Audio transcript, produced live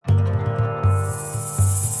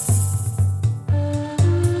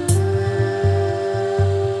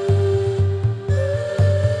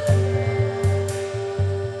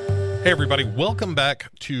Hey everybody, welcome back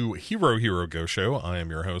to Hero Hero Go Show. I am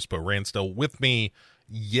your host, Bo Ransdell. With me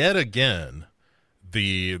yet again,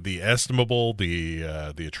 the estimable, the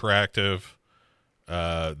attractive,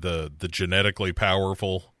 the genetically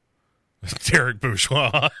powerful Derek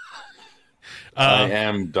Bourgeois. I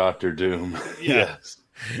am Dr. Doom. Yes.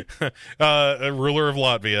 A ruler of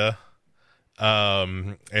Latvia.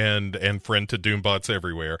 And friend to Doombots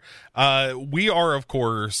everywhere. We are, of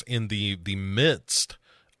course, in the midst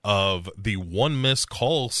of the One Missed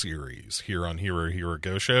Call series here on Hero Hero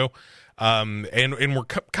Go Show. And we're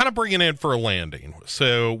kind of bringing in for a landing.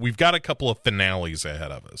 So we've got a couple of finales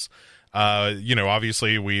ahead of us.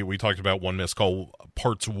 Obviously we talked about One Missed Call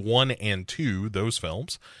parts 1 and 2, those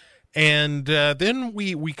films. And then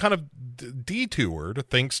we kind of detoured,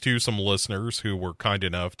 thanks to some listeners who were kind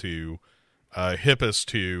enough to hip us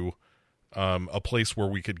to a place where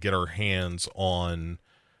we could get our hands on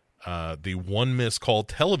the One Missed Call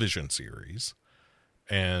television series.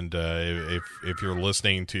 And if you're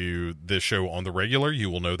listening to this show on the regular,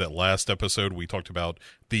 you will know that last episode we talked about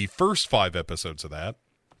the first 5 episodes of that.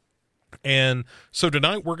 And so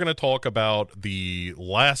tonight we're going to talk about the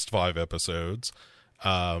last 5 episodes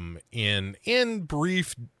in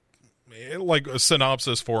brief, like a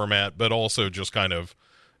synopsis format, but also just kind of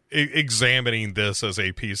examining this as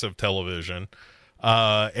a piece of television.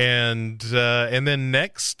 And then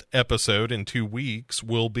next episode in 2 weeks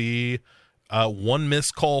will be One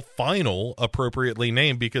Missed Call Final, appropriately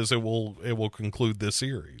named, because it will conclude this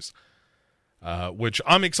series. Which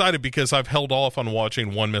I'm excited because I've held off on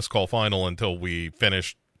watching One Missed Call Final until we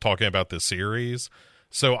finish talking about this series.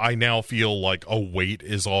 So I now feel like a weight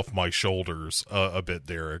is off my shoulders a bit,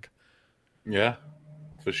 Derek. Yeah,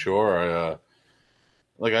 for sure.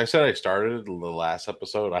 Like I said, I started the last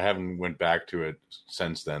episode. I haven't went back to it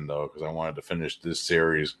since then, though, because I wanted to finish this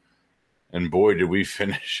series. And boy, did we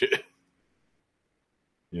finish it.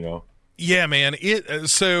 Yeah, man. We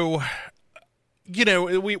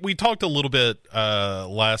talked a little bit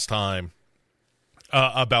last time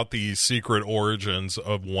about the secret origins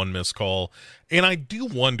of One Missed Call. And I do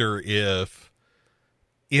wonder if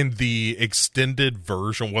in the extended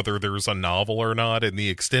version, whether there's a novel or not, in the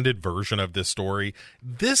extended version of this story,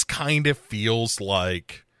 this kind of feels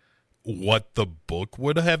like what the book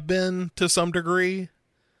would have been to some degree,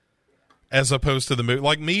 as opposed to the movie.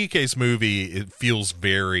 Like Miike's movie, it feels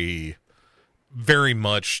very, very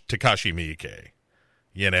much Takashi Miike.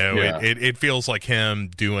 Yeah. It feels like him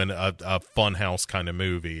doing a Funhouse kind of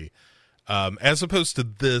movie. As opposed to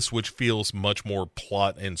this, which feels much more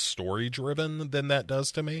plot and story driven than that does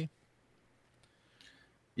to me.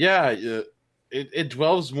 Yeah, it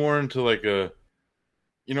dwells more into like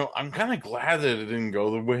I'm kind of glad that it didn't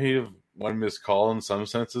go the way of One Missed Call in some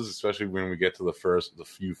senses, especially when we get to the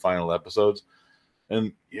few final episodes.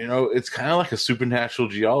 And, it's kind of like a supernatural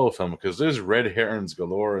giallo film because there's red herrings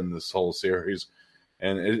galore in this whole series.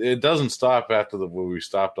 And it doesn't stop after where we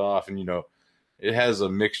stopped off. And, it has a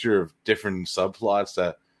mixture of different subplots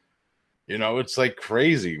that, it's like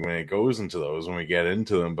crazy when it goes into those, when we get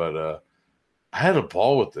into them. But I had a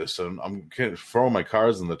ball with this, and I'm throwing my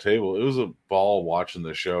cards on the table. It was a ball watching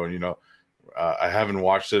the show. And, I haven't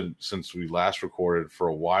watched it since we last recorded for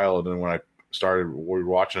a while. And then when I started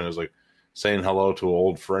watching it, I was like saying hello to an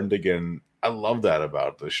old friend again. I love that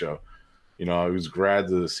about the show. I was glad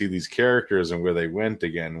to see these characters and where they went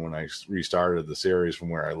again when I restarted the series from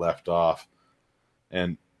where I left off.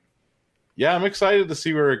 And yeah, I'm excited to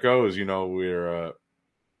see where it goes. I'm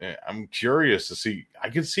curious to see. I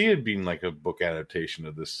could see it being like a book adaptation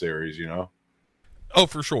of this series. Oh,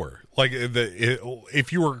 for sure. Like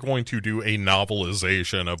if you were going to do a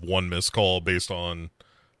novelization of One Missed Call based on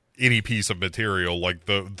any piece of material, like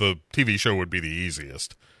the TV show would be the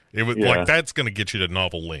easiest. It would like that's going to get you to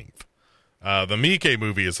novel length. The Miike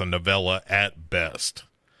movie is a novella at best.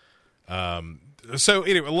 So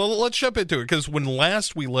anyway, let's jump into it, because when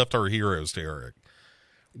last we left our heroes, Derek,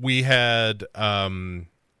 we had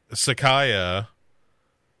Sakaya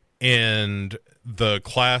in the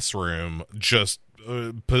classroom just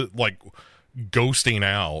ghosting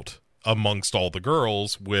out amongst all the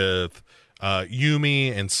girls with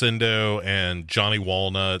Yumi and Sendo and Johnny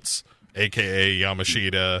Walnuts, aka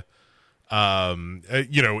Yamashita,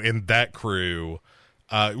 in that crew,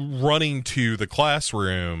 running to the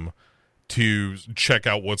classroom to check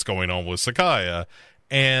out what's going on with Sakaya,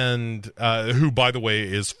 and who, by the way,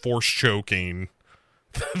 is force choking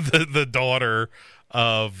the daughter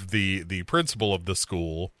of the principal of the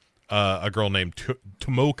school, a girl named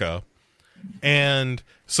Tomoka. And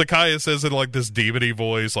Sakaya says in like this demony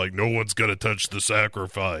voice, like, no one's gonna touch the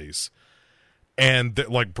sacrifice. and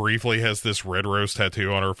like briefly has this red rose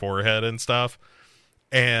tattoo on her forehead and stuff.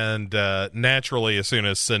 And naturally, as soon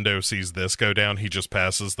as Sendo sees this go down, he just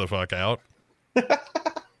passes the fuck out.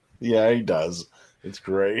 Yeah, he does. It's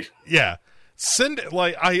great. Yeah. Sendo,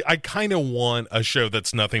 like, I kind of want a show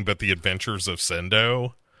that's nothing but the adventures of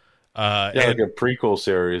Sendo. Yeah, like a prequel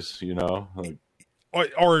series, you know? Like,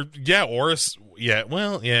 I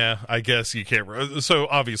guess you can't. So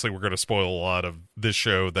obviously, we're going to spoil a lot of this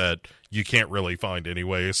show that you can't really find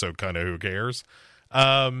anyway. So kind of who cares?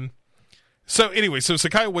 So anyway, so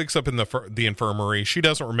Sakaya wakes up in the infirmary. She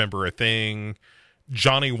doesn't remember a thing.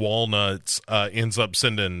 Johnny Walnuts ends up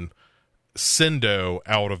sending Sendo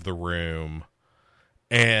out of the room,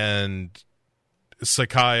 and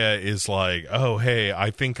Sakaya is like, "Oh, hey,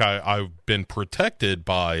 I think I've been protected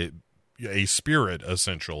by a spirit,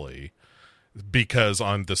 essentially, because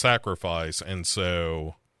I'm the sacrifice, and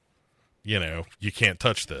so, you know, you can't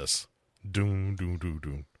touch this." Doom, doom, doom,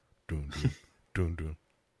 doom, doom, doom, doom, doom.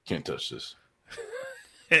 Can't touch this.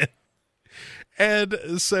 And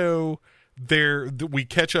so we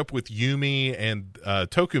catch up with Yumi and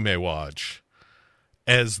Tokume Watch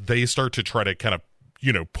as they start to try to kind of,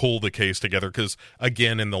 you know, pull the case together, because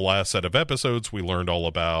again, in the last set of episodes, we learned all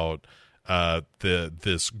about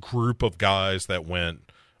this group of guys that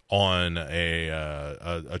went on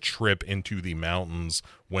a trip into the mountains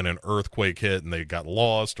when an earthquake hit and they got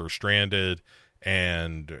lost or stranded,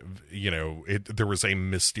 and you know, there was a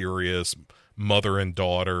mysterious mother and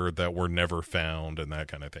daughter that were never found and that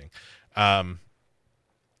kind of thing.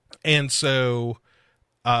 And so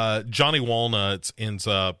Johnny Walnuts ends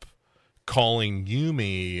up calling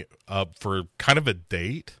Yumi up for kind of a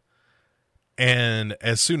date. And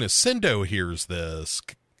as soon as Sendo hears this,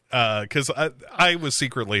 because I was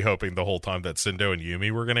secretly hoping the whole time that Sendo and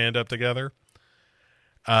Yumi were going to end up together,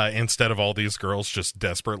 instead of all these girls just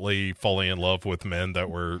desperately falling in love with men that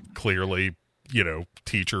were clearly, you know,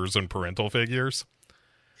 teachers and parental figures.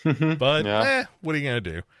 But what are you going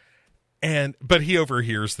to do? But he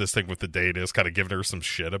overhears this thing with the date, is kind of giving her some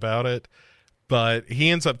shit about it. But he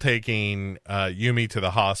ends up taking Yumi to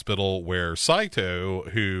the hospital, where Saito,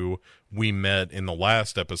 who we met in the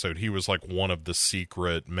last episode, he was like one of the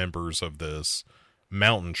secret members of this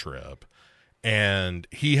mountain trip. And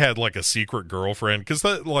he had like a secret girlfriend, because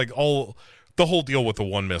the whole deal with the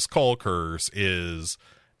one missed call curse is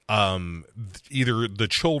either the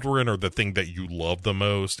children or the thing that you love the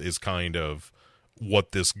most is kind of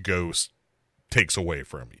what this ghost takes away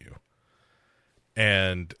from you.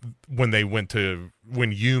 And when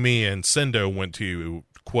Yumi and Sendo went to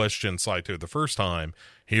question Saito the first time,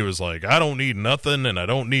 he was like, "I don't need nothing and I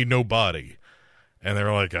don't need nobody." And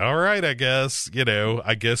they're like, "All right, I guess, you know,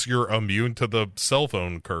 I guess you're immune to the cell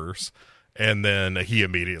phone curse." And then he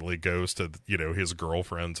immediately goes to, you know, his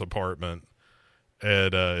girlfriend's apartment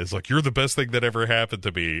and is like, "You're the best thing that ever happened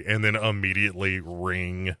to me." And then immediately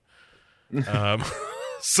ring.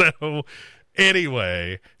 So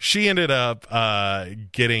anyway, she ended up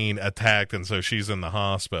getting attacked, and so she's in the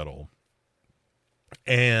hospital.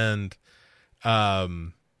 And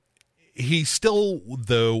he still,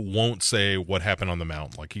 though, won't say what happened on the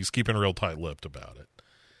mountain. Like, he's keeping real tight-lipped about it.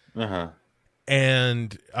 Uh-huh.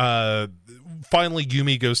 And finally,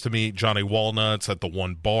 Yumi goes to meet Johnny Walnuts at the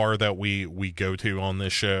one bar that we go to on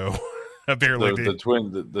this show. Apparently,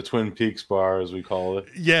 the Twin Peaks bar, as we call it.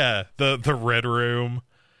 Yeah, the Red Room.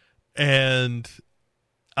 And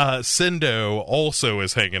Sendo also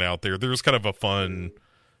is hanging out there. There's kind of a fun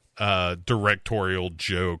directorial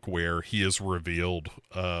joke where he is revealed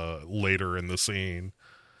later in the scene.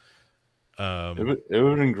 It would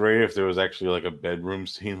have been great if there was actually like a bedroom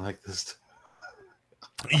scene like this.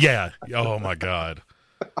 Yeah. Oh my God.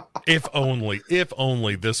 If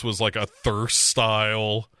only this was like a Thirst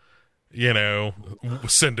style, you know,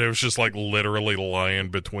 Sendo's just like literally lying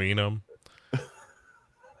between them.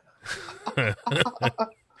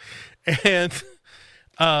 And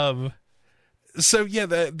so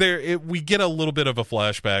yeah, we get a little bit of a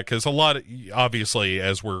flashback, because obviously,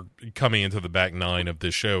 as we're coming into the back nine of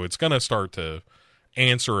this show, it's going to start to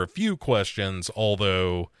answer a few questions,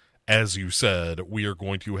 although, as you said, we are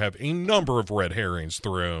going to have a number of red herrings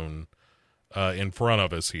thrown in front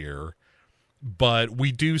of us here. But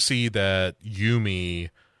we do see that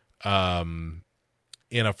Yumi,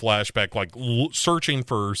 in a flashback, like searching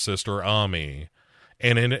for her sister Ami,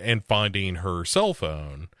 and finding her cell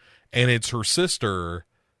phone, and it's her sister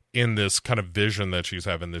in this kind of vision that she's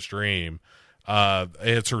having, this dream.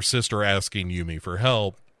 It's her sister asking Yumi for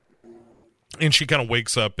help, and she kind of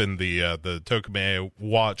wakes up in the Tokume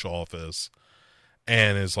Watch office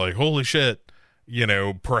and is like, "Holy shit, you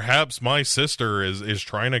know, perhaps my sister is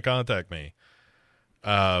trying to contact me."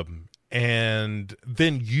 And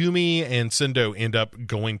then Yumi and Sendo end up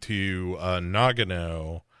going to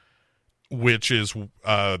Nagano, which is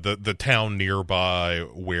the town nearby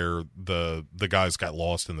where the guys got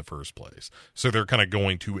lost in the first place. So they're kind of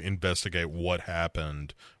going to investigate what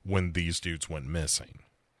happened when these dudes went missing.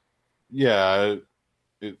 Yeah,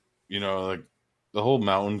 like the whole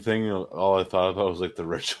mountain thing. All I thought about was like the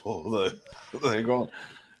ritual. They going.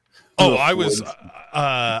 Oh, I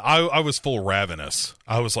was full ravenous.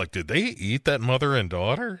 I was like, did they eat that mother and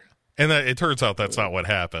daughter? And it turns out that's not what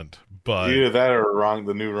happened. But either that or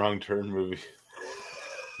the new Wrong Turn movie.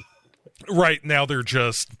 Right now, they're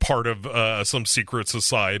just part of some secret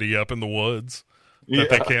society up in the woods that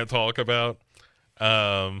they can't talk about.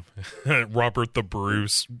 Robert the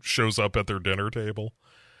Bruce shows up at their dinner table.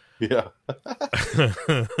 Yeah.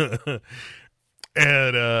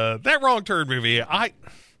 And that Wrong Turn movie, I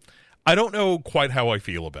don't know quite how I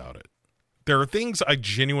feel about it. There are things I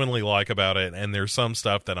genuinely like about it, and there's some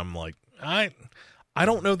stuff that I'm like, I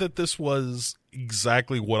don't know that this was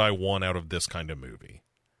exactly what I want out of this kind of movie.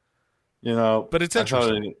 But it's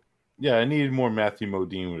interesting. I needed more Matthew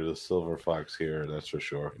Modine with the Silver Fox here, that's for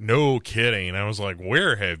sure. No kidding. I was like,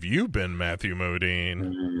 where have you been, Matthew Modine?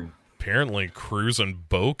 Mm-hmm. Apparently cruising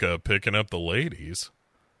Boca, picking up the ladies.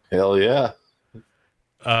 Hell yeah.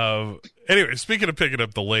 Anyway, speaking of picking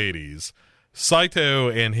up the ladies, Saito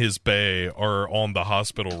and his bae are on the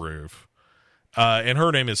hospital roof. And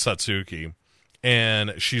her name is Satsuki.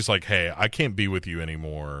 And she's like, hey, I can't be with you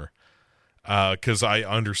anymore. Because I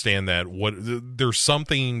understand that there's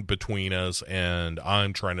something between us, and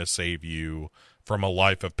I'm trying to save you from a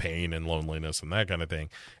life of pain and loneliness and that kind of thing.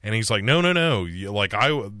 And he's like, no. Like,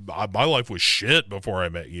 my life was shit before I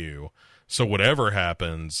met you. So whatever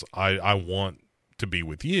happens, I want to be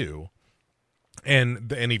with you.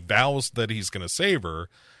 And he vows that he's going to save her,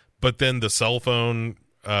 but then the cell phone,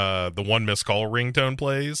 the one missed call ringtone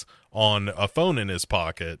plays on a phone in his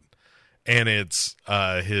pocket, and it's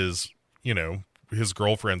his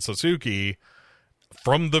girlfriend Satsuki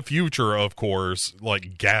from the future, of course,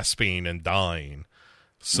 like gasping and dying.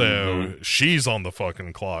 So she's on the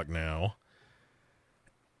fucking clock now.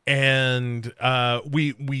 And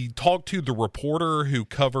we talked to the reporter who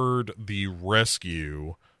covered the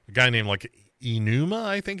rescue, a guy named like Inuma,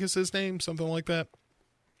 I think is his name, something like that.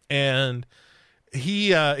 And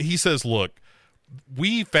he says, look,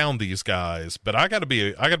 we found these guys, but I gotta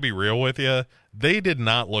be real with you. They did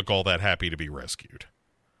not look all that happy to be rescued.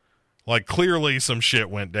 Like, clearly some shit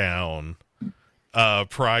went down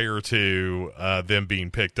prior to them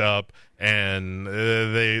being picked up, and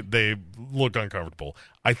they look uncomfortable.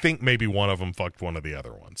 I think maybe one of them fucked one of the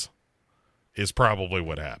other ones is probably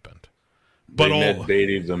what happened. But they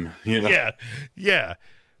baited them, Yeah.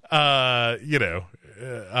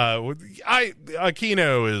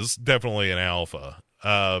 Aquino is definitely an alpha.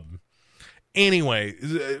 Anyway,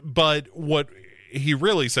 but what he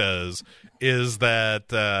really says is that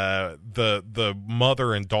the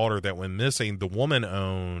mother and daughter that went missing, the woman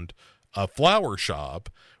owned a flower shop,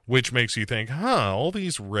 which makes you think, all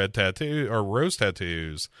these red tattoo or rose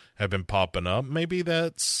tattoos have been popping up. Maybe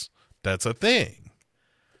that's a thing,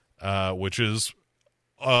 which is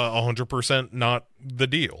 100% not the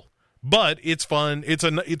deal. But it's fun. It's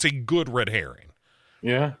a good red herring.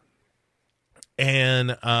 Yeah.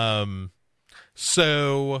 And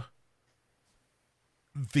so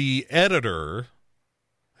the editor,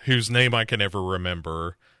 whose name I can never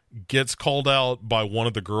remember, gets called out by one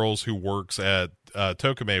of the girls who works at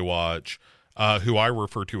Tokime Watch, who I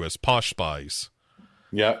refer to as Posh Spice.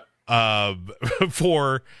 Yeah.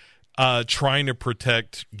 For trying to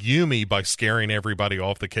protect Yumi by scaring everybody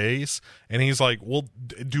off the case. And he's like, well,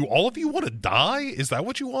 do all of you want to die? Is that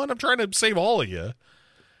what you want? I'm trying to save all of you.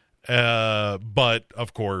 But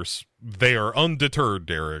of course they are undeterred,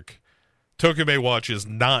 Derek. Tokime Watch is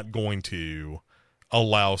not going to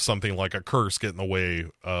allow something like a curse get in the way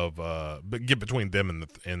of, get between them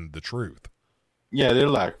and the truth. Yeah. They're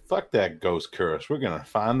like, fuck that ghost curse. We're going to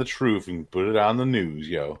find the truth and put it on the news,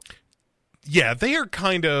 yo. Yeah, they are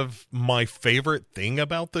kind of my favorite thing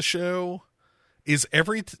about the show is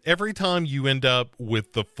every time you end up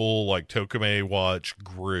with the full like Tokime Watch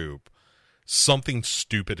group, something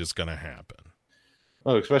stupid is going to happen.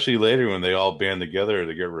 Oh, especially later when they all band together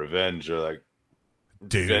to get revenge or like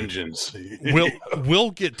vengeance. We'll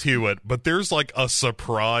get to it, but there's like a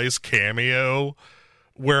surprise cameo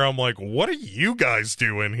where I'm like, what are you guys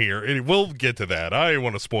doing here? And we'll get to that. I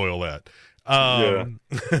want to spoil that.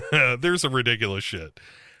 There's some ridiculous shit,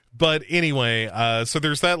 But anyway, so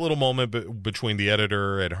there's that little moment between the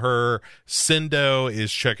editor and her. Sendo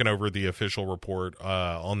is checking over the official report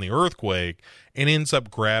on the earthquake and ends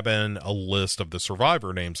up grabbing a list of the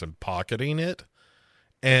survivor names and pocketing it.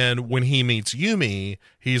 And when he meets Yumi,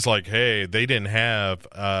 he's like, hey, they didn't have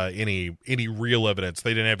any real evidence.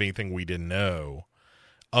 They didn't have anything we didn't know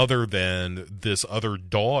other than this other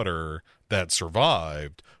daughter that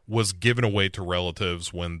survived was given away to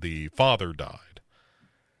relatives when the father died.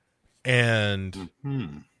 And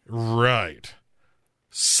right.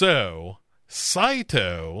 So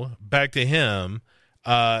Saito, back to him,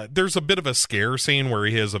 there's a bit of a scare scene where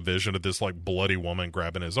he has a vision of this like bloody woman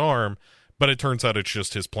grabbing his arm, but it turns out it's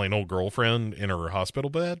just his plain old girlfriend in her hospital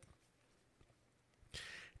bed.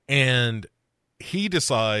 And he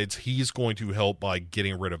decides he's going to help by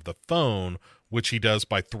getting rid of the phone, which he does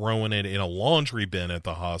by throwing it in a laundry bin at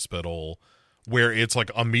the hospital, where it's like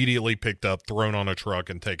immediately picked up, thrown on a truck,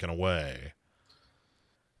 and taken away.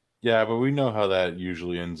 Yeah, but we know how that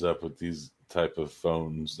usually ends up with these type of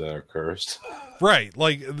phones that are cursed. Right.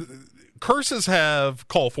 Like, curses have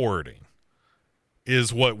call forwarding,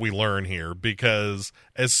 is what we learn here, because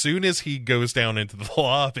as soon as he goes down into the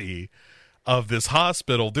lobby of this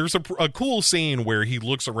hospital, there's a cool scene where he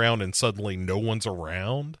looks around and suddenly no one's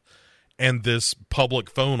around, and this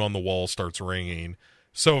public phone on the wall starts ringing.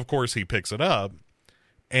 So, of course, he picks it up,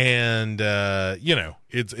 and,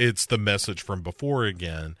 it's the message from before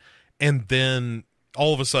again. And then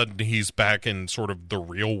all of a sudden he's back in sort of the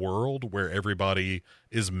real world where everybody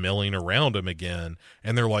is milling around him again.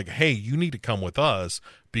 And they're like, hey, you need to come with us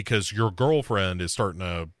because your girlfriend is starting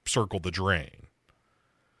to circle the drain.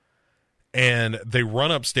 And they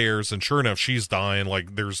run upstairs, and sure enough, she's dying.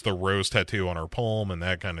 Like, there's the rose tattoo on her palm and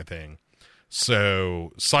that kind of thing.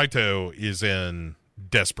 So Saito is in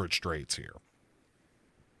desperate straits here.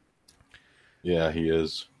 Yeah, he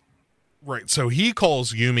is. Right. So he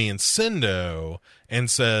calls Yumi and Sendo and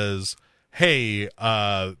says, hey,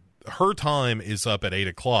 her time is up at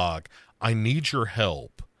 8:00. I need your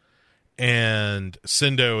help. And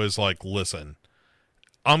Sendo is like, listen,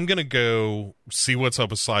 I'm going to go see what's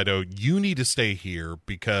up with Saito. You need to stay here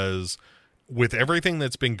because with everything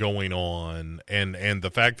that's been going on and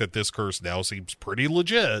the fact that this curse now seems pretty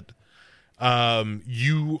legit,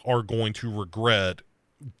 you are going to regret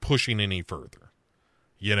pushing any further.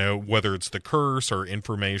 You know, whether it's the curse or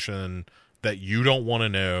information that you don't want to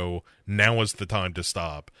know, now is the time to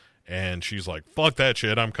stop. And she's like, fuck that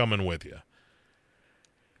shit, I'm coming with you.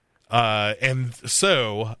 And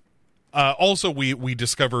so, also we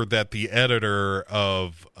discovered that the editor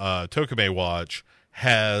of Tokime Watch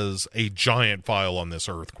has a giant file on this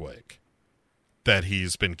earthquake that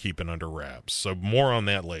he's been keeping under wraps. So more on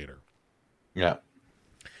that later. Yeah.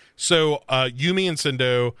 So Yumi and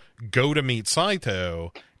Sendo go to meet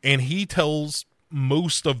Saito, and he tells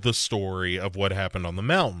most of the story of what happened on the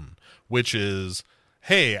mountain, which is,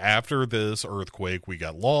 hey, after this earthquake, we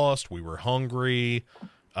got lost, we were hungry,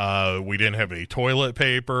 we didn't have any toilet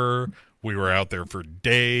paper, we were out there for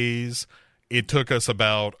days. It took us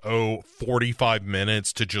about, 45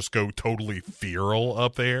 minutes to just go totally feral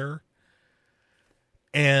up there.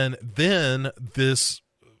 And then this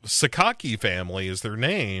Sakaki family is their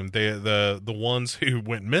name. The ones who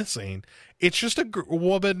went missing. It's just a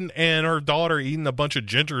woman and her daughter eating a bunch of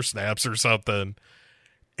ginger snaps or something.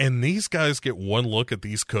 And these guys get one look at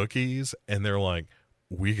these cookies and they're like,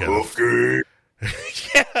 we got cookie.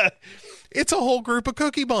 Yeah, it's a whole group of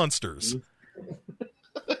cookie monsters.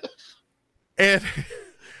 And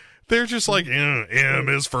they're just like, M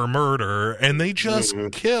is for murder. And they just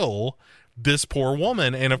kill this poor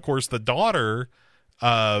woman. And of course the daughter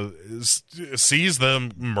sees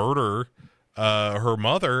them murder her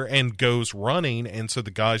mother and goes running, and so the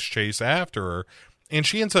guys chase after her, and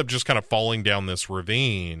she ends up just kind of falling down this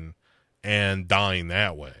ravine and dying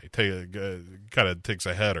that way. Kind of takes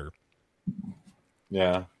a header.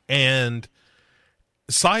 Yeah. And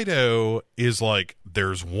Saito is like,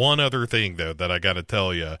 there's one other thing though that I got to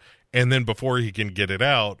tell you, and then before he can get it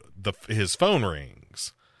out, his phone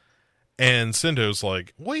rings. And Sendo's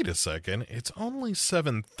like, wait a second, it's only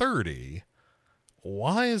 7:30.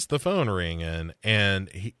 Why is the phone ringing?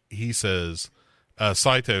 And he says,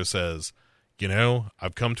 Saito says,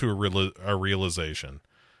 I've come to a realization.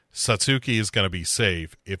 Satsuki is going to be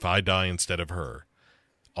safe if I die instead of her.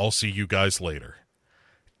 I'll see you guys later.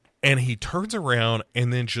 And he turns around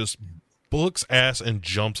and then just books ass and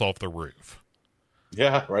jumps off the roof.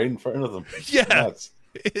 Yeah, right in front of them. Yeah, nuts.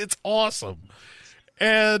 It's awesome.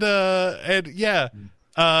 And yeah,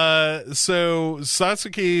 so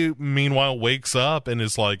Satsuki meanwhile wakes up and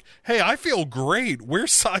is like, hey, I feel great.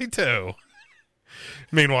 Where's Saito?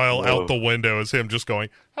 Meanwhile, out the window is him just going,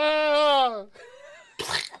 ah.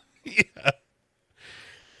 Yeah.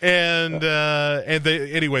 And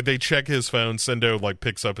they check his phone. Sendo like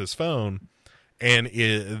picks up his phone, and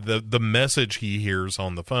the message he hears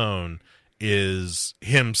on the phone is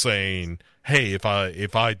him saying, "Hey, if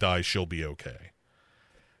I die, she'll be okay."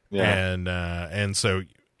 Yeah. And so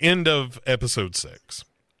end of episode 6.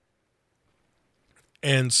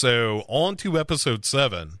 And so on to episode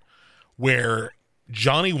 7, where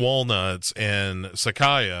Johnny Walnuts and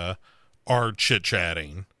Sakaya are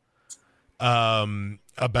chit-chatting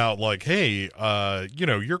about like, hey,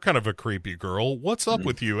 you're kind of a creepy girl. What's up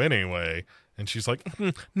with you anyway? And she's like,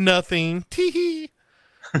 nothing. Tee-hee.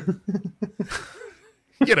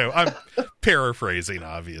 I'm paraphrasing,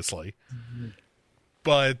 obviously.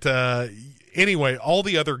 But anyway, all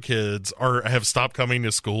the other kids have stopped coming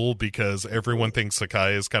to school because everyone thinks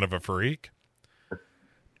Sakai is kind of a freak.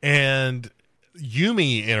 And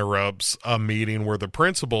Yumi interrupts a meeting where the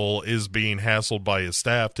principal is being hassled by his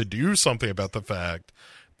staff to do something about the fact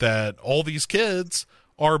that all these kids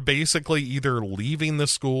are basically either leaving the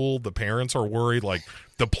school. The parents are worried, like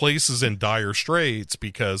the place is in dire straits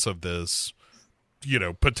because of this,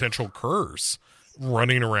 potential curse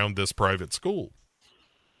running around this private school.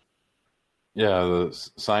 Yeah, the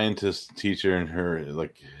scientist teacher and her,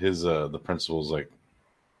 like the principal's like,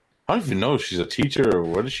 I don't even know if she's a teacher or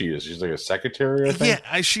what is she? She's like a secretary, I think.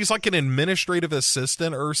 Yeah, she's like an administrative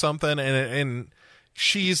assistant or something, and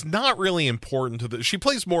she's not really important to she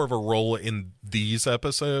plays more of a role in these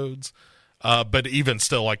episodes, but even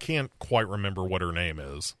still, I can't quite remember what her name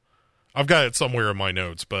is. I've got it somewhere in my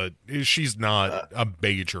notes, but she's not a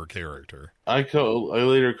major character. I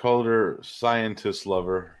later called her scientist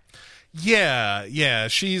lover. Yeah,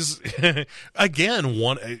 she's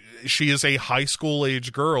again she is a high school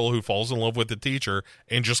age girl who falls in love with the teacher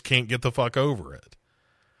and just can't get the fuck over it.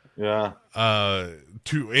 Yeah.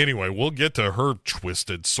 Anyway, we'll get to her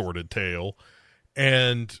twisted, sordid tale.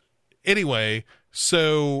 And anyway,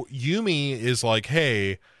 so Yumi is like,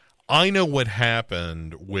 "Hey, I know what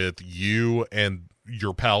happened with you and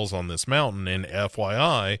your pals on this mountain, and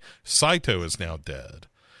FYI, Saito is now dead."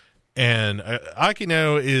 And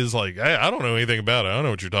Akino is like, I don't know anything about it. I don't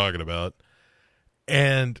know what you're talking about.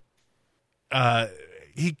 And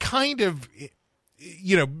he kind of,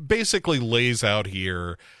 basically lays out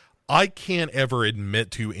here, I can't ever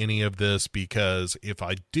admit to any of this because if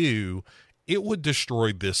I do, it would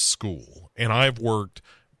destroy this school. And I've worked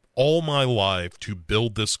all my life to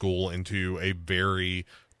build this school into a very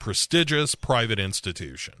prestigious private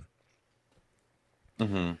institution.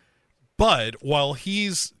 Mm-hmm. But while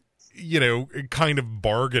he's kind of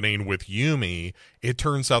bargaining with Yumi, it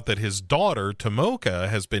turns out that his daughter, Tomoka,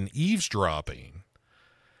 has been eavesdropping.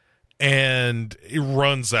 And he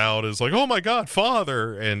runs out, is like, oh my God,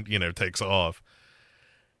 father, and, takes off.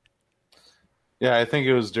 Yeah, I think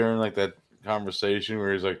it was during, like, that conversation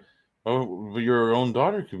where he's like, oh, but your own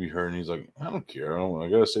daughter could be hurt. And he's like, I don't care. I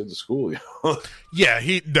gotta save the school. Yeah,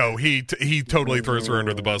 he totally throws her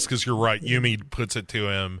under the bus, because you're right. Yumi puts it to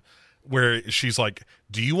him where she's like,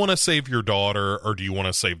 do you want to save your daughter or do you want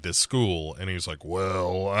to save this school? And he's like,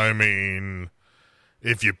 well, I mean,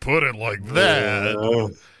 if you put it like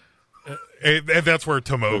that. And that's where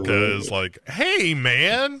Tomoka is like, hey,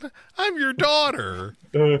 man, I'm your daughter.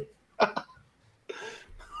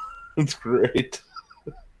 That's great.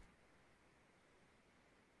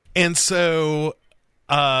 And so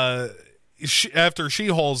after she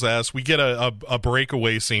hauls ass, we get a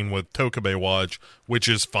breakaway scene with Tokabe Watch, which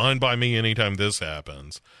is fine by me anytime this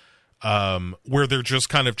happens, where they're just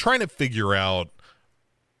kind of trying to figure out,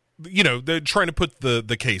 they're trying to put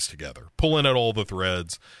the case together, pulling out all the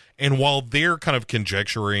threads. And while they're kind of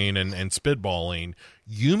conjecturing and spitballing,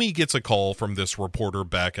 Yumi gets a call from this reporter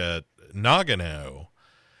back at Nagano,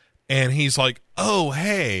 and he's like, oh,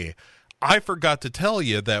 hey, I forgot to tell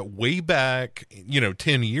you that way back,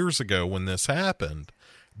 10 years ago when this happened,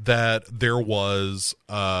 that there was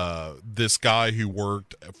this guy who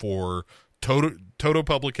worked for Toto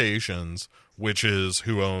Publications, which is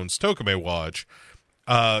who owns Tokabe Watch,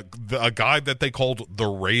 a guy that they called the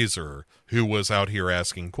Razor, who was out here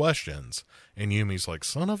asking questions. And Yumi's like,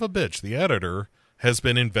 son of a bitch, the editor has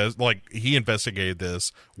been he investigated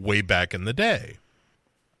this way back in the day.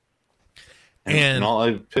 And all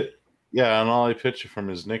I picture from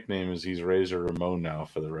his nickname is he's Razor Ramon now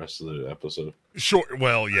for the rest of the episode. Sure.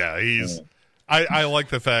 Well, yeah, he's. I like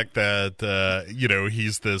the fact that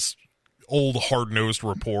he's this old hard-nosed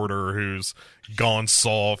reporter who's gone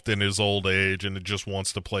soft in his old age and just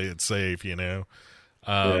wants to play it safe.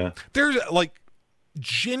 There's like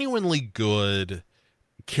genuinely good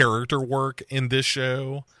character work in this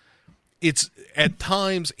show. It's at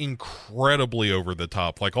times incredibly over the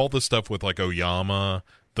top. Like all the stuff with like Oyama,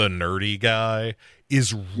 the nerdy guy,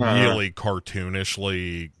 is really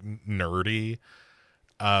cartoonishly nerdy.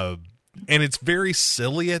 And it's very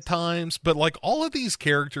silly at times, but like all of these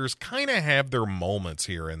characters kind of have their moments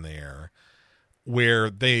here and there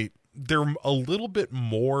where they're a little bit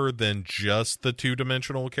more than just the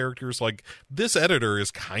two-dimensional characters. Like this editor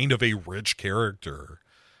is kind of a rich character.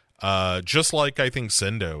 Just like I think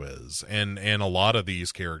Sendo is, and a lot of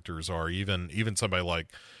these characters are, even somebody like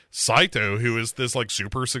Saito, who is this like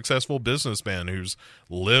super successful businessman who's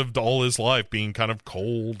lived all his life being kind of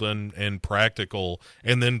cold and practical,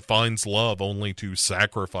 and then finds love only to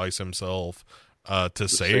sacrifice himself to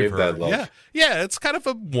save her. That love. Yeah, it's kind of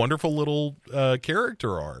a wonderful little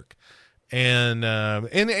character arc. And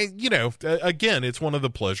you know, again, it's one of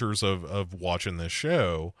the pleasures of watching this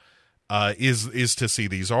show. Is to see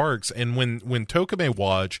these arcs. And when Tokime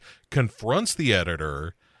Watch confronts the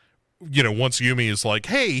editor, you know, once Yumi is like,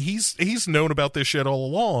 hey, he's known about this shit all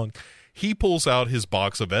along, he pulls out his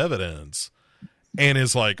box of evidence and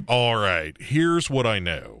is like, all right, here's what I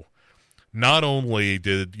know. Not only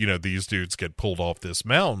did, you know, these dudes get pulled off this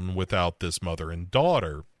mountain without this mother and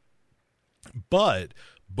daughter, but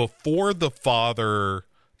before the father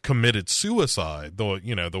committed suicide,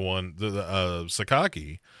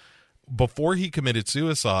 Sakaki, before he committed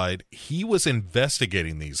suicide, he was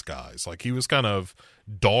investigating these guys. Like he was kind of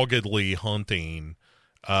doggedly hunting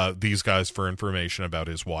these guys for information about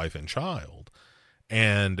his wife and child.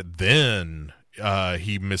 And then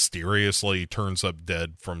he mysteriously turns up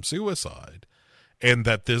dead from suicide, and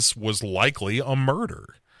that this was likely a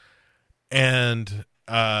murder. And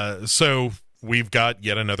so we've got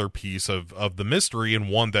yet another piece of the mystery, and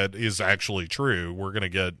one that is actually true. We're going to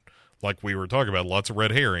get, like we were talking about, lots of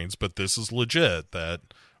red herrings, but this is legit, that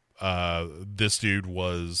this dude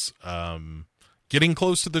was getting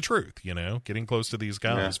close to the truth, you know, getting close to these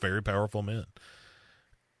guys, very powerful men.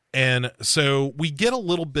 And so we get a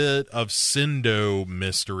little bit of Sendo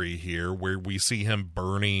mystery here, where we see him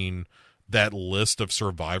burning that list of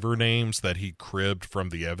survivor names that he cribbed from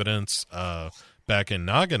the evidence back in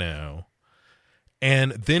Nagano.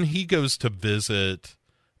 And then he goes to visit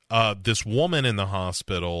this woman in the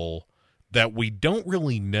hospital that we don't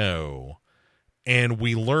really know, and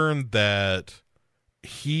we learn that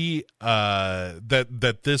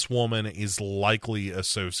that this woman is likely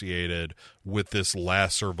associated with this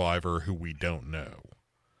last survivor who we don't know.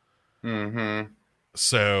 Mm-hmm.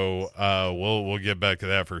 So we'll get back to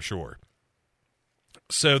that for sure.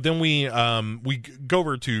 So then we go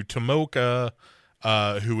over to Tomoka,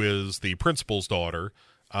 who is the principal's daughter.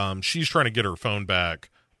 She's trying to get her phone back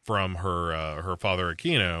from her father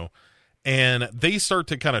Aquino, and they start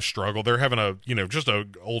to kind of struggle. They're having just a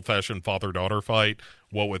old-fashioned father-daughter fight,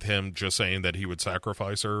 what with him just saying that he would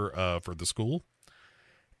sacrifice her for the school.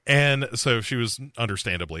 And so she was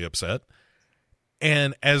understandably upset.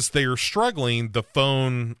 And as they're struggling, the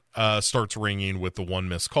phone starts ringing with the one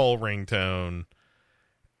missed call ringtone,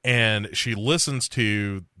 and she listens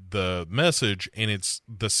to the message, and it's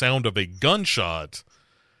the sound of a gunshot.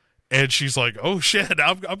 And she's like, oh shit,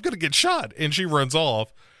 I'm going to get shot. And she runs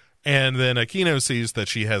off. And then Aquino sees that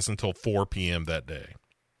she has until 4 p.m. that day.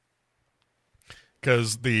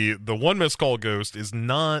 Because the one missed call ghost is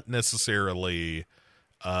not necessarily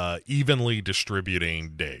evenly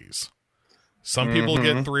distributing days. Some people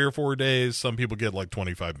get 3 or 4 days. Some people get like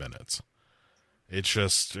 25 minutes. It's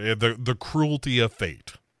just the cruelty of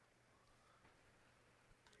fate.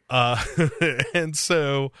 And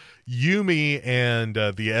so Yumi and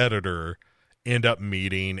the editor end up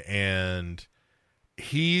meeting, and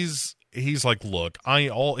he's like, look,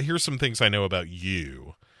 here's some things I know about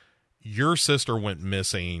you. Your sister went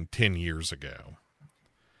missing 10 years ago.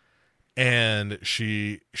 And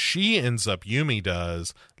she ends up, Yumi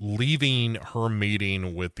does, leaving her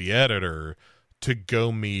meeting with the editor to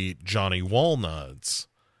go meet Johnny Walnuts,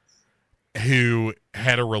 who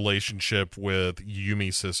had a relationship with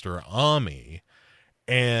Yumi's sister Ami.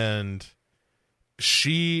 And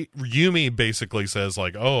Yumi basically says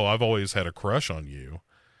like, oh, I've always had a crush on you.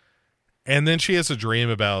 And then she has a dream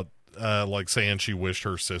about like saying she wished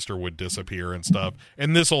her sister would disappear and stuff.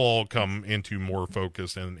 And this will all come into more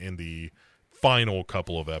focus in the final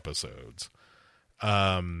couple of episodes.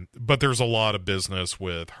 But there's a lot of business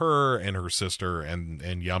with her and her sister and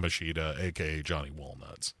Yamashita, aka Johnny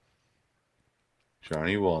Walnuts.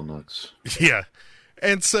 Johnny Walnuts. Yeah.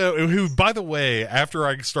 And so, who, by the way, after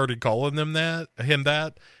I started calling him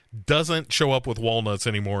that, doesn't show up with walnuts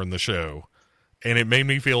anymore in the show. And it made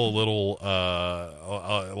me feel a little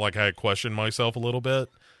like I questioned myself a little bit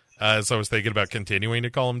as I was thinking about continuing to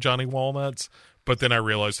call him Johnny Walnuts. But then I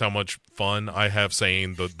realized how much fun I have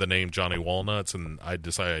saying the name Johnny Walnuts, and I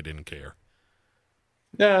decided I didn't care.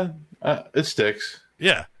 Yeah, it sticks.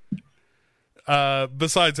 Yeah.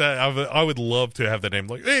 Besides that, I would love to have the name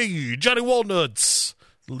like, hey, Johnny Walnuts.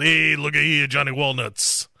 Hey, look at here, Johnny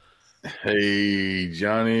Walnuts. Hey,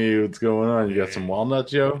 Johnny, what's going on? You got some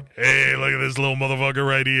walnuts, yo? Hey, look at this little motherfucker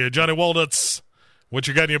right here, Johnny Walnuts. What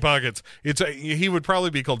you got in your pockets? He would probably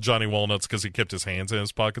be called Johnny Walnuts because he kept his hands in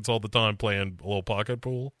his pockets all the time playing a little pocket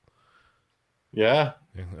pool. Yeah.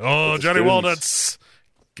 Oh, Johnny Walnuts.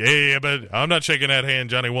 Okay, but I'm not shaking that hand,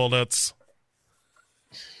 Johnny Walnuts.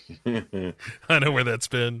 I know where that's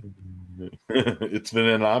been. It's been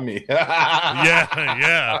in on me.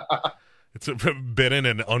 Yeah. It's been in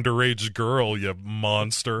an underage girl, you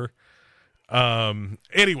monster.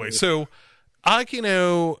 Anyway, so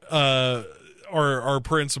Akino, our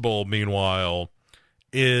principal, meanwhile,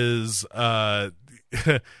 is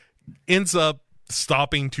ends up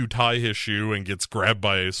stopping to tie his shoe and gets grabbed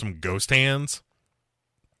by some ghost hands.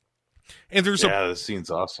 And there's this scene's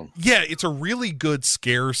awesome. Yeah, it's a really good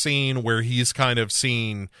scare scene where he's kind of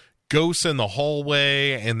seeing ghosts in the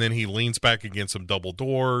hallway, and then he leans back against some double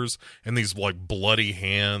doors, and these like bloody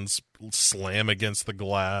hands slam against the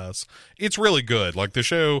glass. It's really good. Like the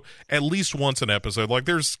show, at least once an episode, like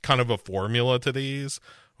there's kind of a formula to these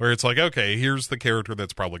where it's like, okay, here's the character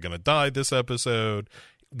that's probably going to die this episode.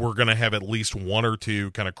 We're going to have at least one or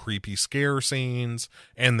two kind of creepy scare scenes,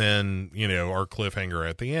 and then, our cliffhanger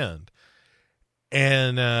at the end.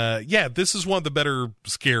 And, this is one of the better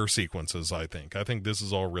scare sequences, I think. I think this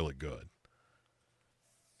is all really good.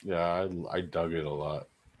 Yeah, I dug it a lot.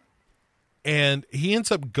 And he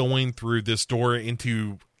ends up going through this door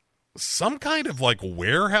into some kind of, like,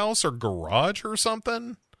 warehouse or garage or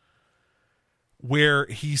something, where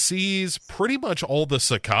he sees pretty much all the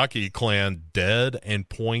Sakaki clan dead and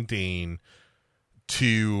pointing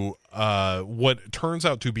to what turns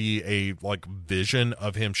out to be a, like, vision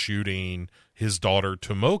of him shooting his daughter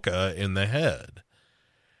Tomoka in the head.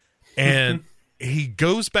 And he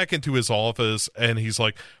goes back into his office and he's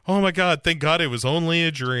like, oh my God, thank God it was only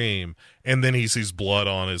a dream. And then he sees blood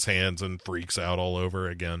on his hands and freaks out all over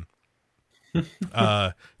again.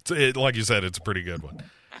 Like you said, it's a pretty good one.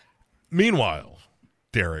 Meanwhile,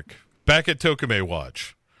 Derek, back at Tokime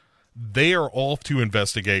Watch, they are off to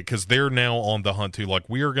investigate because they're now on the hunt to, like,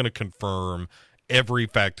 we are going to confirm every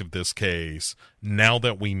fact of this case now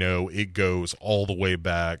that we know it goes all the way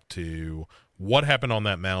back to what happened on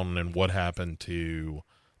that mountain and what happened to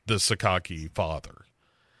the Sakaki father.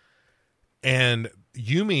 And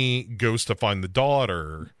Yumi goes to find the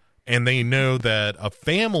daughter, and they know that a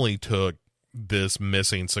family took this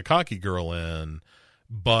missing Sakaki girl in,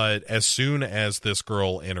 but as soon as this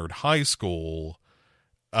girl entered high school,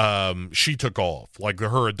 she took off. Like,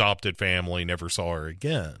 her adopted family never saw her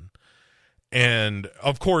again. And,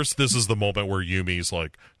 of course, this is the moment where Yumi's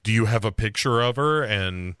like, do you have a picture of her?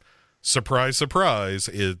 And surprise, surprise,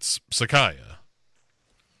 it's Sakaya.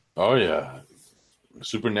 Oh, yeah.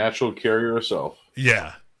 Supernatural carrier herself.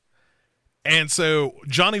 Yeah. And so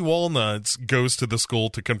Johnny Walnuts goes to the school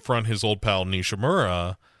to confront his old pal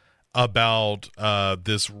Nishimura about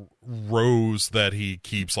this rose that he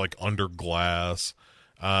keeps, like, under glass.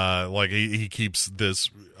 Like, he keeps this...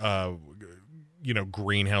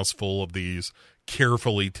 greenhouse full of these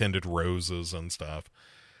carefully tended roses and stuff.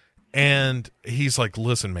 And he's like,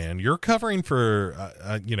 listen, man, you're covering for,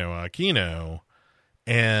 Akino,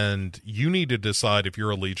 and you need to decide if your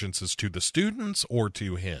allegiance is to the students or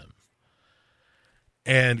to him.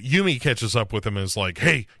 And Yumi catches up with him and is like,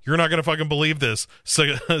 hey, you're not going to fucking believe this.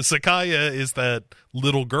 Sakaya is that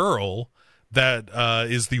little girl that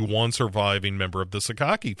is the one surviving member of the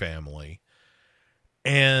Sakaki family.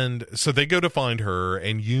 And so they go to find her,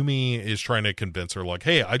 and Yumi is trying to convince her, like,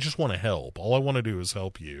 hey, I just want to help. All I want to do is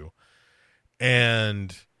help you.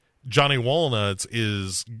 And Johnny Walnuts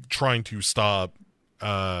is trying to stop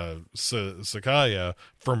Sakaya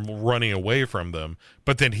from running away from them,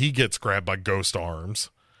 but then he gets grabbed by ghost arms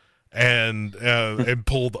and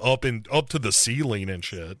pulled up to the ceiling and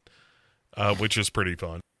shit, which is pretty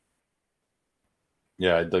fun.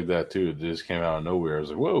 Yeah, I dug that too. It just came out of nowhere. I was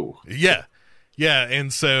like, whoa. Yeah,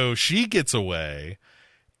 and so she gets away,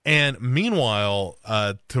 and meanwhile,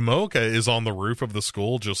 Tomoka is on the roof of the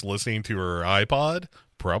school just listening to her iPod,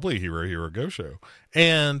 probably Hero Go Show,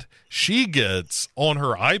 and she gets on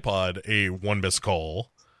her iPod a one missed call.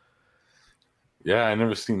 Yeah, I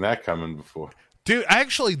never seen that coming before. Dude,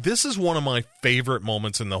 actually, this is one of my favorite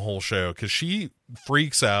moments in the whole show because she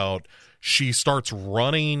freaks out. She starts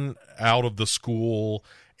running out of the school,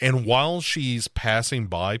 and while she's passing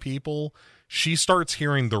by people, she starts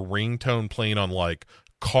hearing the ringtone playing on like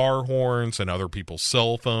car horns and other people's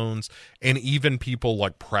cell phones, and even people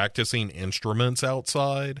like practicing instruments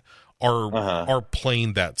outside are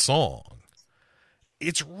playing that song.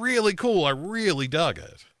 It's really cool. I really dug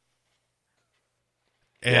it.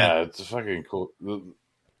 And yeah, it's fucking cool.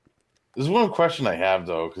 There's one question I have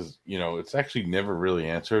though, because it's actually never really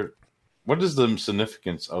answered. What is the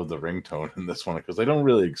significance of the ringtone in this one? Because they don't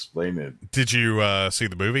really explain it. Did you see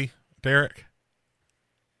the movie, Derek?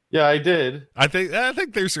 Yeah, I did. I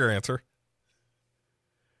think there's your answer.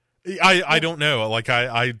 I don't know. Like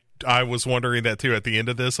I was wondering that too. At the end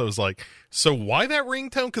of this, I was like, so why that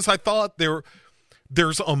ringtone? Because I thought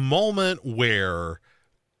there's a moment where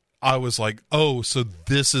I was like, oh, so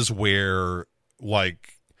this is where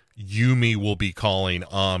like Yumi will be calling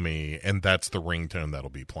Ami, and that's the ringtone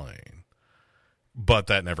that'll be playing. But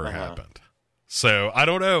that never happened. So I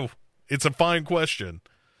don't know. It's a fine question.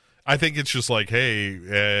 I think it's just like,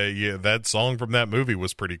 hey, yeah, that song from that movie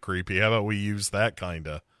was pretty creepy. How about we use that kind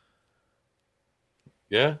of?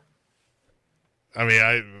 Yeah. I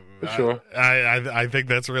mean, sure. I think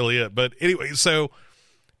that's really it. But anyway, so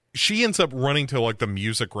she ends up running to like the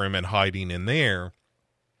music room and hiding in there,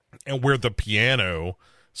 and where the piano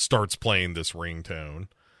starts playing this ringtone.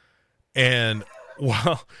 And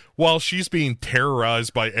while she's being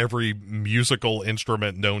terrorized by every musical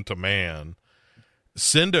instrument known to man,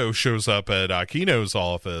 Sendo shows up at Akino's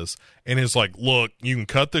office and is like, look, you can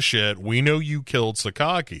cut the shit. We know you killed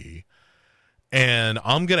Sakaki, and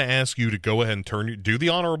I'm going to ask you to go ahead and do the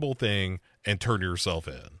honorable thing and turn yourself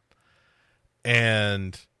in.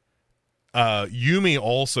 And Yumi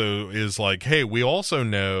also is like, hey, we also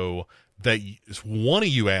know that one of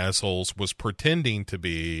you assholes was pretending to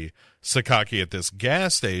be Sakaki at this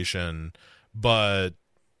gas station, but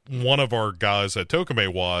one of our guys at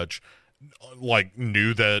Tokime Watch like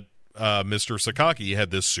knew that Mr. Sakaki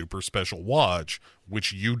had this super special watch,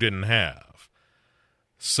 which you didn't have.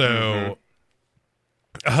 So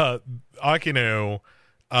Akino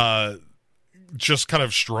just kind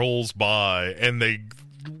of strolls by, and they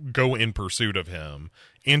go in pursuit of him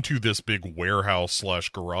into this big warehouse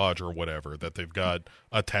 / garage or whatever that they've got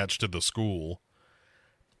attached to the school.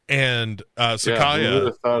 And Sakaya, who would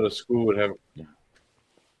have thought a school would have?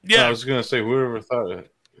 Yeah, I was gonna say, whoever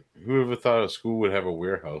thought a school would have a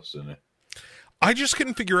warehouse in it? I just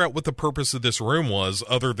couldn't figure out what the purpose of this room was,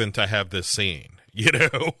 other than to have this scene. You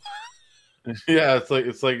know? Yeah, it's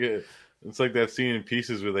like that scene in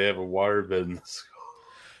Pieces where they have a waterbed in the school.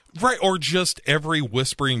 Right, or just every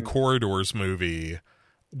Whispering Corridors movie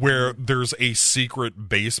where there's a secret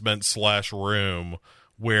basement / room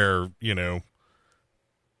where,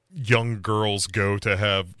 young girls go to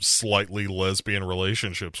have slightly lesbian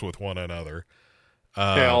relationships with one another.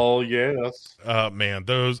 Hell yes. Man,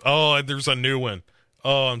 there's a new one.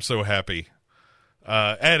 Oh, I'm so happy.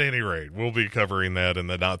 At any rate, we'll be covering that in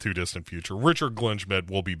the not too distant future. Richard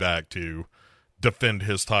Glenschmidt will be back to defend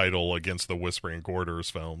his title against the Whispering Corridors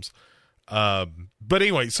films. But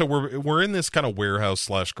anyway, so we're in this kind of warehouse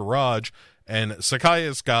 / garage, and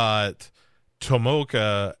Sakaya's got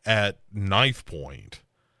Tomoka at knife point.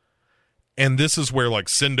 And this is where like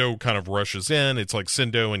Sendo kind of rushes in. It's like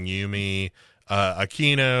Sendo and Yumi,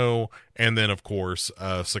 Akino, and then of course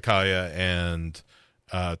Sakaya and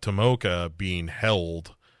Tomoka being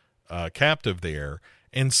held captive there.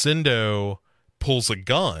 And Sendo pulls a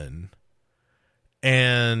gun,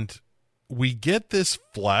 and we get this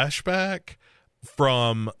flashback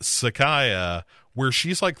from Sakaya where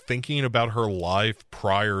she's like thinking about her life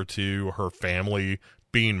prior to her family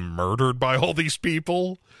being murdered by all these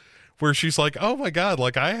people, where she's like, oh my God,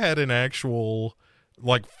 like I had an actual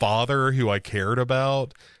like father who I cared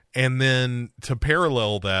about. And then to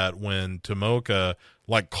parallel that, when Tomoka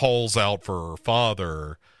like calls out for her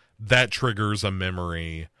father, that triggers a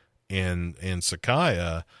memory in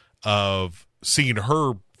Sakaya of seeing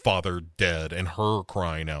her father dead and her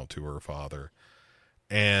crying out to her father.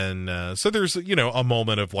 And so there's, a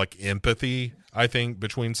moment of like empathy, I think,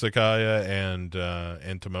 between Sakaya and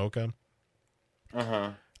Tomoka.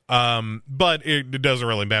 But it doesn't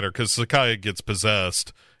really matter because Sakaya gets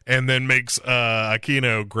possessed and then makes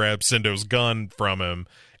Akino grab Sendo's gun from him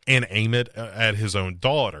and aim it at his own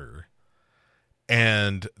daughter.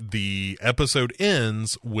 And the episode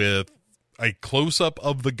ends with a close-up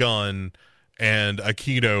of the gun and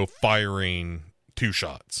Akino firing 2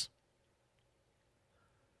 shots.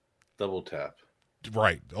 Double tap.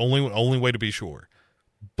 Right. Only way to be sure.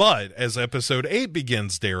 But as episode 8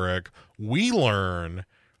 begins, Derek, we learn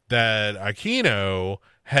that Aquino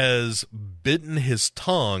has bitten his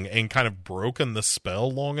tongue and kind of broken the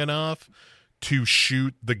spell long enough to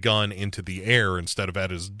shoot the gun into the air instead of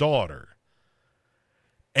at his daughter.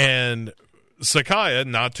 And Sakaya,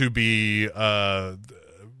 not to be,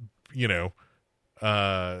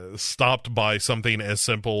 stopped by something as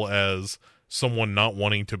simple as someone not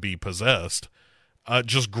wanting to be possessed,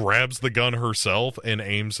 just grabs the gun herself and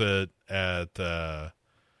aims it at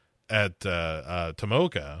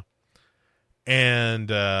Tomoka.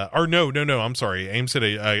 And, I'm sorry, aims at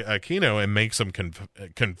Aquino and makes him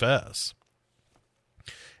confess.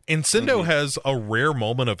 And Sendo has a rare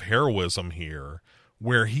moment of heroism here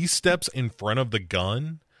where he steps in front of the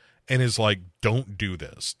gun and is like, don't do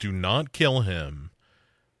this. Do not kill him.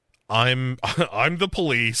 I'm the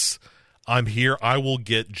police. I'm here. I will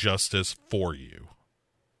get justice for you.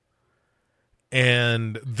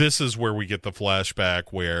 And this is where we get the flashback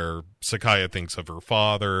where Sakaya thinks of her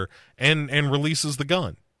father and releases the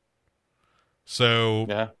gun. So,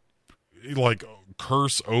 Yeah. like,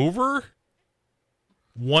 curse over?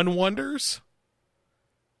 One wonders?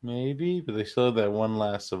 Maybe, but they still have that one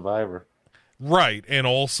last survivor. Right, and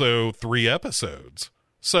also 3 episodes.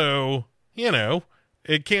 So,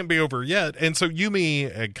 it can't be over yet. And so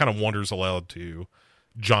Yumi kind of wonders aloud to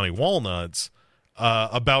Johnny Walnuts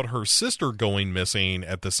about her sister going missing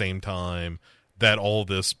at the same time that all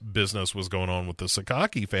this business was going on with the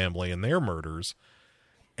Sakaki family and their murders.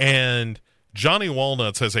 And Johnny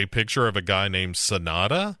Walnuts has a picture of a guy named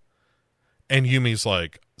Sanada. And Yumi's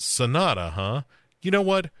like, Sanada, huh? You know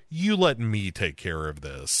what? You let me take care of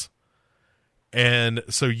this. And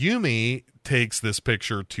so Yumi takes this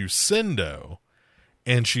picture to Sendo,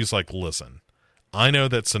 and she's like, listen, I know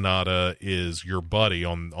that Sanada is your buddy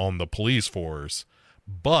on the police force,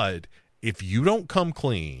 but if you don't come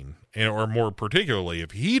clean, or more particularly,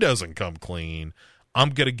 if he doesn't come clean, I'm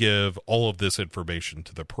going to give all of this information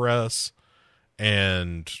to the press,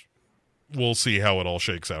 and we'll see how it all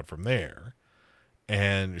shakes out from there.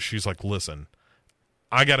 And she's like, listen,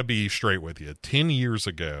 I got to be straight with you. 10 years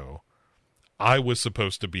ago, I was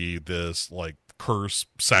supposed to be this, like, curse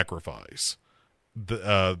sacrifice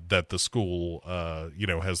that the school,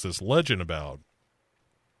 has this legend about.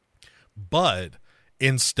 But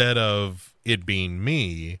instead of it being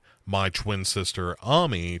me, my twin sister,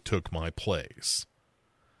 Ami, took my place.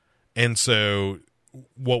 And so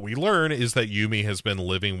what we learn is that Yumi has been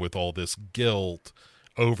living with all this guilt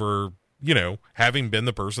over, having been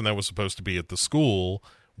the person that was supposed to be at the school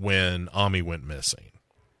when Ami went missing.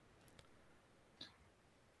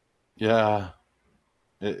 Yeah,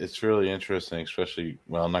 it's really interesting, especially,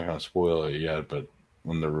 well, I'm not going to spoil it yet, but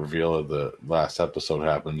when the reveal of the last episode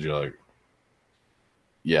happens, you're like,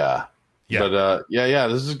 yeah. But,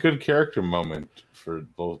 this is a good character moment for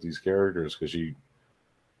both these characters because she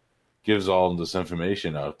gives all this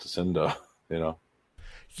information out to Sendo,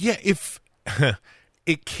 Yeah, if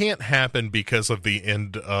it can't happen because of the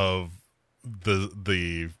end of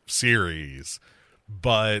the series,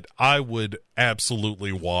 but I would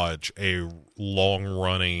absolutely watch a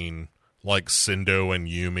long-running, like, Sendo and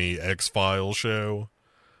Yumi X-Files show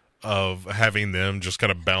of having them just kind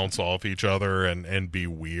of bounce off each other and be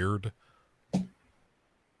weird.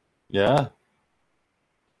 Yeah.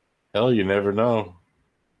 Hell, you never know.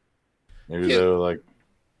 Maybe they're like...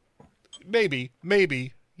 Maybe.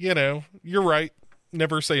 You're right.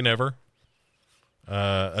 Never say never.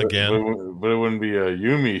 Again. But it wouldn't be a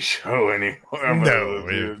Yumi show anymore. No.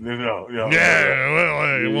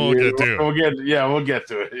 We'll get to it. We'll get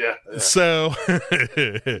to it. Yeah. So,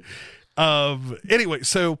 anyway,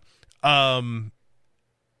 so,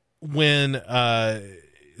 when,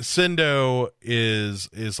 Sendo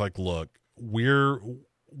is like, look,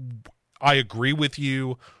 I agree with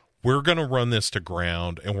you. We're going to run this to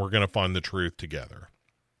ground and we're going to find the truth together.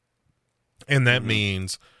 And that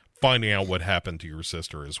means finding out what happened to your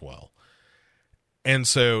sister as well. And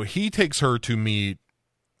so he takes her to meet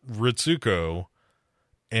Ritsuko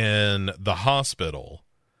in the hospital,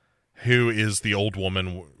 who is the old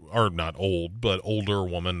woman, or not old, but older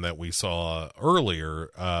woman that we saw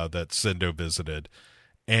earlier that Sendo visited.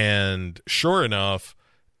 And sure enough,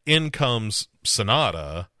 in comes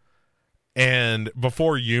Sanada. And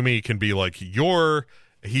before Yumi can be like,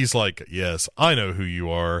 he's like, yes, I know who you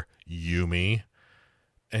are, Yumi.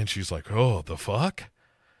 And she's like, oh, the fuck?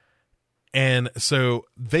 And so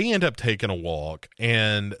they end up taking a walk,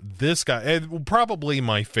 and this guy, probably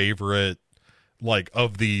my favorite, like,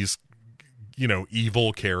 of these,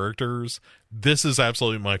 evil characters, this is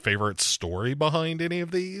absolutely my favorite story behind any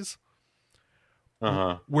of these,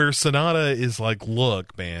 Uh-huh. Where Sonata is like,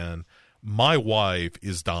 look, man, my wife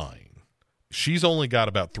is dying. She's only got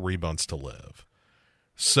about 3 months to live.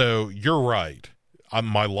 So you're right.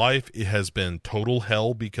 My life has been total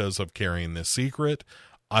hell because of carrying this secret.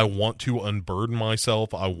 I want to unburden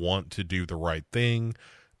myself. I want to do the right thing.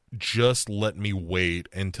 Just let me wait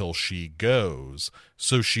until she goes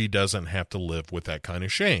so she doesn't have to live with that kind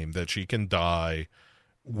of shame, that she can die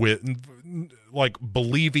with, like,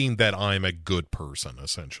 believing that I'm a good person,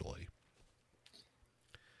 essentially.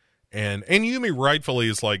 And Yumi rightfully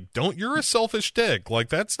is like, you're a selfish dick. Like,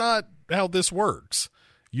 that's not how this works.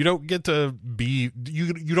 You don't get to be,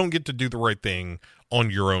 you don't get to do the right thing on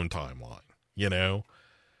your own timeline, you know?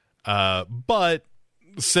 But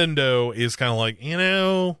Sendo is kind of like,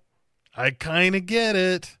 I kind of get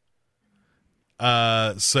it.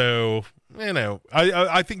 So,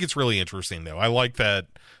 I think it's really interesting, though. I like that.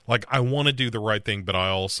 Like, I want to do the right thing, but I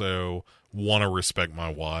also want to respect my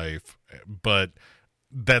wife. But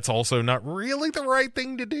that's also not really the right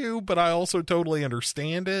thing to do, but I also totally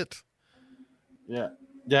understand it. Yeah.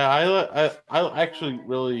 Yeah, I actually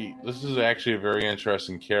really, this is actually a very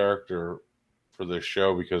interesting character for this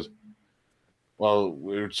show because, well,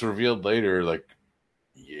 it's revealed later, like,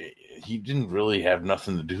 he didn't really have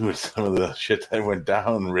nothing to do with some of the shit that went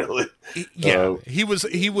down, really. Yeah, he was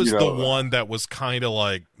the one that was kind of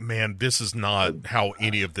like, man, this is not how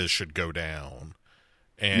any of this should go down.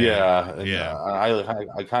 And,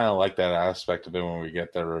 I kind of like that aspect of it when we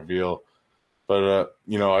get that reveal. But,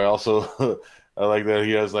 I also... I like that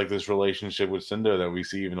he has like this relationship with Sendo that we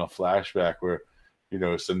see even a flashback where,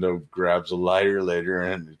 Sendo grabs a lighter later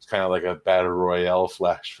and it's kind of like a battle royale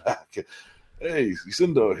flashback. Hey,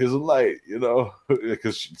 Sendo, here's a light,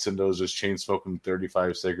 because Sendo's just chain smoking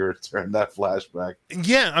 35 cigarettes during that flashback.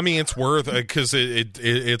 Yeah, I mean, it's worth, because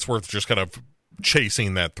it's worth just kind of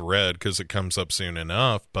chasing that thread because it comes up soon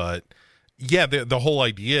enough. But yeah, the whole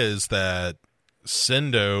idea is that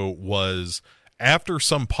Sendo was after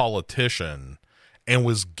some politician and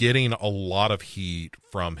was getting a lot of heat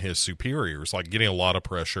from his superiors, like getting a lot of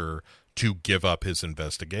pressure to give up his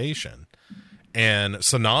investigation. And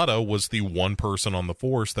Sonata was the one person on the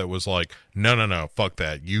force that was like, no, fuck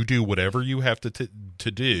that. You do whatever you have to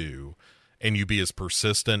do, and you be as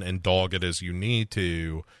persistent and dogged as you need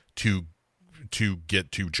to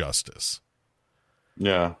get to justice.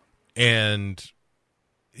 Yeah. And,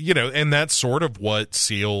 and that's sort of what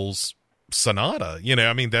seals Sonata,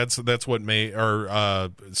 I mean, that's what made, or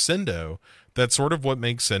Sendo, that's sort of what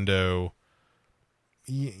makes Sendo,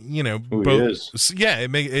 both, yeah,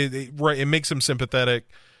 it makes him sympathetic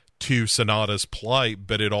to Sonata's plight,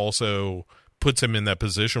 but it also puts him in that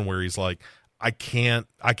position where he's like, I can't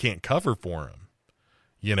cover for him,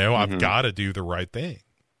 I've got to do the right thing.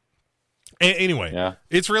 Anyway, yeah.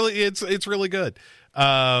 It's really good.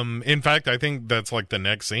 In fact, I think that's like the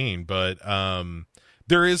next scene, but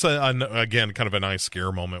there is again kind of a nice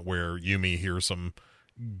scare moment where Yumi hears some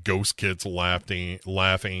ghost kids laughing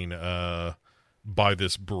by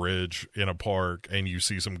this bridge in a park, and you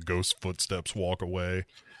see some ghost footsteps walk away.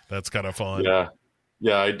 That's kind of fun.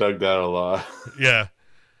 Yeah, I dug that a lot. Yeah.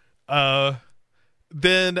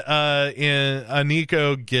 Then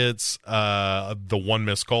Aniko gets the one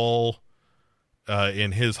missed call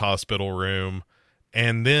in his hospital room,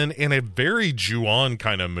 and then in a very Ju-on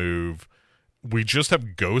kind of move, we just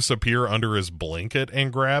have ghosts appear under his blanket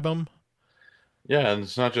and grab him. Yeah, and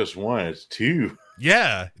it's not just one, it's two.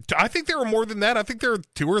 Yeah, I think there are more than that. I think there are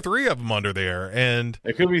 2 or 3 of them under there, and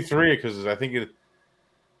it could be 3 because I think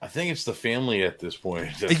it's the family at this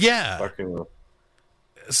point. Yeah.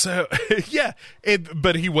 So yeah,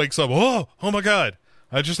 but he wakes up. Oh my God!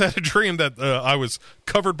 I just had a dream that I was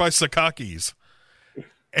covered by Sakakis.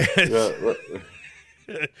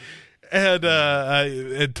 And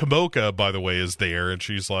Tomoka, by the way, is there, and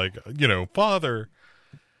she's like, Father.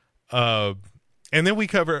 And then we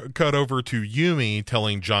cut over to Yumi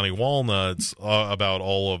telling Johnny Walnuts about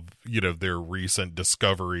all of their recent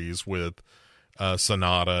discoveries with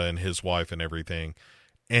Sonata and his wife and everything,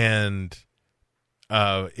 and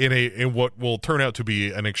in what will turn out to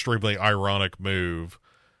be an extremely ironic move,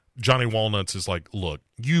 Johnny Walnuts is like, look,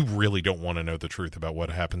 you really don't want to know the truth about what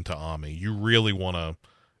happened to Ami. You really want to.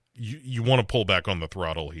 You want to pull back on the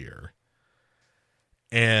throttle here.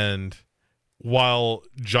 And while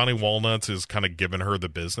Johnny Walnuts is kind of giving her the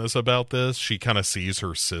business about this, she kind of sees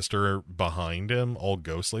her sister behind him, all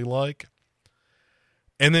ghostly like.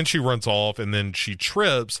 And then she runs off, and then she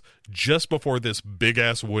trips just before this big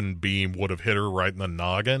ass wooden beam would have hit her right in the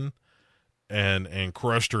noggin and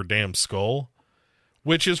crushed her damn skull.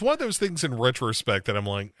 Which is one of those things in retrospect that I'm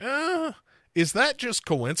like, is that just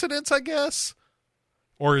coincidence, I guess?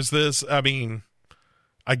 Or is this, I mean,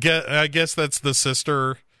 I guess that's the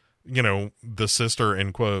sister, the sister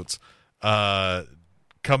in quotes,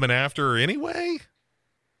 coming after her anyway?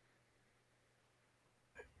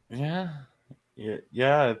 Yeah.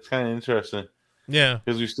 It's kind of interesting. Yeah.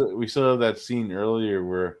 Because we still have that scene earlier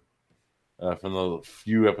where, from the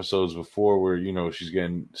few episodes before, where she's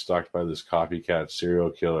getting stalked by this copycat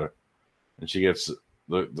serial killer, and she gets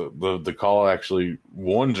the call actually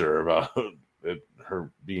warns her about her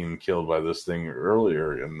being killed by this thing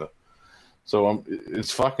earlier so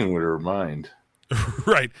it's fucking with her mind.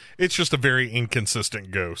 Right. It's just a very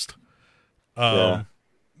inconsistent ghost. Yeah.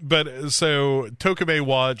 But so Tokime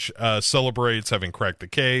Watch celebrates having cracked the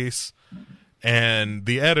case, and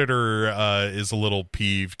the editor is a little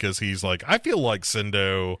peeved because he's like, I feel like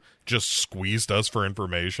Sendo just squeezed us for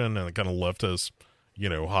information and kind of left us,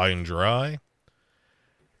 high and dry.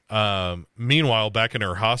 Meanwhile, back in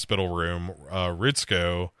her hospital room,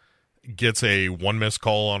 Ritsuko gets a one missed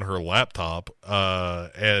call on her laptop,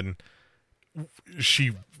 and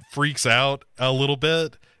she freaks out a little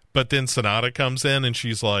bit, but then Sanada comes in and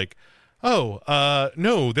she's like,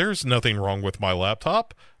 no, there's nothing wrong with my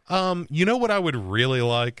laptop. You know what I would really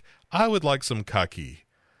like? I would like some kaki.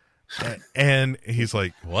 And he's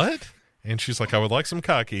like, what? And she's like, I would like some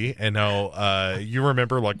kaki. And now, you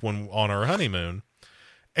remember like when on our honeymoon,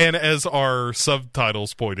 and as our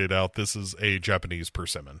subtitles pointed out, this is a Japanese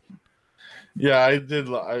persimmon. Yeah, I did.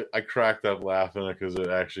 I cracked up laughing because it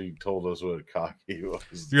actually told us what a kaki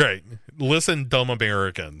was. Right. Listen, dumb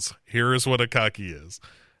Americans. Here is what a kaki is.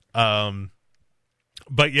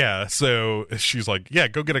 But yeah, so she's like, yeah,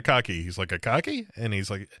 go get a kaki. He's like, a kaki? And he's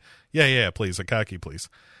like, yeah, please, a kaki, please.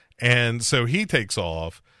 And so he takes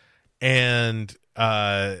off, and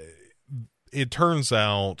it turns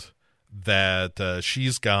out that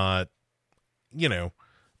she's got,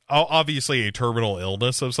 obviously a terminal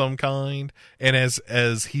illness of some kind. And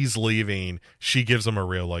as he's leaving, she gives him a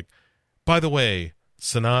real like, by the way,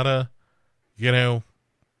 Sanada,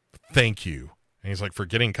 thank you. And he's like, for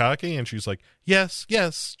getting cocky? And she's like, yes,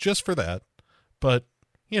 just for that. But,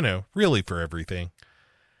 really for everything.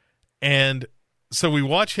 And so we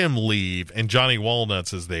watch him leave, and Johnny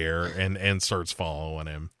Walnuts is there and starts following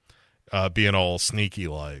him, being all sneaky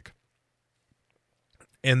like.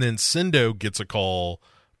 And then Sendo gets a call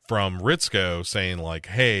from Ritsuko saying like,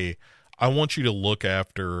 hey, I want you to look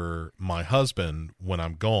after my husband when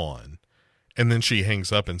I'm gone. And then she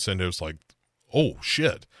hangs up, and Sendo's like, oh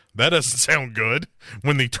shit, that doesn't sound good.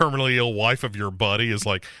 When the terminally ill wife of your buddy is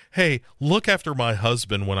like, hey, look after my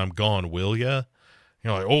husband when I'm gone, will ya?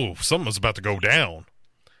 You're like, oh, something's about to go down.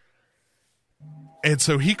 And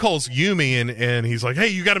so he calls Yumi, and he's like, hey,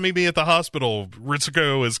 you got to meet me at the hospital.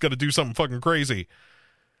 Ritsuko is going to do something fucking crazy.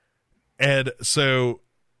 And so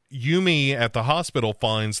Yumi at the hospital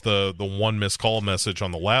finds the one missed call message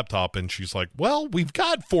on the laptop, and she's like, well, we've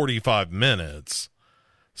got 45 minutes.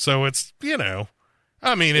 So it's,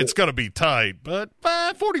 it's going to be tight, but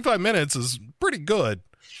 45 minutes is pretty good.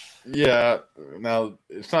 Yeah. Now,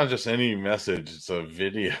 it's not just any message, it's a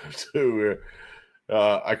video, too,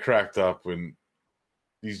 where I cracked up when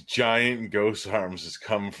these giant ghost arms just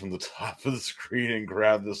come from the top of the screen and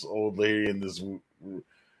grab this old lady in this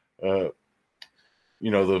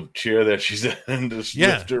the chair that she's in, and just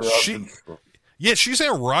lift her up. She's in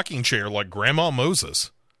a rocking chair like Grandma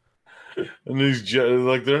Moses. And these,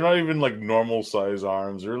 they're not even like normal size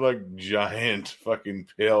arms. They're like giant fucking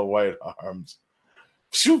pale white arms.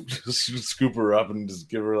 Just scoop her up and just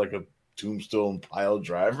give her like a tombstone pile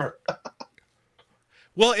driver.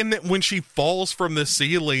 Well, and then when she falls from the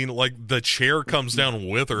ceiling, like the chair comes down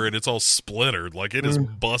with her, and it's all splintered. Like it is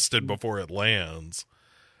busted before it lands.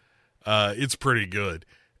 It's pretty good.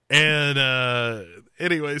 And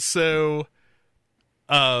anyway, so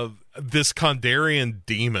this Kandarian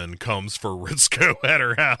demon comes for Ritsuko at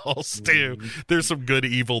her house too. There's some good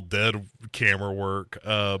Evil Dead camera work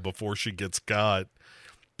before she gets got.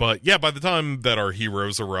 But yeah, by the time that our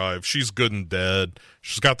heroes arrive, she's good and dead.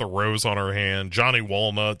 She's got the rose on her hand. Johnny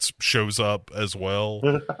Walnuts shows up as well.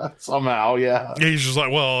 Somehow, yeah. He's just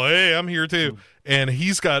like, well, hey, I'm here too. And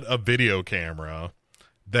he's got a video camera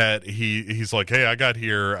that he's like, hey, I got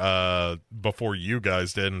here before you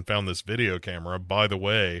guys did and found this video camera. By the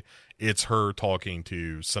way, it's her talking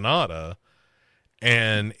to Sanada.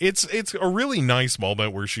 And it's a really nice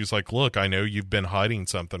moment where she's like, look, I know you've been hiding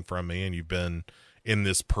something from me, and you've been in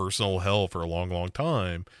this personal hell for a long, long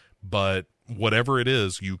time, but whatever it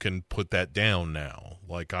is, you can put that down now.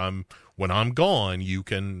 Like when I'm gone, you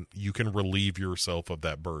can relieve yourself of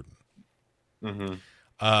that burden.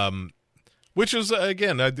 Mm-hmm. Which is,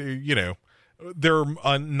 again, there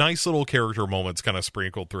are nice little character moments kind of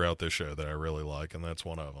sprinkled throughout this show that I really like, and that's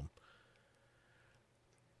one of them.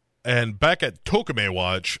 And back at Tokime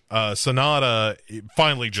Watch, Sanada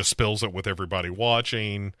finally just spills it with everybody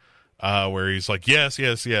watching, where he's like, yes,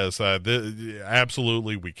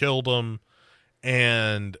 absolutely, we killed him.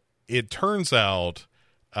 And it turns out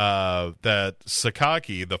that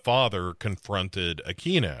Sakaki, the father, confronted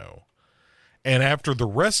Akino. And after the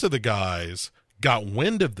rest of the guys got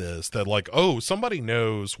wind of this, that like, oh, somebody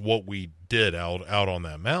knows what we did out on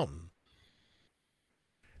that mountain.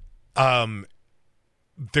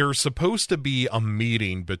 There's supposed to be a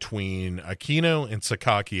meeting between Akino and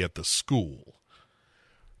Sakaki at the school.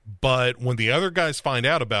 But when the other guys find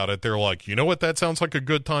out about it, they're like, you know what that sounds like a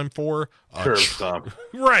good time for? Curb stomp.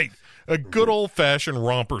 Right. A good old-fashioned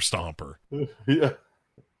romper stomper. Yeah.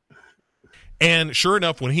 And sure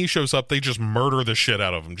enough, when he shows up, they just murder the shit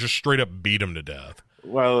out of him. Just straight up beat him to death.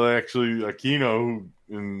 Well, actually, Akino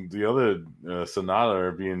and the other Sanada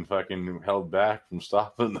are being fucking held back from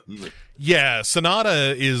stopping them. Yeah,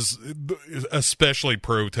 Sanada is especially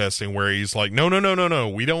protesting where he's like, no,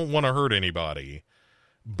 we don't want to hurt anybody.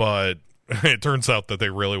 But it turns out that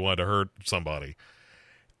they really wanted to hurt somebody.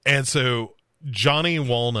 And so Johnny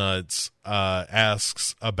Walnuts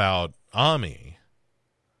asks about Ami.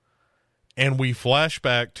 And we flash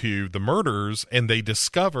back to the murders, and they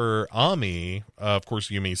discover Ami, of course,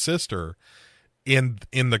 Yumi's sister, in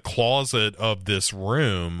the closet of this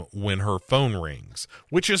room when her phone rings,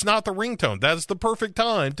 which is not the ringtone. That's the perfect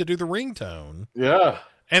time to do the ringtone. Yeah.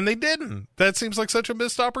 And they didn't. That seems like such a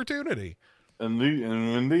missed opportunity. And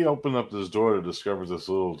when they open up this door to discover this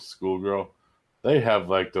little schoolgirl, they have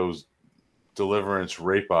like those Deliverance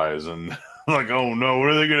rape eyes, and like, oh no, what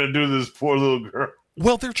are they going to do to this poor little girl?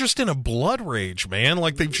 Well, they're just in a blood rage, man.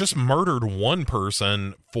 Like, they've just murdered one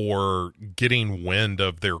person for getting wind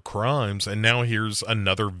of their crimes, and now here's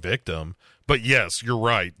another victim. But yes, you're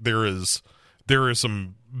right. There is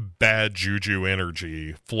some bad juju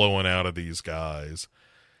energy flowing out of these guys.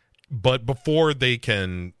 But before they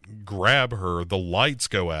can grab her, the lights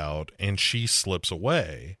go out, and she slips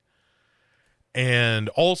away. And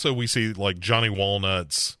also we see, like, Johnny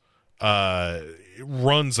Walnuts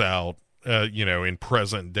runs out, in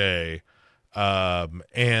present day.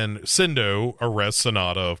 And Sendo arrests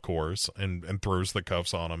Sanada, of course, and throws the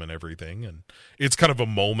cuffs on him and everything. And it's kind of a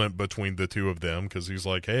moment between the two of them, because he's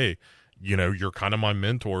like, hey, you're kind of my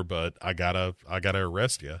mentor, but I gotta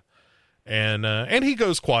arrest you. And he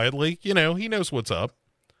goes quietly, he knows what's up.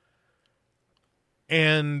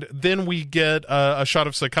 And then we get a shot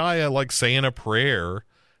of Sakaya, like, saying a prayer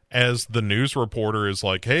as the news reporter is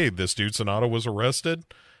like, hey, this dude Sanada was arrested.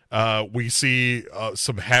 We see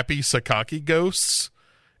some happy Sakaki ghosts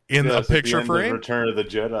in a picture frame. Return of the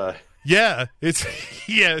Jedi. Yeah, it's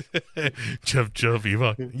yeah,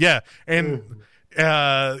 and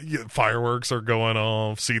fireworks are going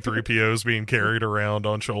off. C-3PO's being carried around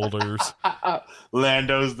on shoulders.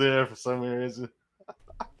 Lando's there for some reason.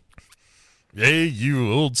 Hey,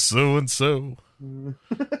 you old so and so,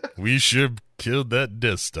 we should have killed that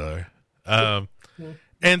Death Star.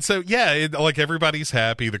 And so, yeah, like, everybody's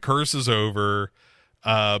happy. The curse is over.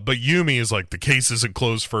 But Yumi is like, the case isn't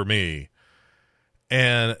closed for me.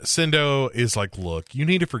 And Sendo is like, look, you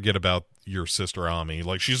need to forget about your sister Ami.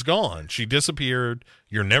 Like, she's gone. She disappeared.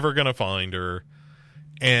 You're never going to find her.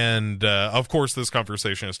 And, of course, this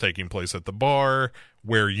conversation is taking place at the bar,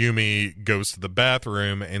 where Yumi goes to the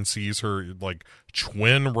bathroom and sees her, like,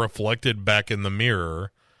 twin reflected back in the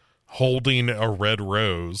mirror, holding a red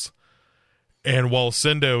rose. And while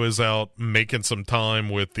Sendo is out making some time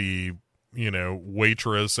with the,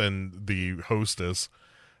 waitress and the hostess,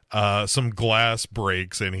 some glass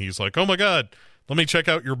breaks, and he's like, oh my God, let me check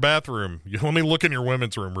out your bathroom. Let me look in your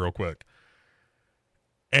women's room real quick.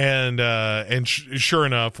 And sure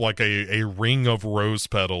enough, like, a ring of rose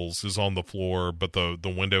petals is on the floor, but the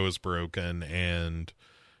window is broken, and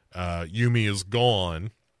Yumi is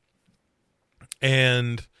gone.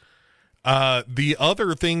 And the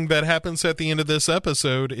other thing that happens at the end of this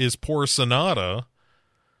episode is poor Sanada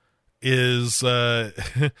is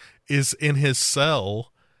in his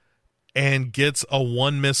cell and gets a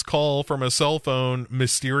one missed call from a cell phone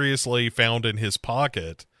mysteriously found in his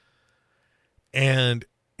pocket. And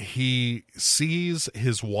he sees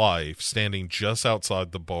his wife standing just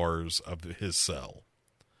outside the bars of his cell.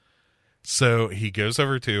 So he goes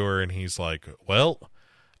over to her and he's like, well,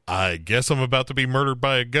 I guess I'm about to be murdered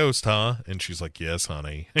by a ghost, huh? And she's like, yes,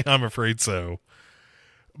 honey, I'm afraid so.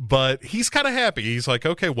 But he's kind of happy. He's like,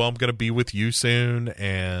 okay, well, I'm going to be with you soon.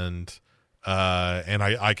 And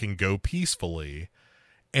I can go peacefully.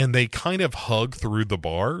 And they kind of hug through the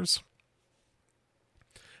bars.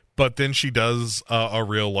 but then she does a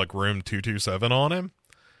real like room 227 on him.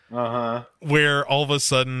 Where all of a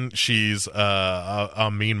sudden she's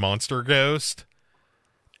a mean monster ghost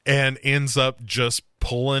and ends up just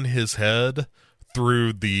pulling his head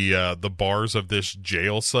through the bars of this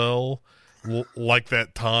jail cell, like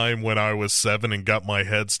that time when I was 7 and got my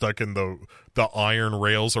head stuck in the iron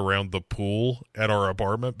rails around the pool at our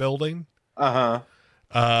apartment building. Except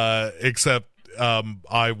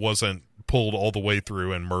I wasn't pulled all the way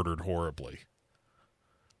through and murdered horribly.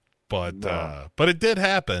 But it did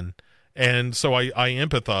happen, and so I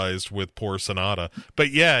empathized with poor Sanada.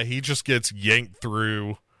 But yeah, he just gets yanked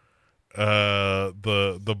through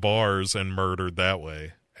the bars and murdered that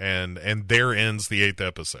way, and there ends the 8th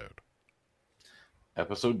episode.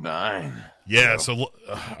 Episode 9. Yeah. So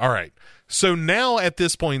all right. So now at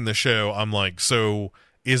this point in the show, I'm like, so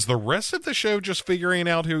is the rest of the show just figuring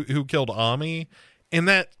out who killed Ami? And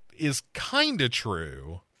that is kind of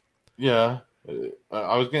true. Yeah.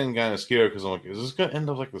 I was getting kind of scared because I'm like, is this going to end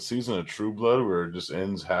up like the season of True Blood where it just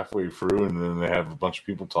ends halfway through and then they have a bunch of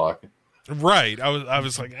people talking? Right. I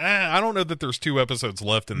was like, I don't know that there's 2 episodes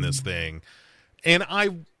left in this thing. And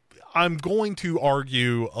I'm going to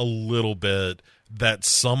argue a little bit that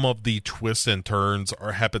some of the twists and turns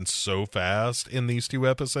happen so fast in these 2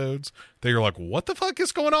 episodes that you're like, what the fuck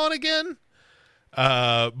is going on again?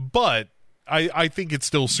 But I think it's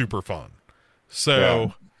still super fun. So...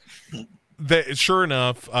 Yeah. Sure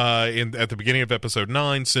enough, at the beginning of episode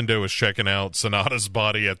 9, Sendo is checking out Sanada's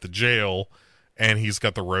body at the jail, and he's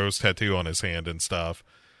got the rose tattoo on his hand and stuff.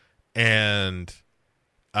 And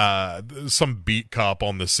some beat cop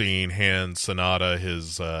on the scene hands Sanada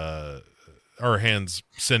hands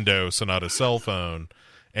Sendo Sanada's cell phone,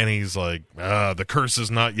 and he's like, the curse is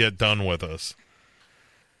not yet done with us.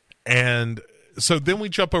 And so then we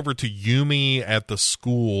jump over to Yumi at the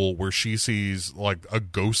school where she sees like a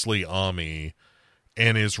ghostly Ami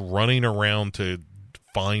and is running around to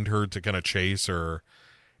find her to kind of chase her,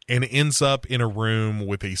 and ends up in a room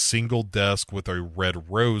with a single desk with a red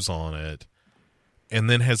rose on it, and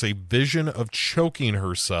then has a vision of choking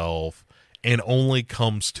herself and only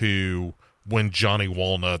comes to when Johnny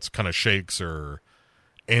Walnuts kind of shakes her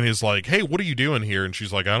and is like, hey, what are you doing here? And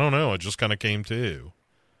she's like, I don't know. I just kind of came to.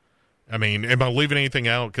 I mean, am I leaving anything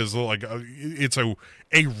out? Because like it's a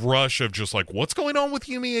rush of just like, what's going on with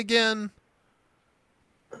Yumi again?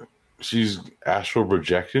 She's astral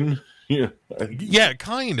projecting. Yeah,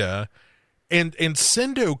 kinda. And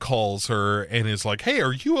Sendo calls her and is like, hey,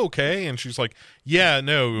 are you okay? And she's like, yeah,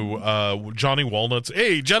 no, Johnny Walnuts.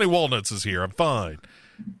 Hey, Johnny Walnuts is here. I'm fine.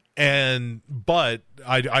 But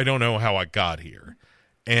I don't know how I got here.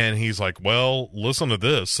 And he's like, well, listen to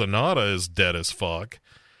this. Sanada is dead as fuck.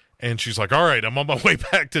 And she's like, all right, I'm on my way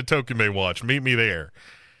back to Tokime Watch. Meet me there.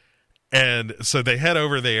 And so they head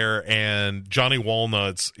over there, and Johnny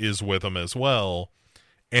Walnuts is with them as well.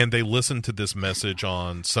 And they listen to this message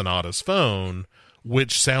on Sanada's phone,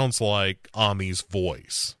 which sounds like Ami's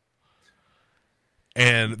voice.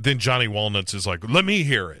 And then Johnny Walnuts is like, let me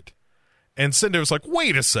hear it. And Sendo's like,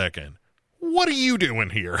 wait a second. What are you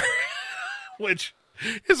doing here? Which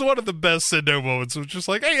is one of the best Sendo moments. It's just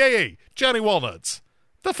like, hey, Johnny Walnuts.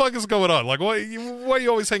 The fuck is going on? Like, why are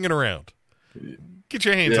you always hanging around? Get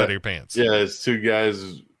your hands out of your pants. Yeah, it's 2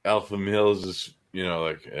 guys, alpha males, just,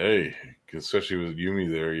 like, hey, especially with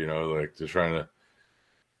Yumi there, like they're trying to.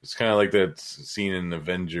 It's kind of like that scene in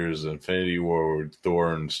Avengers Infinity War with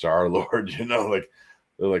Thor and Star-Lord, like,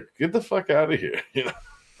 they're like, get the fuck out of here,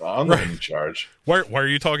 I'm not in charge. Why are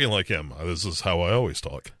you talking like him? This is how I always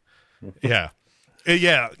talk. Yeah.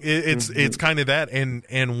 It's kind of that.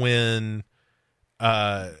 And when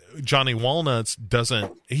Johnny Walnuts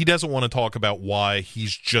doesn't want to talk about why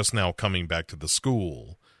he's just now coming back to the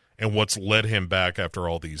school and what's led him back after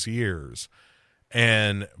all these years.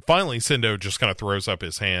 And finally, Sendo just kind of throws up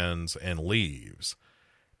his hands and leaves.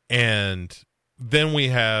 And then we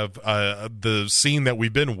have the scene that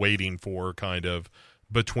we've been waiting for, kind of,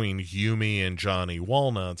 between Yumi and Johnny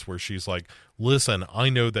Walnuts, where she's like, listen,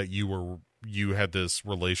 I know that you had this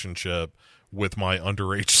relationship with my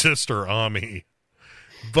underage sister, Ami.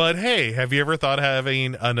 But hey, have you ever thought of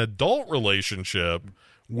having an adult relationship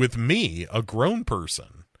with me, a grown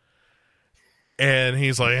person? And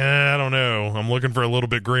he's like, I don't know. I'm looking for a little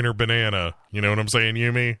bit greener banana. You know what I'm saying,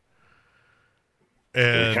 Yumi?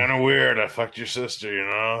 And it's kind of weird. I fucked your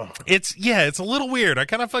sister, It's a little weird. I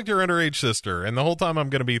kind of fucked your underage sister. And the whole time I'm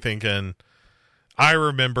going to be thinking, I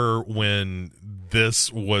remember when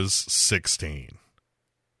this was 16.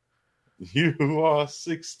 You are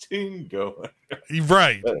 16 going.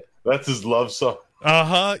 Right. That's his love song.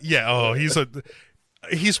 Uh-huh. Yeah. Oh,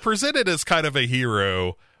 he's presented as kind of a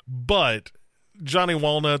hero, But Johnny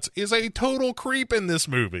Walnuts is a total creep in this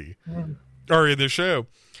movie or in this show.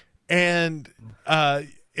 And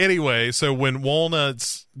anyway, so when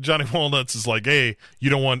Johnny Walnuts is like, hey, you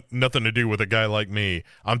don't want nothing to do with a guy like me.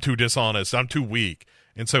 I'm too dishonest. I'm too weak.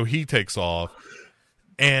 And so he takes off.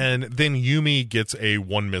 And then Yumi gets a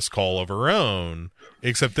one missed call of her own,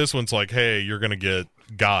 except this one's like, hey, you're going to get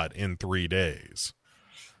got in 3 days.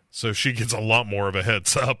 So she gets a lot more of a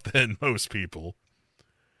heads up than most people.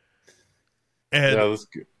 And yeah,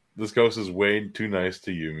 this ghost is way too nice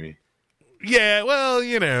to Yumi. Yeah, well,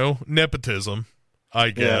 nepotism,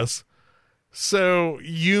 I guess. Yeah. So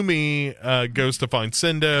Yumi goes to find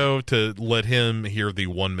Sendo to let him hear the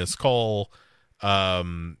one missed call.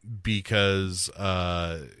 Because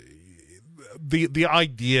the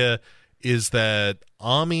idea is that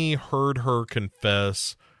Ami heard her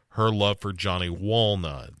confess her love for Johnny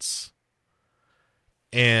Walnuts,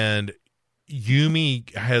 and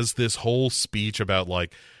Yumi has this whole speech about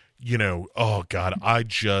like, oh God, I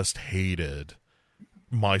just hated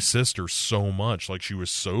my sister so much, like she was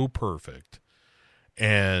so perfect,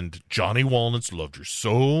 and Johnny Walnuts loved her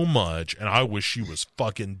so much, and I wish she was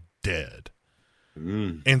fucking dead.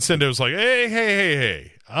 And Sendo's like,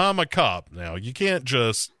 hey, I'm a cop now. You can't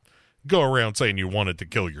just go around saying you wanted to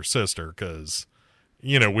kill your sister because,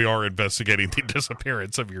 we are investigating the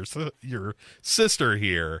disappearance of your sister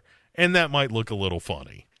here, and that might look a little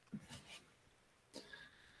funny.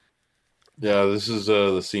 Yeah, this is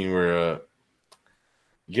the scene where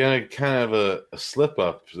you got kind of a slip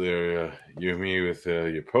up there, Yumi, with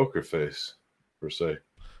your poker face, per se.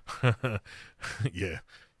 Yeah.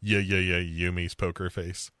 Yeah, Yumi's poker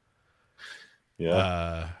face.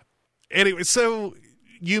 Yeah. Anyway, so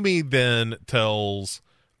Yumi then tells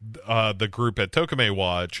the group at Tokime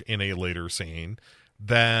Watch in a later scene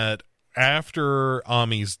that after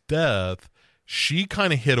Ami's death, she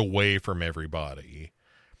kind of hid away from everybody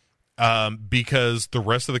because the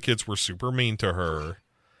rest of the kids were super mean to her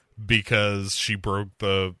because she broke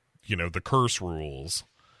the curse rules.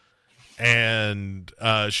 And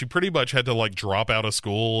she pretty much had to like drop out of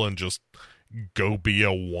school and just go be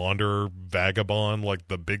a wander vagabond like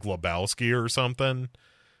the Big Lebowski or something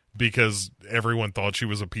because everyone thought she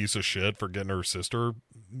was a piece of shit for getting her sister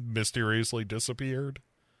mysteriously disappeared.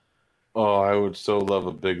 Oh, I would so love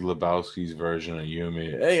a Big Lebowski's version of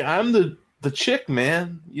Yumi. Hey, I'm the chick,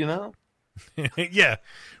 man, Yeah.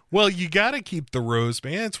 Well, you got to keep the rose,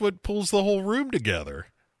 man. It's what pulls the whole room together.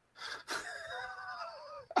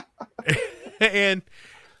 And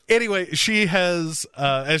anyway, she has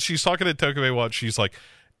as she's talking to Tokime Watch, she's like,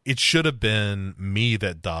 it should have been me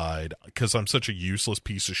that died because I'm such a useless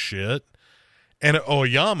piece of shit. And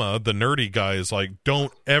Oyama, the nerdy guy, is like,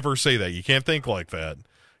 don't ever say that. You can't think like that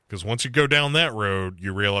because once you go down that road,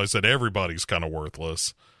 you realize that everybody's kind of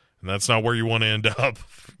worthless, and that's not where you want to end up,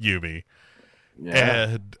 Yumi.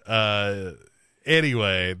 Yeah. And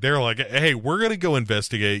anyway, they're like, hey, we're gonna go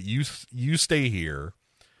investigate. You stay here.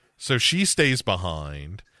 So she stays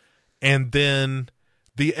behind, and then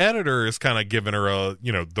the editor is kind of giving her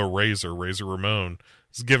the Razor Ramon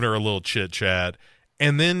is giving her a little chit chat,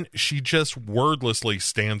 and then she just wordlessly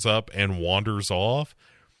stands up and wanders off.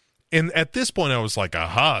 And at this point, I was like,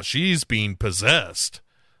 aha, she's being possessed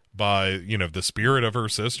by the spirit of her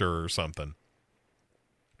sister or something.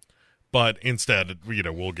 But instead,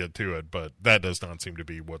 we'll get to it, but that does not seem to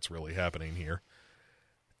be what's really happening here.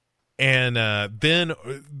 And then,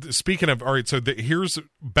 speaking of, all right, so here's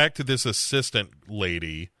back to this assistant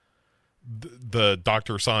lady, the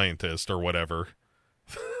doctor scientist or whatever.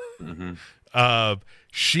 Mm-hmm.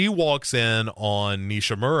 She walks in on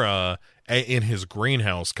Nishimura in his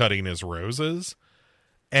greenhouse cutting his roses.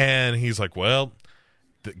 And he's like, well,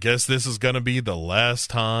 guess this is going to be the last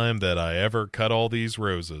time that I ever cut all these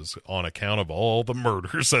roses on account of all the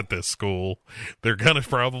murders at this school. They're going to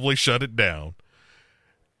probably shut it down.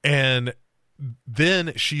 And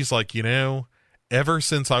then she's like, ever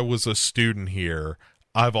since I was a student here,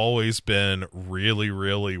 I've always been really,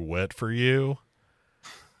 really wet for you.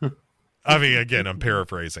 I mean, again, I'm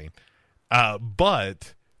paraphrasing.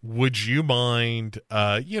 But would you mind,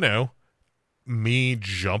 me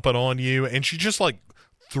jumping on you? And she just like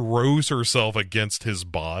throws herself against his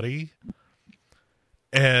body.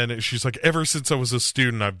 And she's like, ever since I was a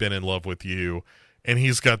student, I've been in love with you. And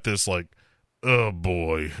he's got this like, oh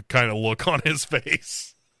boy, kind of look on his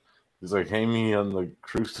face. He's like, hang me on the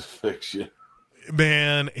crucifixion.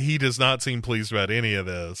 Man, he does not seem pleased about any of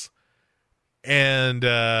this. And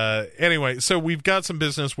anyway, so we've got some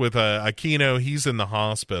business with Akino. He's in the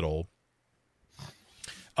hospital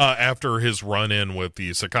after his run-in with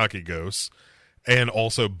the Sakaki ghosts and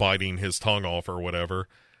also biting his tongue off or whatever.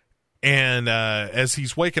 And as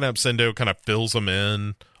he's waking up, Sendo kind of fills him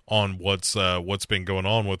in on what's been going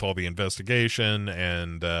on with all the investigation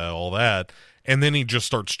and all that. And then he just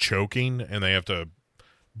starts choking, and they have to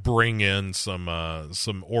bring in some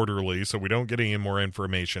orderly, so we don't get any more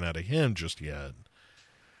information out of him just yet.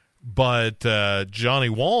 But Johnny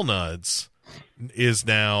Walnuts is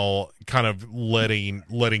now kind of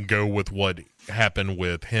letting go with what happened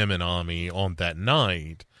with him and Ami on that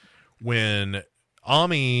night, when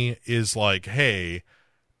Ami is like, hey,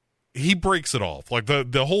 he breaks it off. Like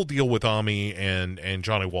the whole deal with Ami and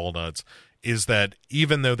Johnny Walnuts is that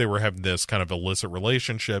even though they were having this kind of illicit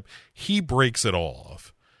relationship, he breaks it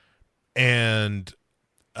off. And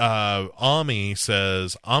Ami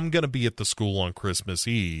says, I'm going to be at the school on Christmas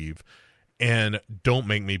Eve, and don't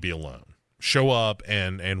make me be alone. Show up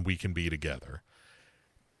and we can be together.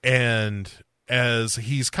 And as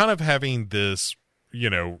he's kind of having this,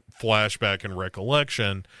 flashback and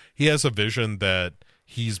recollection, he has a vision that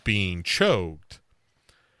he's being choked.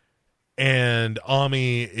 And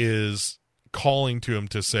Ami is calling to him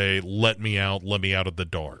to say, let me out of the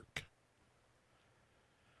dark.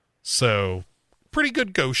 So, pretty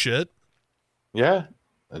good go shit. Yeah,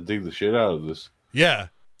 I dig the shit out of this. Yeah.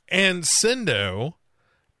 And Sendo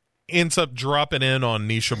ends up dropping in on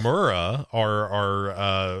Nishimura,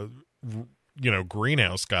 our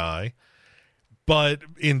greenhouse guy. But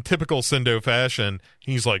in typical Sendo fashion,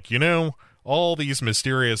 he's like, all these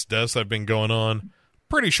mysterious deaths that have been going on,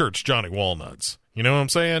 pretty sure it's Johnny Walnuts. You know what I'm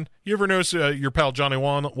saying? You ever notice your pal Johnny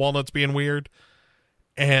Walnuts being weird?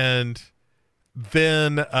 And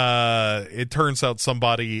then it turns out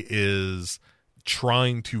somebody is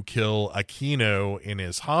trying to kill Aquino in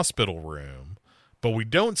his hospital room, but we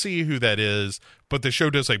don't see who that is, but the show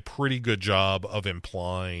does a pretty good job of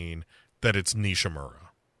implying that it's Nishimura.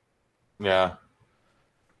 Yeah.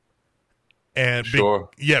 And sure.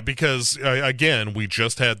 Because again, we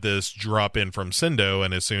just had this drop in from Sendo,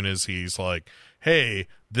 and as soon as he's like, hey,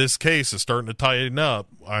 this case is starting to tighten up,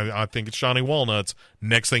 I think it's Johnny Walnuts,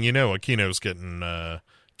 next thing you know, Aquino's getting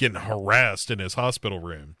harassed in his hospital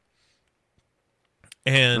room.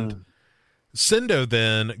 And Sendo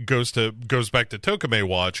then goes back to Tokime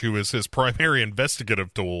Watch, who is his primary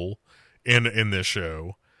investigative tool in this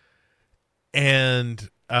show. And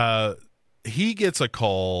he gets a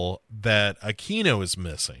call that Aquino is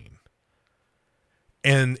missing.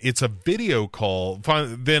 And it's a video call.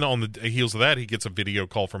 Then on the heels of that, he gets a video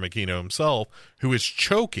call from Aquino himself, who is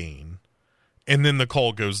choking. And then the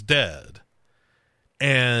call goes dead.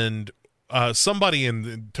 And somebody in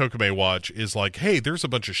the Tokime Watch is like, hey, there's a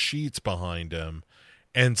bunch of sheets behind him.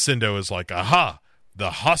 And Sendo is like, aha, the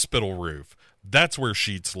hospital roof. That's where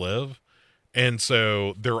sheets live. And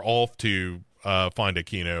so they're off to find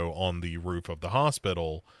Aquino on the roof of the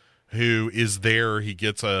hospital, who is there. He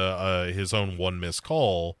gets his own one missed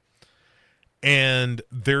call. And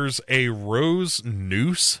there's a rose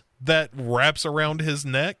noose that wraps around his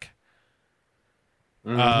neck.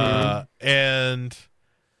 And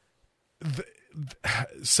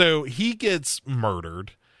so he gets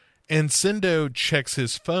murdered, and Sendo checks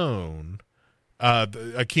his phone,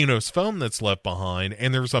 Aquino's phone that's left behind,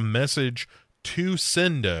 and there's a message to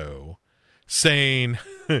Sendo saying,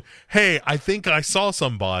 hey, I think I saw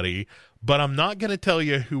somebody, but I'm not going to tell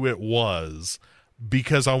you who it was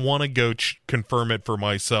because I want to go confirm it for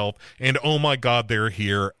myself. And oh my God, they're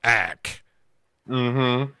here. Ack.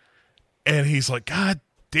 Mm-hmm. And he's like, God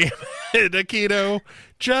damn it, Aquino,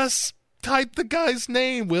 just type the guy's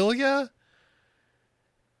name, will ya?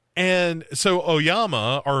 And so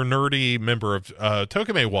Oyama, our nerdy member of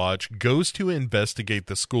Tokime Watch, goes to investigate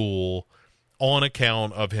the school on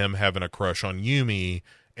account of him having a crush on Yumi,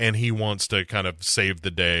 and he wants to kind of save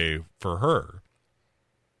the day for her.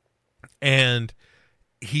 And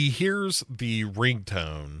he hears the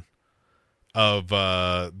ringtone of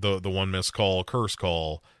the one missed call, curse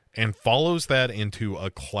call, and follows that into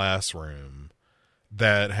a classroom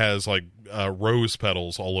that has like rose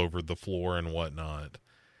petals all over the floor and whatnot.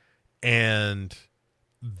 And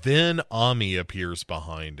then Ami appears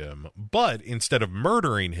behind him, but instead of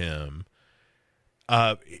murdering him,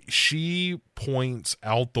 she points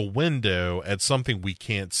out the window at something we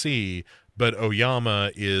can't see, but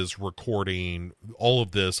Oyama is recording all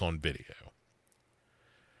of this on video.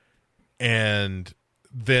 And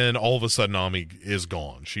then all of a sudden Ami is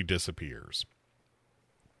gone. She disappears.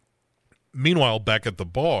 Meanwhile, back at the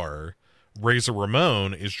bar, Razor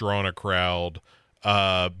Ramon is drawing a crowd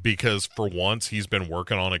because for once he's been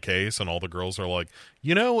working on a case, and all the girls are like,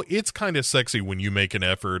 it's kind of sexy when you make an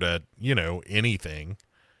effort at, anything.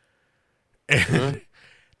 And,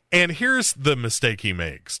 and here's the mistake he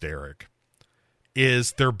makes, Derek.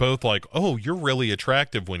 is they're both like, oh, you're really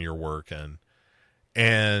attractive when you're working.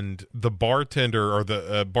 And the bartender, or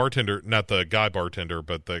the bartender, not the guy bartender,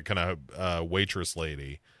 but the kind of waitress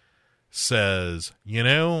lady says, you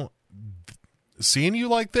know, seeing you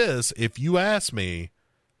like this, if you ask me,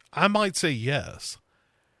 I might say yes.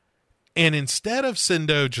 And instead of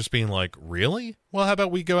Sendo just being like, really? Well, how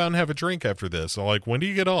about we go out and have a drink after this? I'm like, when do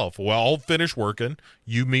you get off? Well, I'll finish working.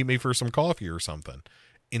 You meet me for some coffee or something.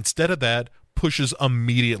 Instead of that, pushes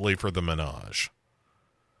immediately for the menage.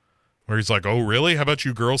 Where he's like, oh, really? How about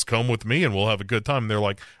you girls come with me and we'll have a good time? And they're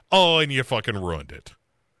like, oh, and you fucking ruined it.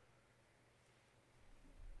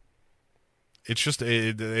 It's just,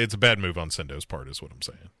 it's a bad move on Sendo's part is what I'm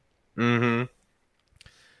saying.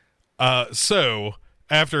 Mm-hmm. So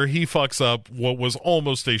after he fucks up what was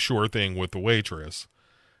almost a sure thing with the waitress,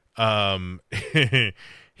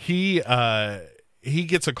 he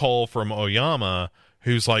gets a call from Oyama,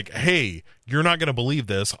 who's like, hey, you're not going to believe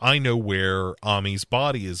this. I know where Ami's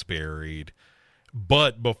body is buried.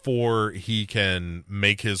 But before he can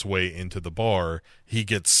make his way into the bar, he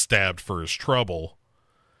gets stabbed for his trouble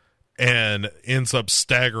and ends up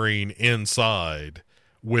staggering inside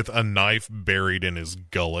with a knife buried in his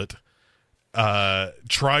gullet.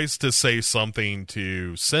 Tries to say something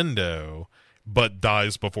to Sendo, but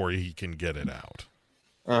dies before he can get it out.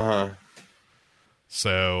 Uh-huh.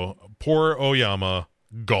 So, poor Oyama,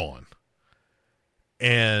 gone.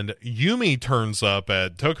 And Yumi turns up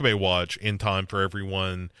at Tokime Watch in time for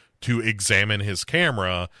everyone to examine his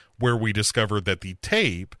camera, where we discover that the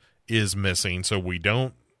tape is missing, so we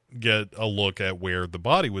don't get a look at where the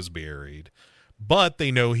body was buried. But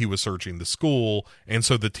they know he was searching the school, and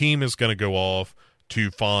so the team is going to go off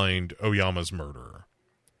to find Oyama's murderer.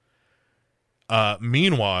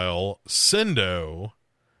 Meanwhile, Sendo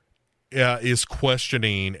is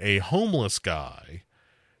questioning a homeless guy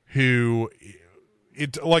who,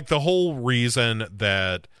 like, the whole reason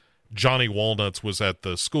that Johnny Walnuts was at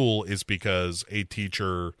the school is because a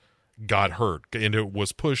teacher got hurt, and it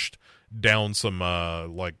was pushed down some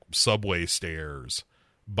like subway stairs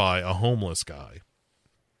by a homeless guy.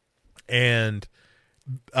 And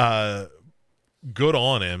good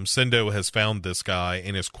on him. Sendo has found this guy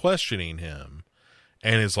and is questioning him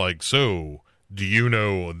and is like, so do you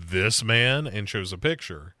know this man? And shows a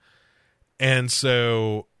picture. And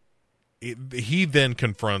so he then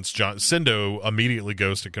confronts Sendo immediately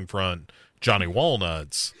goes to confront Johnny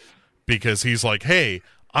Walnuts because he's like, hey,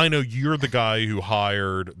 I know you're the guy who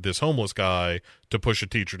hired this homeless guy to push a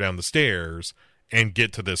teacher down the stairs and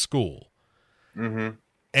get to this school. Mm-hmm.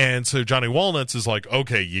 And so Johnny Walnuts is like,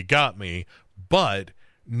 okay, you got me. But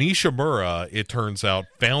Nishimura, it turns out,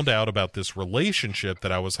 found out about this relationship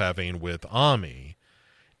that I was having with Ami,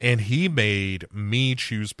 and he made me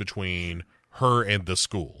choose between her and the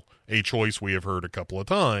school, a choice we have heard a couple of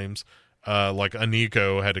times. Like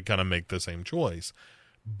Aniko had to kind of make the same choice.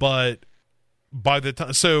 But by the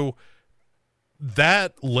time, so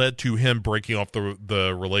that led to him breaking off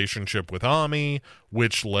the relationship with Ami,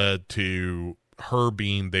 which led to her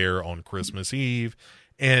being there on Christmas Eve.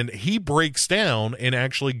 And he breaks down and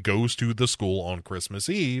actually goes to the school on Christmas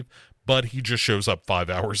Eve, but he just shows up 5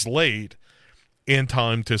 hours late in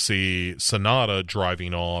time to see Sonata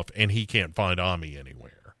driving off, and he can't find Ami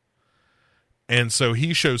anywhere. And so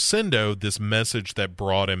he shows Sendo this message that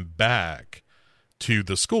brought him back to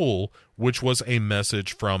the school, which was a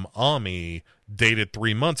message from Ami dated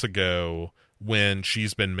 3 months ago when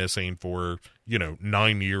she's been missing for,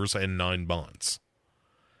 9 years and 9 months.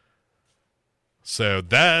 So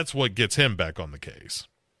that's what gets him back on the case.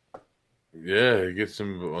 Yeah, it gets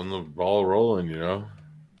him on the ball rolling,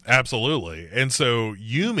 Absolutely. And so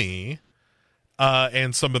Yumi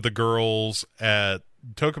and some of the girls at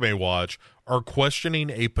Tokime Watch are questioning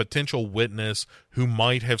a potential witness who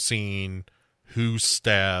might have seen who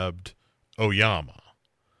stabbed Oyama.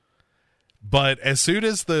 But as soon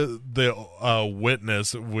as the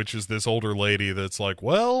witness, which is this older lady that's like,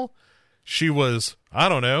 well, she was, I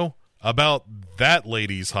don't know, about that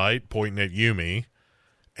lady's height, pointing at Yumi,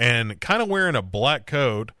 and kind of wearing a black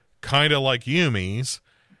coat, kind of like Yumi's.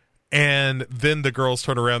 And then the girls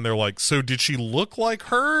turn around, they're like, so did she look like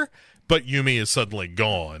her? But Yumi is suddenly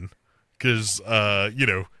gone because,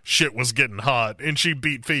 shit was getting hot and she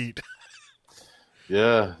beat feet.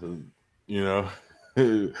 Yeah,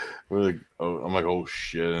 we're like, I'm like, oh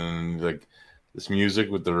shit. And like this music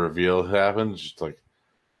with the reveal happens, just like,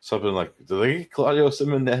 something like, do they get Claudio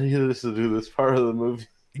Simonetti to do this part of the movie?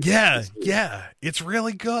 Yeah, it's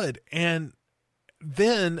really good. And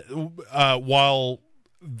then while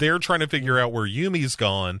they're trying to figure out where Yumi's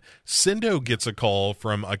gone, Sendo gets a call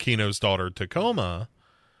from Akino's daughter, Tacoma,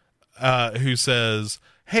 who says,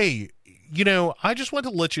 "Hey, I just want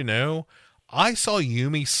to let you know, I saw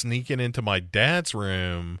Yumi sneaking into my dad's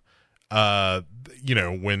room. When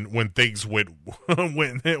things went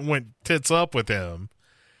tits up with him."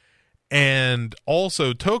 And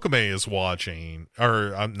also Tokime is watching,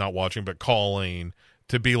 or I'm not watching, but calling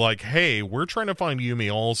to be like, "Hey, we're trying to find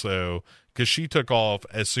Yumi also, because she took off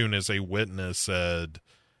as soon as a witness said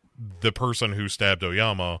the person who stabbed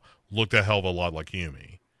Oyama looked a hell of a lot like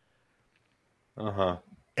Yumi." Uh-huh.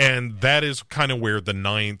 And that is kind of where the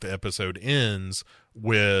 9th episode ends,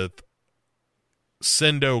 with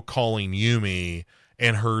Sendo calling Yumi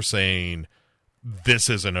and her saying, "This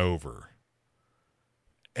isn't over."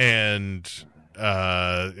 And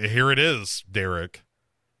here it is, Derek.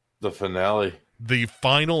 The finale. The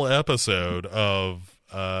final episode of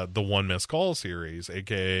the One Missed Call series,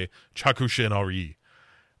 aka Chakushin Ari.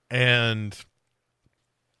 And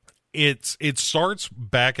it starts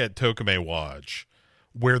back at Tokime Watch,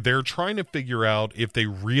 where they're trying to figure out if they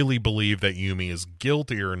really believe that Yumi is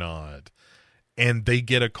guilty or not. And they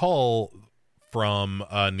get a call from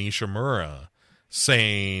Nishimura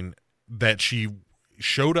saying that she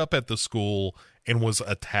showed up at the school and was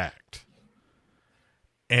attacked.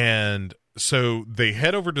 And so they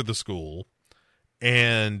head over to the school,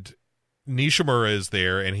 and Nishimura is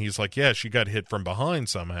there, and he's like, "Yeah, she got hit from behind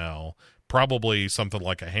somehow, probably something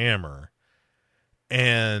like a hammer."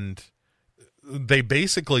 And they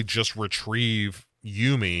basically just retrieve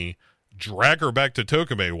Yumi, drag her back to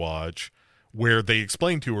Tokime Watch, where they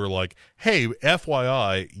explain to her, like, "Hey,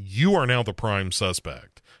 FYI, you are now the prime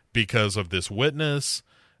suspect because of this witness,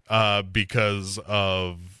 because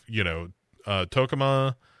of,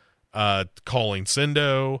 Tokuma calling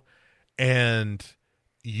Sendo." And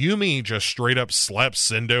Yumi just straight up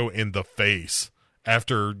slaps Sendo in the face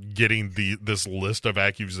after getting this list of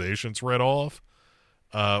accusations read off,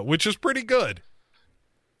 which is pretty good.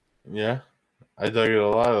 Yeah, I dug it a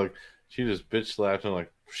lot. Like, she just bitch slapped him,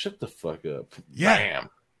 like, "Shut the fuck up." Yeah. Bam.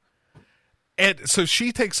 And so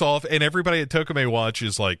she takes off, and everybody at Tokime Watch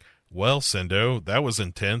is like, "Well, Sendo, that was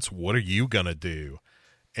intense. What are you gonna do?"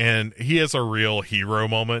 And he has a real hero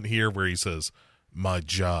moment here where he says, "My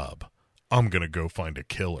job, I'm gonna go find a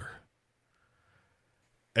killer."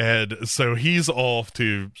 And so he's off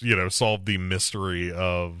to, solve the mystery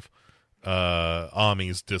of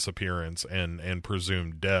Ami's disappearance and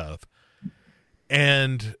presumed death.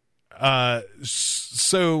 And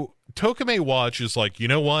so Tokime Watch is like, "You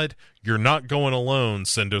know what? You're not going alone,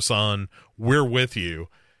 Sendo-san. We're with you."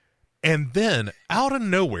 And then, out of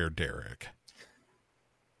nowhere, Derek,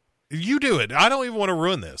 you do it. I don't even want to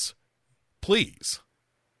ruin this. Please.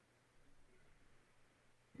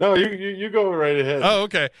 No, you go right ahead. Oh,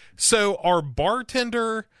 okay. So our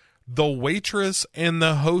bartender, the waitress, and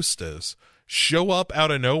the hostess show up out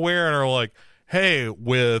of nowhere and are like, "Hey,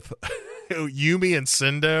 with Yumi and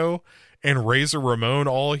Sendo and Razor Ramon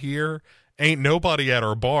all here, ain't nobody at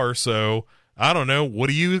our bar, so I don't know. What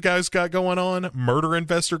do you guys got going on? Murder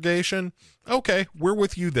investigation? Okay, we're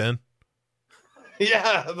with you then."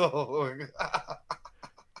 Yeah.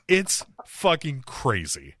 It's fucking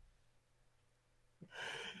crazy.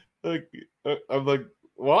 Like, I'm like,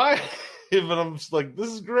 why? But I'm just like, this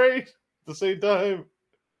is great at the same time.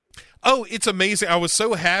 Oh, it's amazing. I was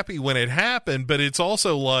so happy when it happened, but it's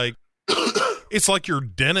also like, it's like your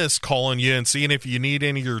dentist calling you and seeing if you need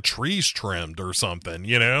any of your trees trimmed or something,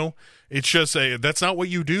 It's just that's not what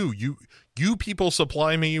you do. You people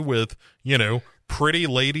supply me with, pretty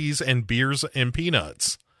ladies and beers and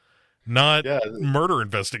peanuts, not murder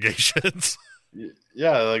investigations.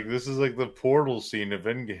 Yeah, like this is like the portal scene of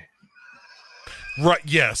Endgame. Right,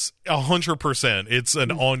 yes, 100%. It's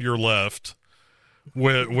an on your left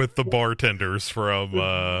with the bartenders from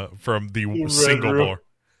the single bar.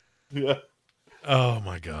 Yeah. Oh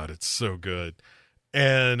my god, it's so good.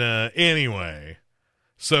 And anyway,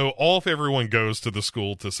 so off everyone goes to the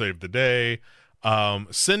school to save the day.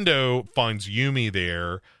 Sendo finds Yumi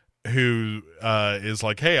there, who is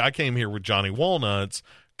like, "Hey, I came here with Johnny Walnuts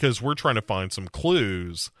because we're trying to find some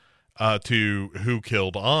clues to who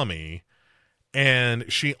killed Ami."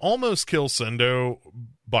 And she almost kills Sendo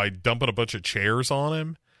by dumping a bunch of chairs on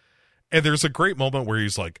him. And there's a great moment where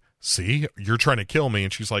he's like, "See, you're trying to kill me."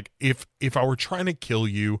 And she's like, if I were trying to kill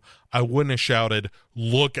you, I wouldn't have shouted,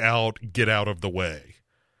 "Look out, get out of the way."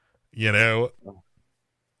 I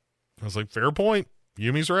was like, fair point.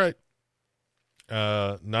 Yumi's right.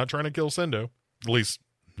 Not trying to kill Sendo. At least,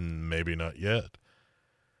 maybe not yet.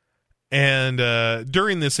 And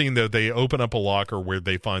during this scene, though, they open up a locker where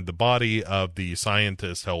they find the body of the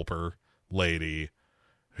scientist helper lady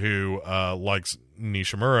who likes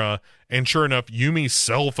Nishimura, and sure enough, Yumi's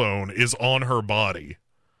cell phone is on her body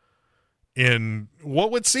in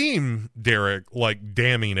what would seem, Derek, like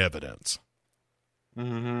damning evidence.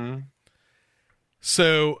 Mm-hmm.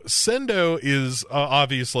 So Sendo is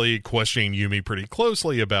obviously questioning Yumi pretty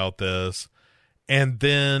closely about this, and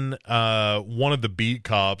then one of the beat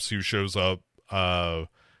cops who shows up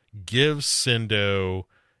gives Sendo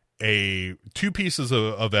two pieces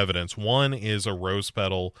of evidence. One is a rose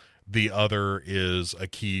petal, the other is a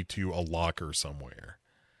key to a locker somewhere.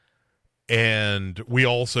 And we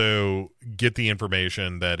also get the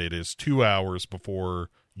information that it is 2 hours before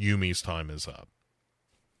Yumi's time is up.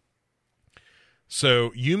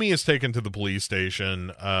 So Yumi is taken to the police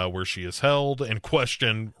station where she is held and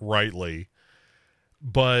questioned rightly.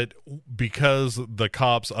 But because the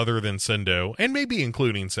cops other than Sendo, and maybe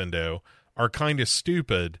including Sendo, are kind of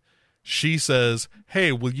stupid, she says,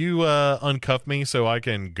 "Hey, will you uncuff me so I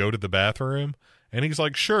can go to the bathroom?" And he's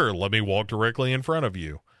like, "Sure, let me walk directly in front of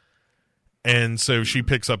you." And so she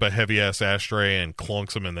picks up a heavy-ass ashtray and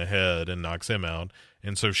clunks him in the head and knocks him out.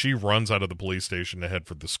 And so she runs out of the police station to head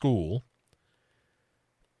for the school.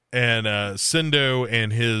 And Sendo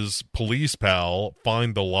and his police pal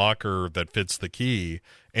find the locker that fits the key,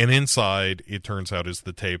 and inside, it turns out, is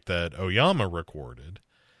the tape that Oyama recorded.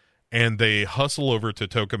 And they hustle over to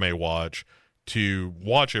Tokame Watch to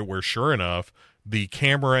watch it, where sure enough, the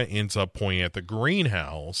camera ends up pointing at the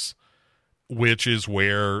greenhouse, which is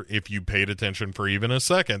where, if you paid attention for even a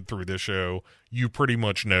second through the show, you pretty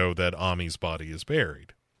much know that Ami's body is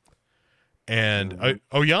buried. And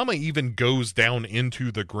Oyama even goes down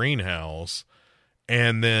into the greenhouse,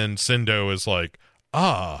 and then Sendo is like,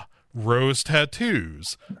 rose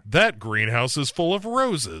tattoos. That greenhouse is full of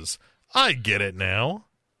roses. I get it now.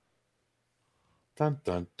 Dun,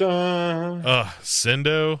 dun, dun.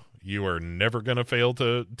 Sendo, you are never going to fail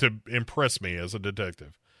to impress me as a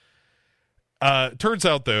detective. Turns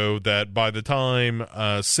out, though, that by the time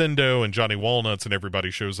Sendo and Johnny Walnuts and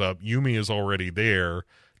everybody shows up, Yumi is already there,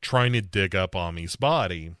 trying to dig up Ami's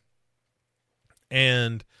body.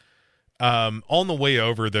 And on the way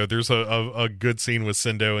over, though, there's a good scene with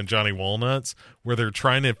Sendo and Johnny Walnuts where they're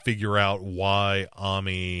trying to figure out why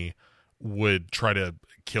Ami would try to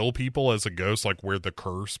kill people as a ghost, like where the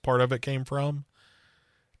curse part of it came from.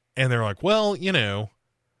 And they're like, well,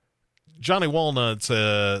 Johnny Walnuts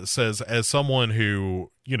says, as someone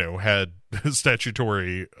who, had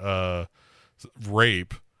statutory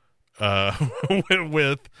rape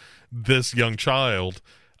with this young child,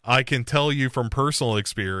 I can tell you from personal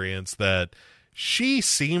experience that she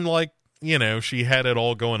seemed like, she had it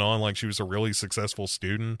all going on, like she was a really successful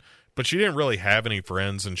student, but she didn't really have any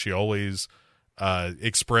friends, and she always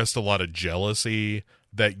expressed a lot of jealousy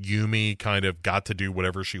that Yumi kind of got to do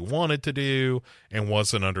whatever she wanted to do and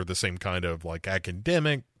wasn't under the same kind of like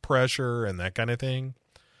academic pressure and that kind of thing.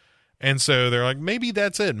 And so they're like, maybe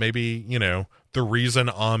that's it. Maybe, the reason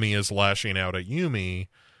Ami is lashing out at Yumi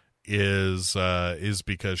is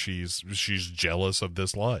because she's jealous of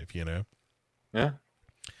this life, Yeah.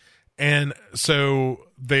 And so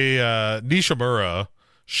they Nishimura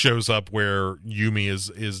shows up where Yumi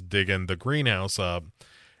is digging the greenhouse up,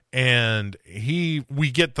 and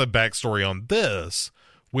we get the backstory on this,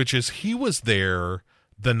 which is he was there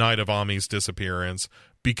the night of Ami's disappearance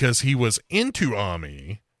because he was into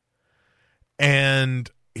Ami, and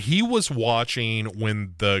he was watching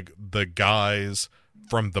when the guys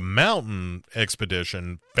from the mountain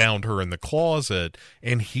expedition found her in the closet,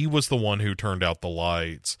 and he was the one who turned out the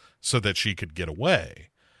lights so that she could get away.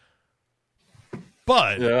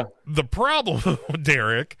 But the problem,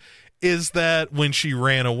 Derek, is that when she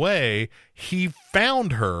ran away, he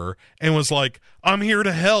found her and was like, I'm here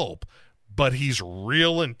to help. But he's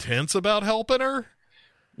real intense about helping her.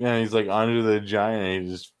 Yeah, he's like onto the giant and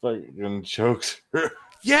he just fucking chokes her.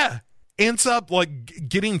 Yeah. Ends up like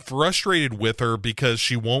getting frustrated with her because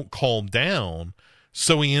she won't calm down.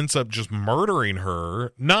 So he ends up just murdering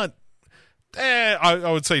her. Not,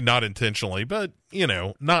 I would say not intentionally, but,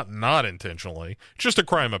 not intentionally. Just a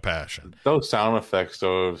crime of passion. Those sound effects,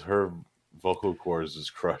 though, of her vocal cords is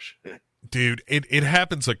crushing. Dude, it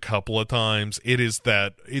happens a couple of times.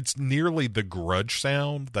 It's nearly the grudge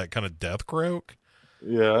sound, that kind of death croak.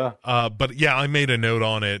 Yeah. But yeah, I made a note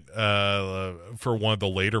on it for one of the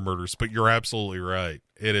later murders, but you're absolutely right.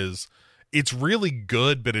 It's really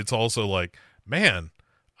good, but it's also like, man,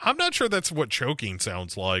 I'm not sure that's what choking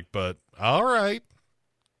sounds like, but all right.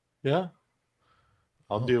 Yeah.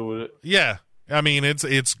 I'll deal with it. Yeah. I mean,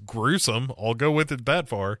 it's gruesome. I'll go with it that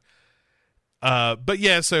far. But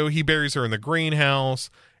yeah, so he buries her in the greenhouse,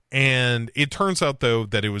 And it turns out, though,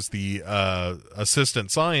 that it was the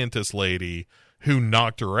assistant scientist lady who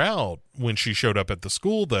knocked her out when she showed up at the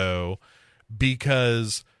school, though,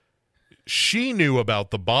 because she knew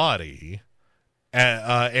about the body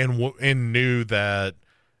and knew that,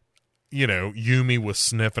 you know, Yumi was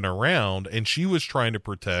sniffing around, and she was trying to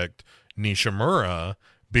protect Nishimura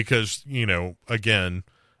because, you know, again,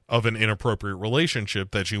 of an inappropriate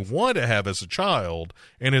relationship that she wanted to have as a child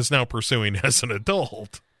and is now pursuing as an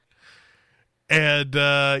adult. And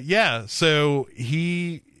so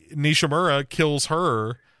Nishimura kills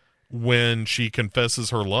her when she confesses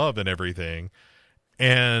her love and everything.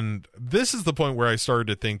 And this is the point where I started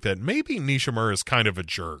to think that maybe Nishimura is kind of a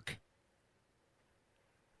jerk.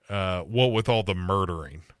 What with all the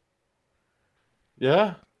murdering.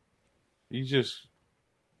 Yeah. He just,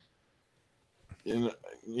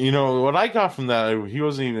 you know, what I got from that, he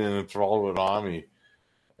wasn't even enthralled with Ami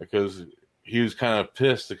because he was kind of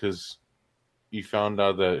pissed because he found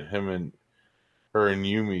out that her and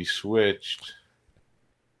Yumi switched.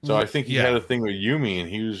 So I think he had a thing with Yumi, and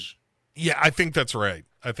he was. Yeah, I think that's right.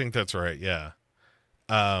 Yeah.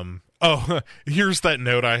 Here's that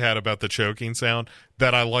note I had about the choking sound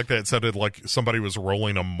that I like that it sounded like somebody was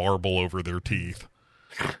rolling a marble over their teeth.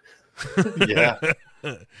 Yeah.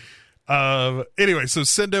 Anyway, so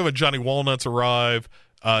Sendo and Johnny Walnuts arrive.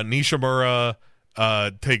 Nishimura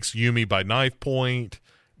takes Yumi by knife point.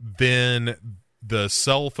 Then the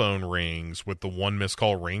cell phone rings with the one missed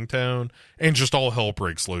call ringtone, and just all hell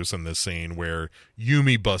breaks loose in this scene where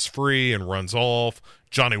Yumi busts free and runs off.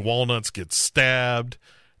 Johnny Walnuts gets stabbed.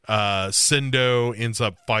 Sendo ends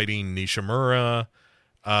up fighting Nishimura.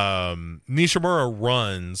 Nishimura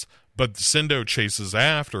runs, but Sendo chases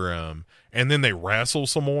after him, and then they wrestle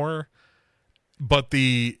some more. But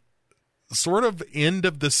the sort of end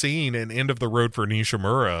of the scene and end of the road for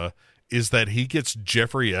Nishimura is that he gets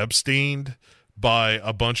Jeffrey Epsteined by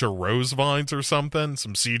a bunch of rose vines or something,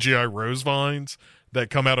 some CGI rose vines that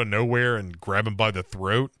come out of nowhere and grab him by the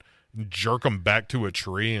throat, and jerk him back to a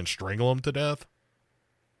tree and strangle him to death.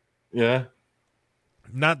 Yeah.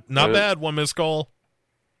 Not bad, one missed call.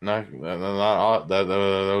 That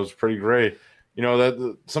was pretty great. You know,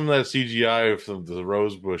 that some of that CGI from the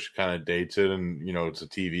rose bush kind of dates it, and you know it's a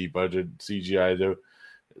TV budget CGI.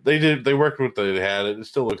 They worked with what they had. It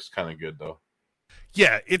still looks kind of good though.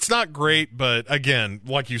 Yeah, it's not great, but again,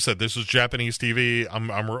 like you said, this is Japanese TV.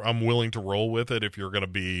 I'm willing to roll with it if you're going to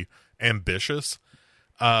be ambitious.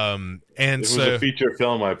 And if it was a feature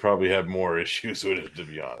film, I probably have more issues with it, to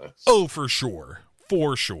be honest. Oh, for sure.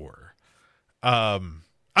 I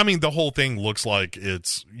mean, the whole thing looks like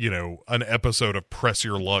it's, you know, an episode of Press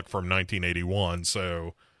Your Luck from 1981.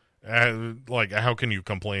 So, like, how can you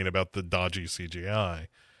complain about the dodgy CGI?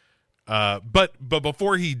 But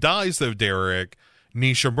before he dies, though, Derek,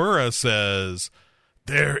 Nishimura says,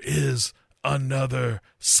 "There is another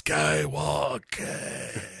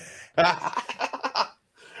Skywalker."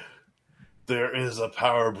 There is a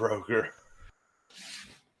power broker.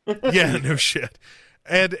 Yeah, no shit.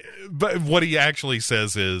 But what he actually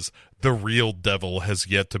says is the real devil has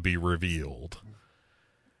yet to be revealed.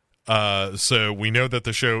 So we know that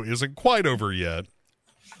the show isn't quite over yet.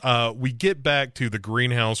 We get back to the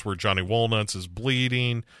greenhouse where Johnny Walnuts is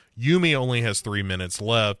bleeding. Yumi only has 3 minutes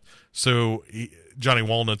left. So Johnny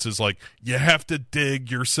Walnuts is like, you have to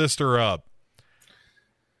dig your sister up.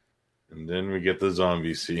 And then we get the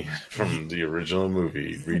zombie scene from the original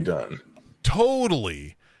movie redone.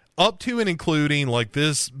 Totally. Up to and including, like,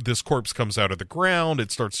 this corpse comes out of the ground.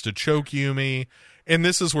 It starts to choke Yumi. And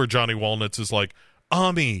this is where Johnny Walnuts is like,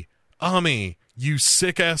 Ami, you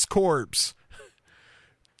sick-ass corpse.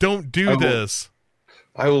 Don't do this.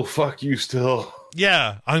 I will fuck you still.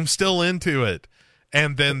 Yeah, I'm still into it.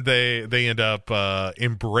 And then they end up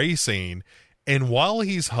embracing. And while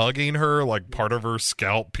he's hugging her, like, part of her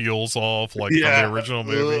scalp peels off, like, from the original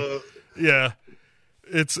movie. Yeah.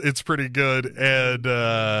 It's pretty good. And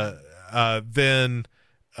then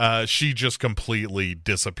she just completely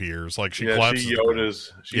disappears. Like, she collapses. She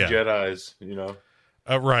Yoda's. She Jedi's, you know.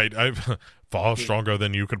 Right. I'm far stronger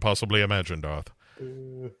than you could possibly imagine, Darth.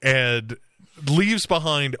 And leaves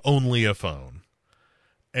behind only a phone.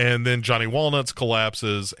 And then Johnny Walnuts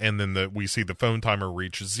collapses, and then we see the phone timer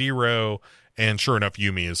reach 0, and sure enough,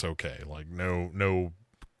 Yumi is okay. Like, no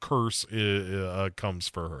curse comes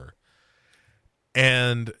for her.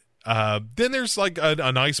 And then there's like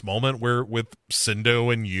a nice moment where with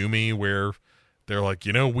Sendo and Yumi where they're like,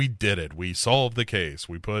 you know, we did it. We solved the case.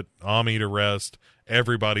 We put Ami to rest.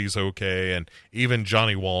 Everybody's okay, and even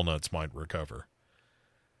Johnny Walnuts might recover.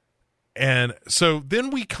 And so then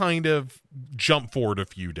we kind of jump forward a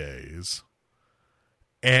few days,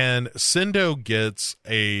 And Sendo gets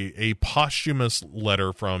a posthumous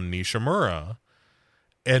letter from Nishimura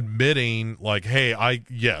admitting, like, hey,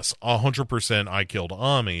 100% I killed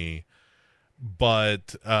Ami,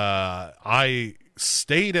 but I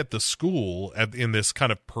stayed at the school in this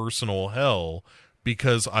kind of personal hell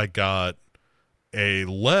because I got a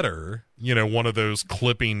letter, one of those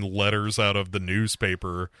clipping letters out of the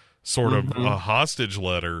newspaper, sort of hostage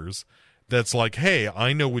letters, that's like, hey,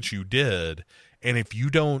 I know what you did, and if you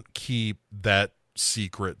don't keep that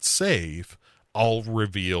secret safe, I'll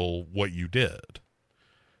reveal what you did.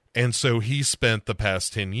 And so he spent the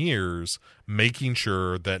past 10 years making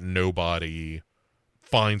sure that nobody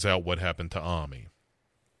finds out what happened to Ami.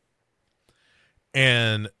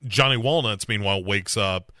 And Johnny Walnuts, meanwhile, wakes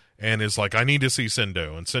up and is like, I need to see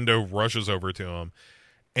Sendo. And Sendo rushes over to him,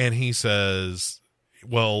 and he says,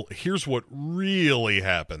 well, here's what really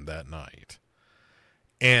happened that night.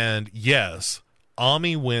 And yes,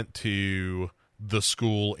 Ami went to the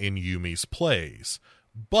school in Yumi's place,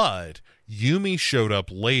 but Yumi showed up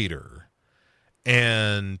later,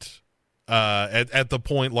 and at the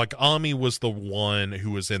point, like, Ami was the one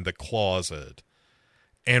who was in the closet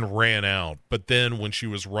and ran out. But then when she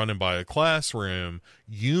was running by a classroom,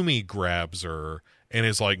 Yumi grabs her and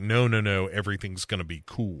is like, no, everything's going to be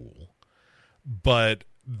cool. But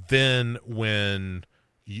then when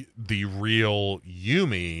the real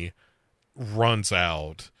Yumi runs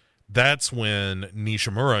out, that's when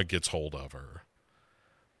Nishimura gets hold of her.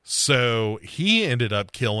 So he ended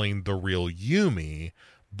up killing the real Yumi,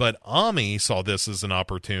 but Ami saw this as an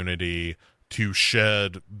opportunity to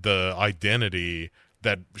shed the identity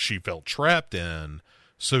that she felt trapped in.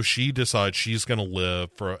 So she decides she's going to live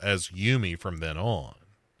as Yumi from then on.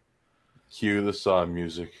 Cue the Saw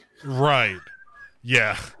music. Right.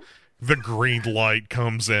 Yeah. The green light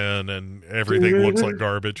comes in and everything looks like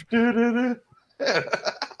garbage. And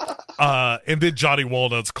then Johnny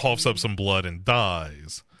Walnuts coughs up some blood and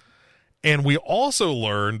dies. And we also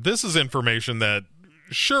learned, this is information that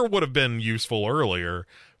sure would have been useful earlier,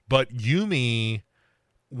 but Yumi,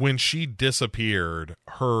 when she disappeared,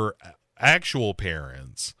 her actual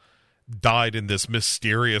parents died in this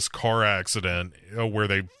mysterious car accident where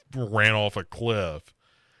they ran off a cliff.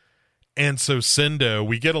 And so Sendo,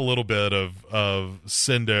 we get a little bit of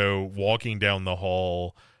Sendo walking down the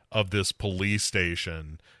hall of this police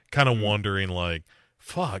station, kind of wondering, like,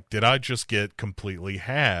 fuck, did I just get completely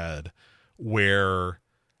had? Where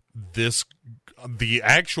the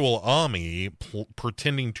actual Ami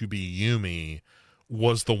pretending to be Yumi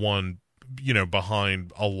was the one,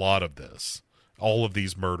 behind a lot of this, all of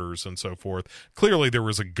these murders and so forth. Clearly there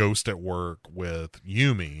was a ghost at work with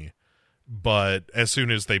Yumi, but as soon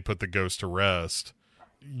as they put the ghost to rest,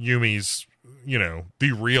 Yumi's,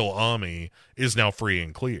 the real Ami is now free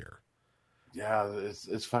and clear. Yeah,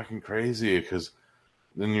 it's fucking crazy, because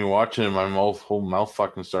then you watch it and my whole mouth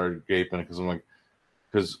fucking started gaping,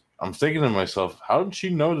 because I'm thinking to myself, how did she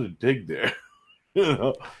know to dig there?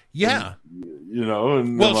 Yeah.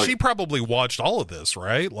 And well, she probably watched all of this,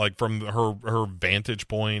 right? Like from her vantage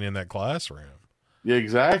point in that classroom. Yeah,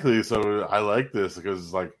 exactly. So I like this because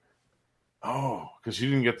it's like, because she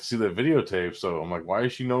didn't get to see the videotape. So I'm like, why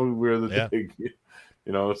does she know where the dig?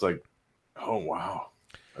 It's like, oh, wow.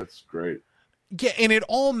 That's great. Yeah, and it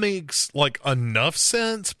all makes, like, enough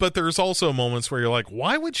sense, but there's also moments where you're like,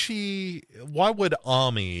 why would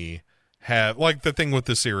Ami have, like, the thing with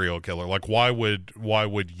the serial killer, like, why would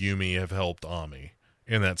Yumi have helped Ami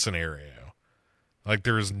in that scenario? Like,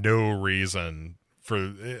 there's no reason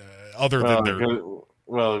for, other than their...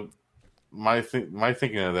 Well, my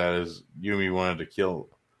thinking of that is Yumi wanted to kill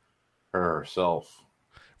her herself.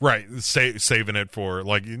 Right, saving it for,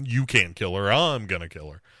 like, you can't kill her, I'm gonna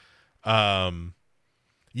kill her.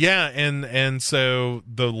 Yeah, and so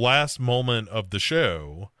the last moment of the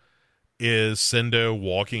show is Sendo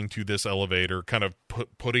walking to this elevator, kind of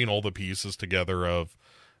putting all the pieces together of,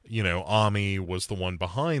 Ami was the one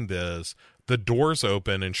behind this. The doors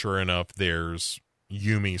open, and sure enough, there's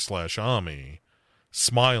Yumi/Ami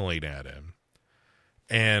smiling at him.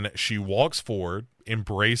 And she walks forward,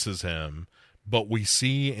 embraces him, but we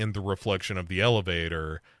see in the reflection of the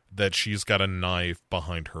elevator that she's got a knife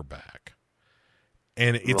behind her back.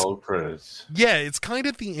 And it's kind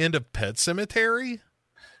of the end of Pet Sematary.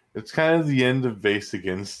 It's kind of the end of Basic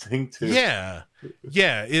Instinct too. Yeah,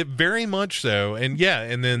 it very much so. And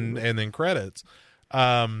and then credits.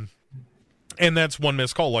 And that's one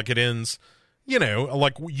missed call. Like, it ends,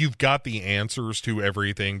 like, you've got the answers to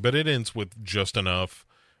everything, but it ends with just enough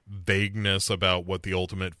vagueness about what the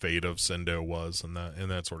ultimate fate of Sendo was, and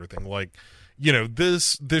that sort of thing. Like,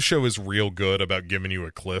 this show is real good about giving you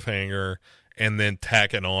a cliffhanger, and then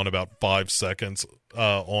tacking on about 5 seconds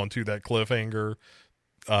onto that cliffhanger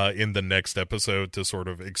in the next episode to sort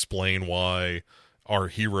of explain why our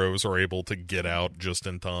heroes are able to get out just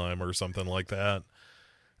in time or something like that.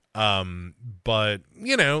 But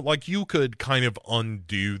you know, like, you could kind of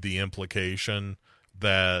undo the implication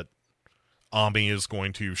that Ami is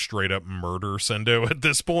going to straight up murder Sendo at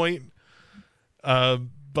this point.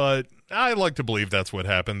 But I like to believe that's what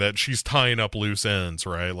happened, that she's tying up loose ends,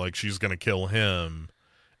 right? Like, she's going to kill him,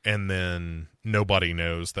 and then nobody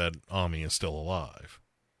knows that Ami is still alive.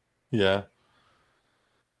 Yeah.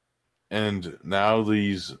 And now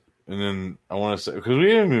and then I want to say, because we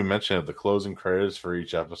didn't even mention it, the closing credits for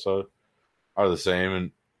each episode are the same.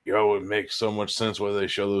 And, it makes so much sense why they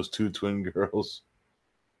show those two twin girls.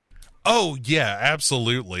 Oh, yeah,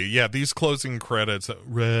 absolutely. Yeah, these closing credits,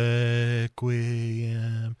 Requiem.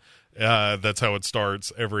 That's how it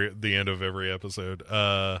starts the end of every episode.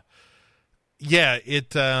 Yeah, it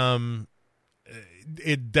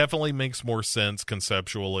definitely makes more sense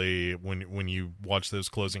conceptually when you watch those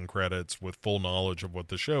closing credits with full knowledge of what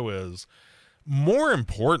the show is. More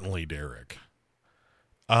importantly, Derek,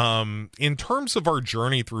 in terms of our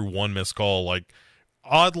journey through One Missed Call, like,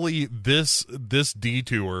 oddly, this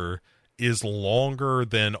detour is longer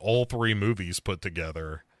than all 3 movies put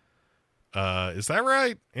together. Is that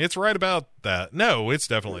right? It's right about that. No, it's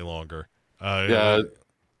definitely longer. Yeah.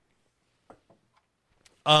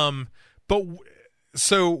 But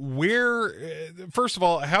so first of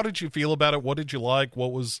all, how did you feel about it? What did you like?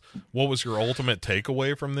 What was your ultimate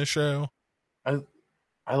takeaway from this show?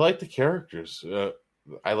 I like the characters.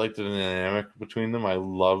 I liked the dynamic between them. I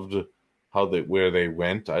loved where they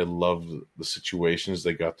went. I loved the situations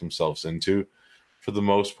they got themselves into. For the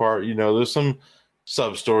most part, there's some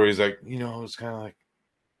sub stories like, it's kind of like,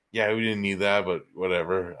 yeah, we didn't need that, but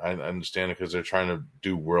whatever. I understand it because they're trying to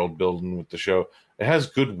do world building with the show. It has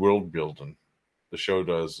good world building. The show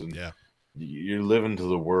does, and yeah, you live into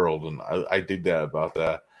the world, and I dig that about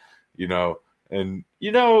that. And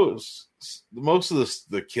most of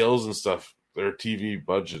the kills and stuff, they're TV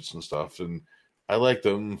budgets and stuff, and I like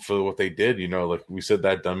them for what they did. Like we said,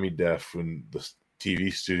 that dummy death in the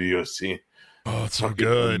TV studio scene. Oh, it's so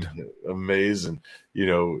good. Amazing.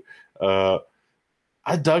 I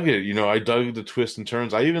dug it. I dug the twists and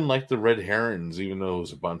turns. I even liked the red herrings, even though it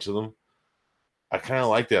was a bunch of them. I kind of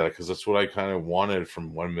like that because that's what I kind of wanted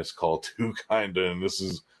from One Missed Call 2, kind of. And this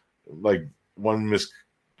is like One Missed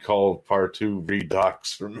Call Part 2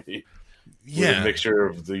 redux for me. Yeah. With a mixture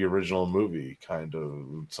of the original movie, kind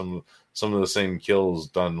of. Some of the same kills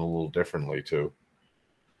done a little differently, too.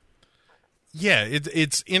 Yeah,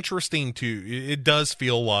 it's interesting it does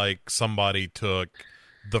feel like somebody took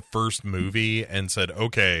the first movie and said,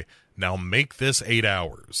 okay, now make this 8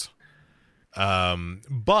 hours.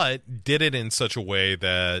 But did it in such a way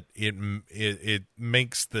that it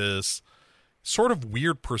makes this sort of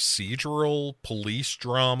weird procedural police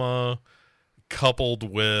drama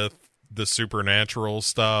coupled with the supernatural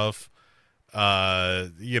stuff,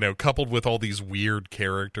 coupled with all these weird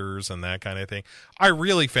characters and that kind of thing. I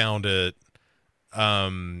really found it,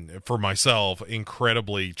 for myself,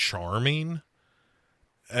 incredibly charming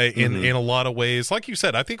in a lot of ways. Like you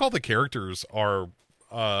said, I think all the characters are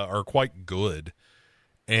quite good,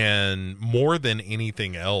 and more than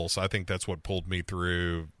anything else, I think that's what pulled me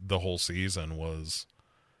through the whole season was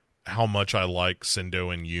how much I like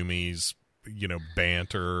Sendo and Yumi's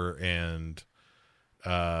banter, and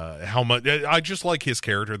how much I just like his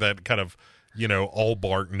character, that kind of all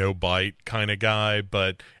bark no bite kind of guy,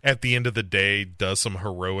 but at the end of the day does some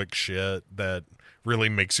heroic shit that really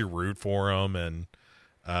makes you root for him. And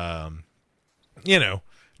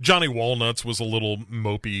Johnny Walnuts was a little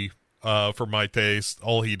mopey for my taste.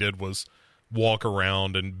 All he did was walk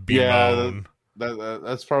around and bemoan.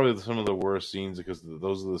 That's probably some of the worst scenes, because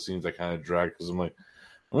those are the scenes I kind of drag, because I'm like,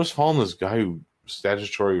 I'm just following this guy who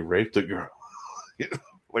statutory raped a girl.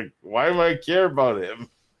 Like, why do I care about him?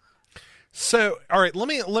 So, all right, let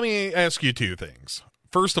me ask you 2 things.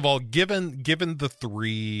 First of all, given the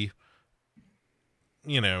 3,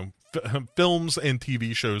 films and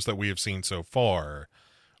TV shows that we have seen so far,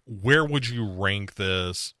 where would you rank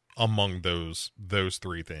this among those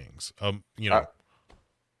 3 things? I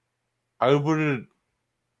would put it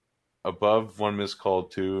above One Missed Call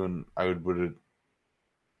 2, and I would put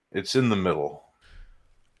it's in the middle.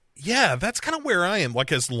 Yeah, that's kind of where I am.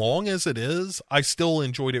 Like, as long as it is, I still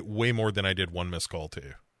enjoyed it way more than I did One Missed Call 2.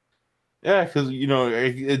 Yeah, because,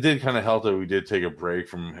 it did kind of help that we did take a break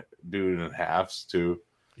from doing it in halves, too.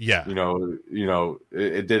 Yeah.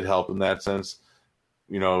 It did help in that sense.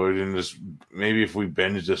 It didn't just, maybe if we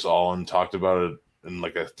binged this all and talked about it in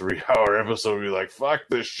like a 3-hour episode, you're like, fuck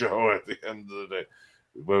this show at the end of the day.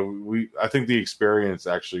 But I think the experience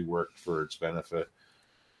actually worked for its benefit.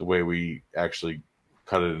 The way we actually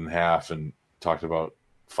cut it in half and talked about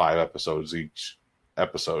 5 episodes each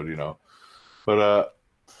episode, you know. But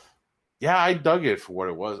yeah, I dug it for what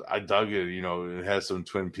it was. I dug it, you know. It has some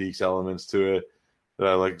Twin Peaks elements to it that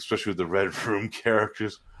I like, especially with the Red Room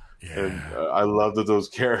characters. Yeah. And I love that those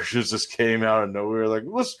characters just came out of nowhere, like,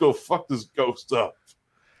 let's go fuck this ghost up,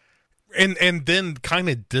 and then kind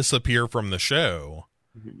of disappear from the show.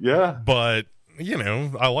 Yeah, but you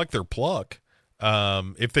know, I like their pluck.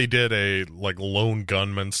 If they did a like Lone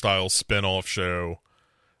Gunman style spinoff show,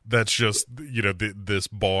 that's just, you know, this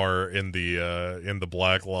bar in the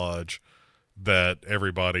Black Lodge that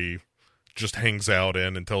everybody just hangs out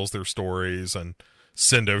in and tells their stories, and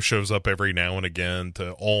Sendo shows up every now and again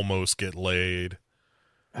to almost get laid.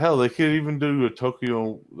 Hell, they could even do the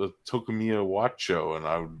Tokumiya Watch show, and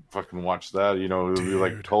I would fucking watch that. You know, it would be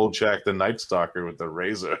like Kolchak the Night Stalker with the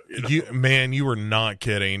razor. You know? You were not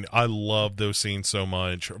kidding. I love those scenes so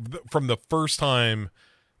much. From the first time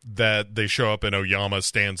that they show up and Oyama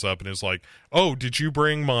stands up and is like, "Oh, did you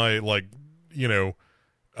bring my, like, you know,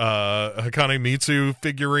 Hakane Mitsu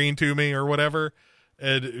figurine to me or whatever?"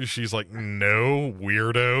 And she's like, "No,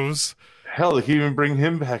 weirdos." Hell, they can even bring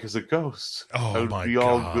him back as a ghost. Oh my God.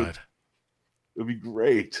 All good. It'd be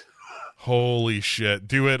great. Holy shit.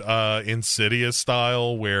 Do it Insidious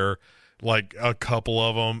style, where like a couple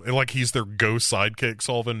of them, like he's their ghost sidekick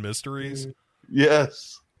solving mysteries.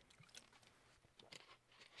 Yes.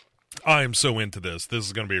 I am so into this. This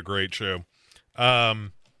is going to be a great show.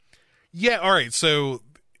 Yeah, all right. So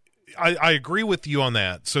I agree with you on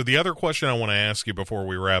that. So the other question I want to ask you before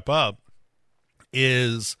we wrap up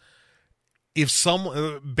is, if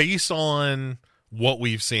based on what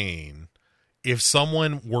we've seen, if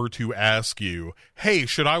someone were to ask you, "Hey,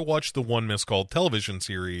 should I watch the One Missed Call television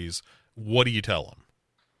series?" what do you tell them?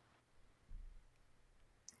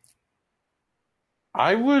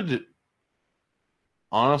 I would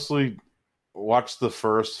honestly watch the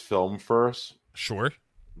first film first. Sure.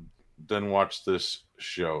 Then watch this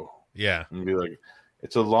show. Yeah. And be like,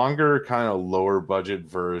 it's a longer, kind of lower budget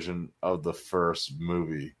version of the first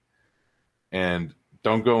movie. And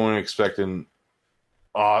don't go in expecting,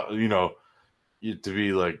 you know, it to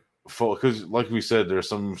be like full. Because, like we said, there's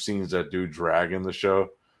some scenes that do drag in the show.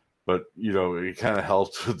 But, you know, it kind of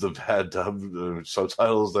helped with the bad dub, the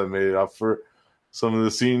subtitles that made up for some of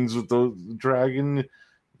the scenes with the dragon.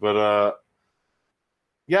 But,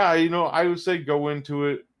 yeah, you know, I would say go into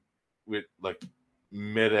it with, like,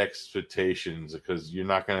 mid expectations, because you're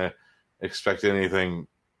not going to expect anything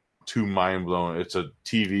too mind blowing. It's a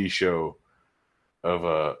TV show of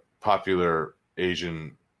a popular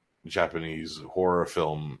Asian Japanese horror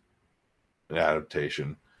film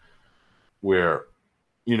adaptation, where,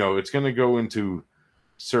 you know, it's going to go into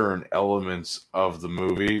certain elements of the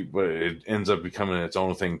movie, but it ends up becoming its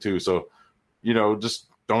own thing too. So, you know, just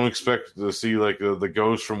don't expect to see like the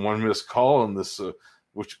ghost from One Missed Call in this,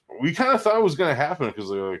 which we kind of thought was going to happen,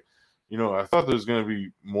 because like, you know, I thought there's going to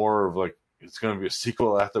be more of like, it's going to be a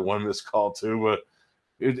sequel after One Missed Call too, but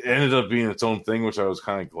it ended up being its own thing, which I was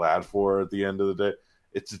kind of glad for at the end of the day.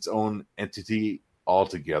 It's its own entity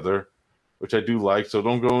altogether, which I do like. So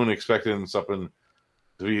don't go in expecting something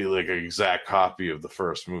to be like an exact copy of the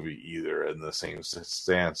first movie either, in the same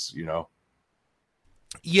stance, you know?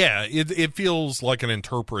 Yeah, it feels like an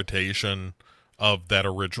interpretation of that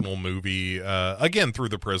original movie, again, through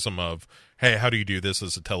the prism of, hey, how do you do this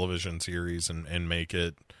as a television series and make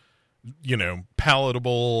it, you know,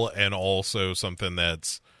 palatable, and also something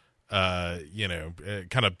that's, you know,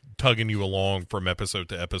 kind of tugging you along from episode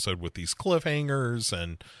to episode with these cliffhangers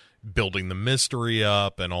and building the mystery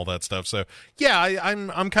up and all that stuff. So yeah,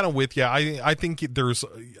 I'm kind of with you. I think there's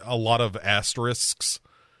a lot of asterisks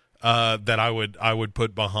that I would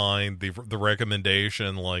put behind the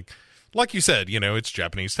recommendation. Like you said, you know, it's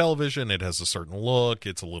Japanese television. It has a certain look.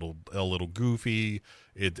 It's a little goofy.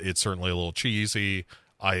 It's certainly a little cheesy.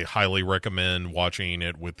 I highly recommend watching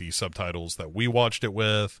it with the subtitles that we watched it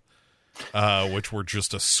with, which were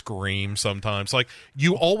just a scream sometimes. Like,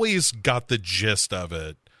 you always got the gist of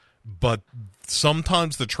it, but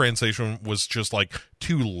sometimes the translation was just like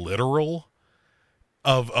too literal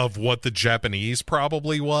of what the Japanese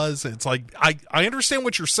probably was. It's like, I understand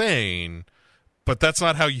what you're saying, but that's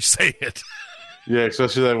not how you say it. Yeah,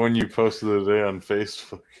 especially that one you posted the other day on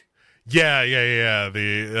Facebook. Yeah.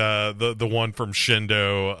 The one from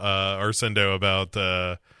Sendo about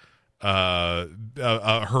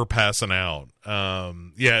her passing out.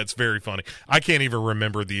 Yeah, it's very funny. I can't even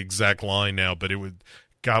remember the exact line now, but it would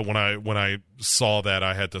God, when I saw that,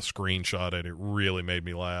 I had to screenshot it. It really made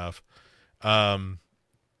me laugh.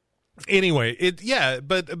 Anyway,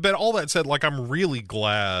 but all that said, like, I'm really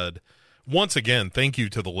glad. Once again, thank you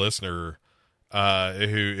to the listener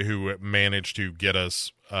who managed to get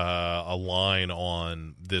us a line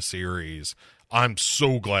on this series. I'm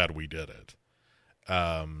so glad we did it.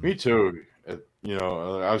 Me too. I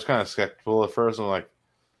was kind of skeptical at first. I'm like,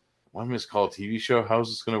 One Missed Call TV show, how's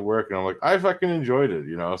this going to work? And I'm like, I fucking enjoyed it,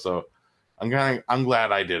 so I'm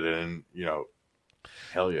glad I did it, and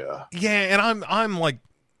hell yeah. Yeah, and I'm like,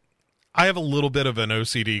 I have a little bit of an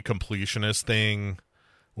OCD completionist thing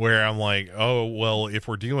where I'm like, oh, well, if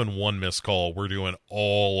we're doing One Missed Call, we're doing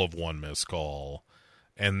all of One Missed Call.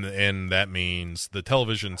 And that means the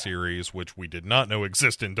television series, which we did not know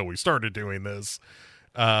existed until we started doing this.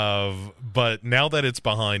 But now that it's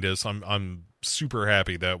behind us, I'm super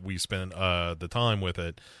happy that we spent the time with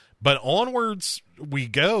it. But onwards we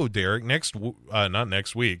go, Derek. Not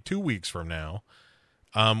next week, 2 weeks from now.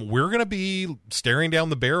 We're going to be staring down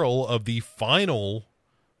the barrel of the final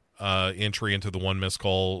entry into the One Missed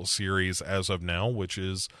Call series as of now, which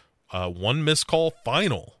is One Missed Call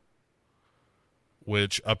Final,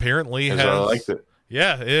 which apparently has... I liked it.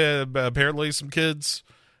 Yeah, apparently some kids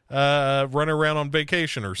running around on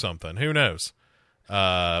vacation or something. Who knows?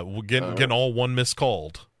 Getting all one missed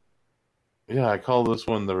called. Yeah, I call this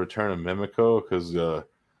one The Return of Mimiko because...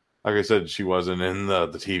 like I said, she wasn't in the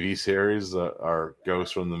TV series, our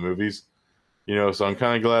Ghost from the movies. So I'm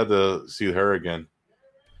kind of glad to see her again.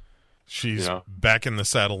 She's back in the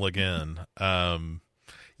saddle again.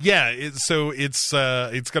 It's going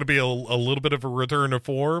to be a little bit of a return to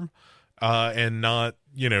form, and not,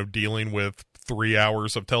 dealing with 3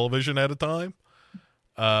 hours of television at a time.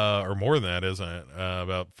 Or more than that, isn't it?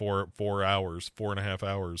 About 4 hours, 4.5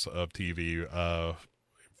 hours of TV,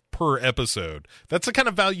 per episode. That's the kind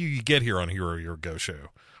of value you get here on Hero Your Go Show.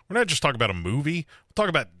 We're not just talking about a movie. We're talking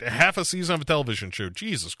about half a season of a television show.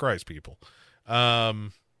 Jesus Christ, people.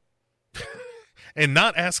 And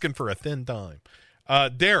not asking for a thin dime.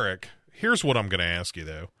 Derek, here's what I'm going to ask you,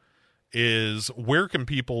 though, is where can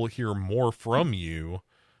people hear more from you?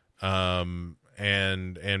 And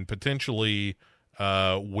potentially,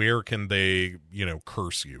 where can they,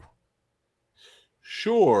 curse you?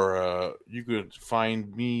 Sure. You could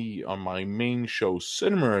find me on my main show,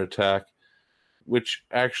 Cinema Attack, which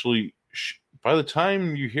actually, by the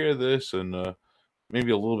time you hear this, and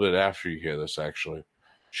maybe a little bit after you hear this, actually,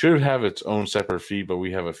 should have its own separate feed, but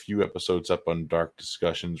we have a few episodes up on Dark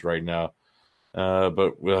Discussions right now.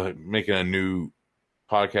 But we're making a new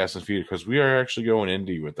podcast and feed because we are actually going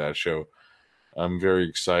indie with that show. I'm very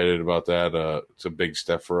excited about that. It's a big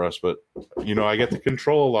step for us, but I get to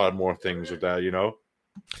control a lot more things with that.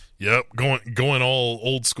 Yep, going all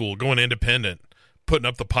old school, going independent, putting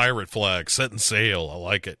up the pirate flag, setting sail. I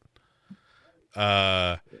like it.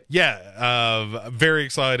 Very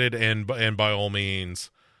excited, and by all means,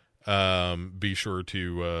 be sure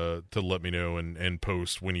to let me know and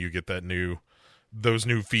post when you get those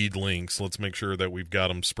new feed links. Let's make sure that we've got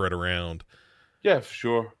them spread around. Yeah, for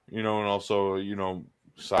sure. And also,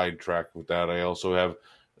 sidetrack with that. I also have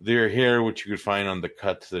They're Here, which you could find on the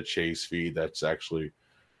Cut to the Chase feed. That's actually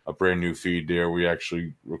a brand new feed there. We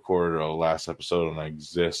actually recorded a last episode on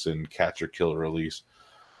Exist and Catch or Kill Release,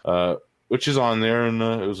 which is on there, and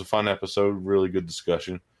it was a fun episode. Really good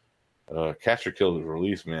discussion. Catch or Kill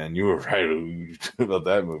Release, man. You were right about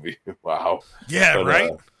that movie. Wow. Yeah,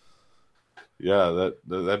 right? Yeah,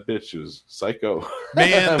 that bitch was psycho.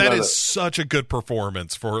 Man, that is such a good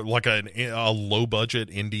performance for like a low budget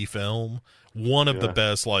indie film. One of the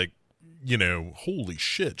best, holy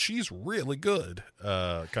shit, she's really good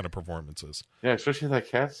kind of performances. Yeah, especially that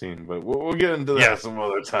cat scene. But we'll get into that some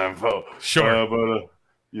other time, Bo. Sure. Of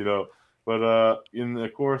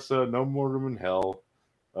course, No More Room in Hell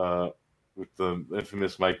with the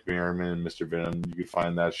infamous Mike Merriman and Mr. Venom. You can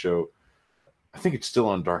find that show. I think it's still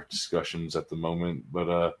on Dark Discussions at the moment,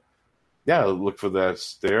 but look for that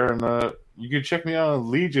there. And you can check me out on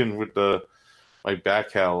Legion with my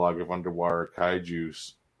back catalog of underwater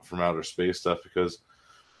kaijus from outer space stuff, because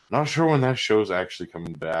I'm not sure when that show's actually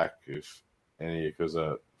coming back, if any, because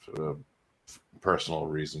of personal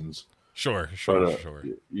reasons. Sure.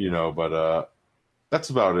 But that's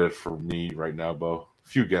about it for me right now, Bo. A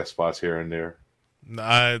few guest spots here and there.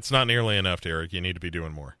 It's not nearly enough, Derek. You need to be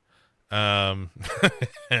doing more. I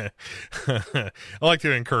like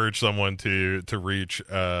to encourage someone to reach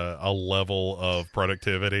a level of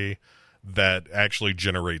productivity that actually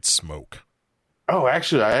generates smoke. Oh,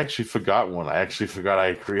 actually, I forgot one. I forgot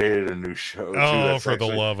I created a new show. Oh, for the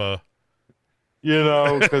love of...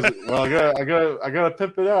 Because I gotta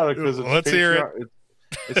pimp it out because it's Let's hear it.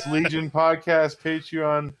 It's Legion Podcast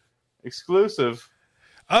Patreon exclusive.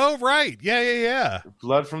 Oh, right. Yeah.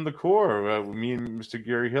 Blood from the Core. Me and Mr.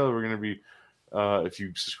 Gary Hill, we're going to be, if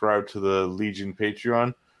you subscribe to the Legion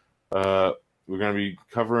Patreon, we're going to be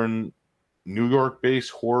covering New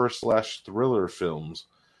York-based horror/thriller films.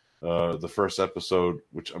 The first episode,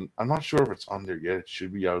 which I'm not sure if it's on there yet. It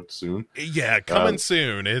should be out soon. Yeah, coming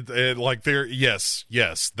soon.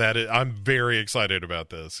 Yes. I'm very excited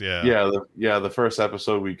about this. Yeah. The first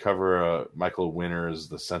episode we cover Michael Winner's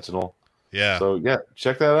The Sentinel. Yeah. So yeah,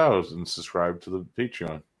 check that out and subscribe to the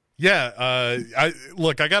Patreon. Yeah. I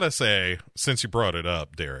gotta say, since you brought it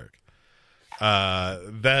up, Derek,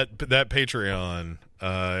 that Patreon,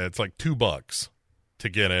 it's like $2 to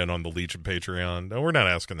get in on the Legion Patreon. No, we're not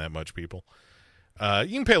asking that much, people. You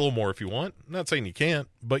can pay a little more if you want. I'm not saying you can't,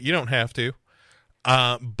 but you don't have to.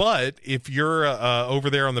 But if you're over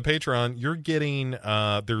there on the Patreon, you're getting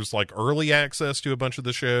there's like early access to a bunch of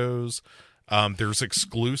the shows. There's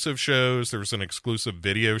exclusive shows. There's an exclusive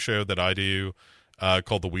video show that I do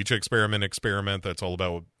called the Ouija Experiment. That's all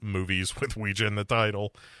about movies with Ouija in the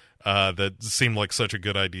title. That seemed like such a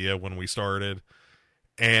good idea when we started.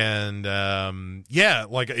 And brand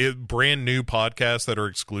new podcasts that are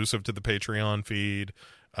exclusive to the Patreon feed,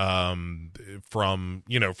 from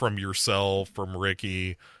yourself, from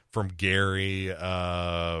Ricky, from Gary,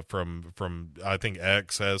 from I think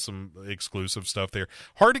X has some exclusive stuff there.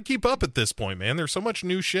 Hard to keep up at this point, man. There's so much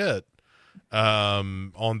new shit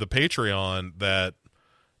on the Patreon that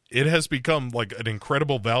it has become like an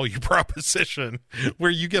incredible value proposition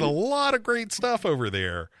where you get a lot of great stuff over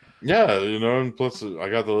there. Yeah, and plus I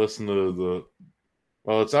got to listen to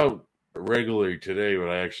it's out regularly today, but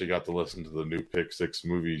I actually got to listen to the new Pick 6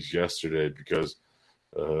 movies yesterday because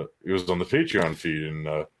it was on the Patreon feed, and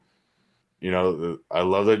I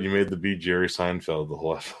love that you made the beat Jerry Seinfeld the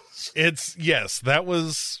whole episode. That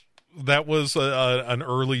was an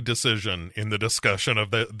early decision in the discussion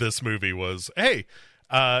of this movie was, hey,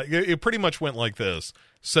 it pretty much went like this.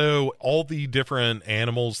 So all the different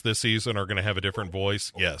animals this season are going to have a different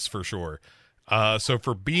voice. Yes, for sure. So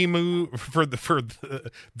for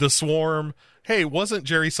the Swarm, hey, wasn't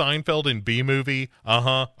Jerry Seinfeld in B Movie?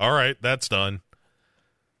 All right, that's done.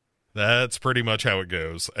 That's pretty much how it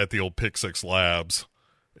goes at the old Pick 6 Labs.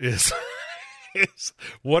 Is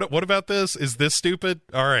what about this? Is this stupid?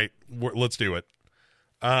 All right, let's do it.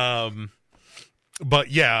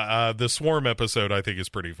 But yeah, the Swarm episode I think is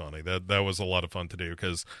pretty funny. That was a lot of fun to do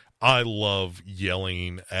because I love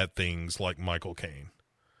yelling at things like Michael Caine.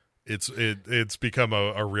 It's become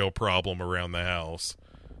a real problem around the house.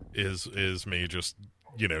 Is me just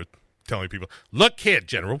telling people, look here,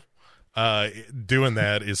 General. Doing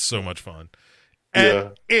that is so much fun.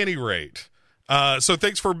 At any rate, so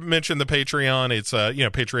thanks for mentioning the Patreon. It's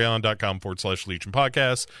patreon.com/Legion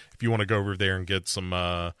Podcast. If you want to go over there and get some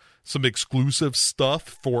exclusive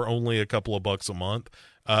stuff for only a couple of bucks a month.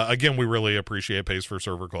 Again, we really appreciate pays for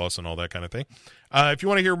server costs and all that kind of thing. If you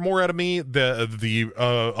want to hear more out of me, the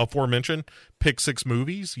aforementioned Pick 6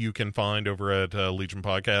 movies you can find over at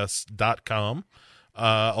legionpodcast.com,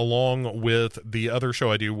 along with the other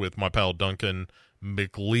show I do with my pal Duncan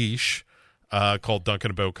McLeish, called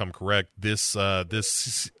Duncan and Bo Come Correct. This I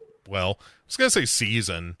was going to say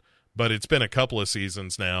season, but it's been a couple of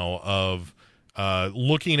seasons now of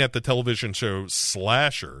looking at the television show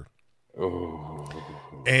Slasher.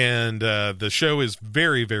 And the show is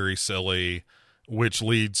very, very silly, which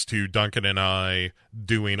leads to Duncan and I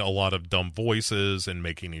doing a lot of dumb voices and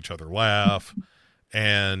making each other laugh.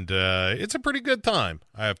 And it's a pretty good time,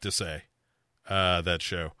 I have to say, that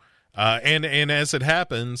show. And as it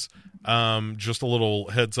happens, just a little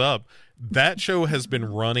heads up, that show has been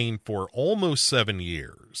running for almost 7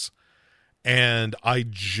 years. And I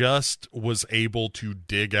just was able to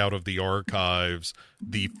dig out of the archives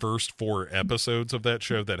the first 4 episodes of that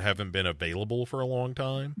show that haven't been available for a long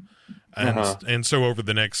time. And so over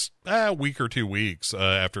the next week or 2 weeks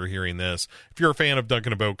after hearing this, if you're a fan of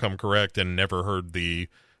Duncan and Bo Come Correct and never heard the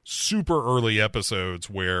super early episodes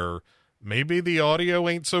where maybe the audio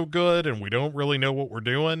ain't so good and we don't really know what we're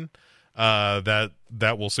doing,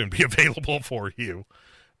 that will soon be available for you.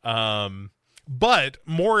 But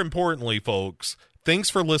more importantly, folks, thanks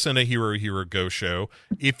for listening to Hero Hero Go Show.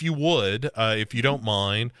 If you would, if you don't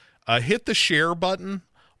mind, hit the share button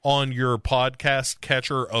on your podcast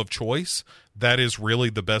catcher of choice. That is really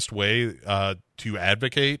the best way to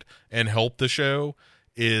advocate and help the show,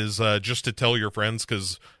 is just to tell your friends,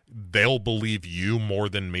 because they'll believe you more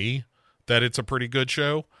than me that it's a pretty good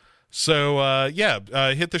show. So,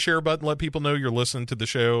 hit the share button, let people know you're listening to the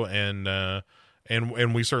show, and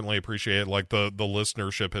and we certainly appreciate it. Like the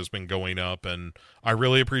listenership has been going up, and I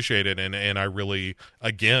really appreciate it, and I really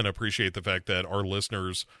again appreciate the fact that our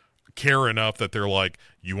listeners care enough that they're like,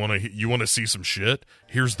 you want to see some shit?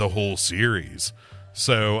 Here's the whole series.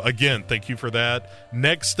 So again, thank you for that.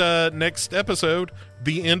 Next episode,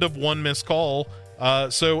 the end of One Missed Call.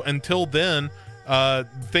 So until then,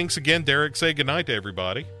 thanks again, Derek. Say goodnight to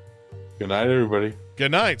everybody. Good night, everybody.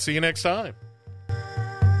 Good night. See you next time.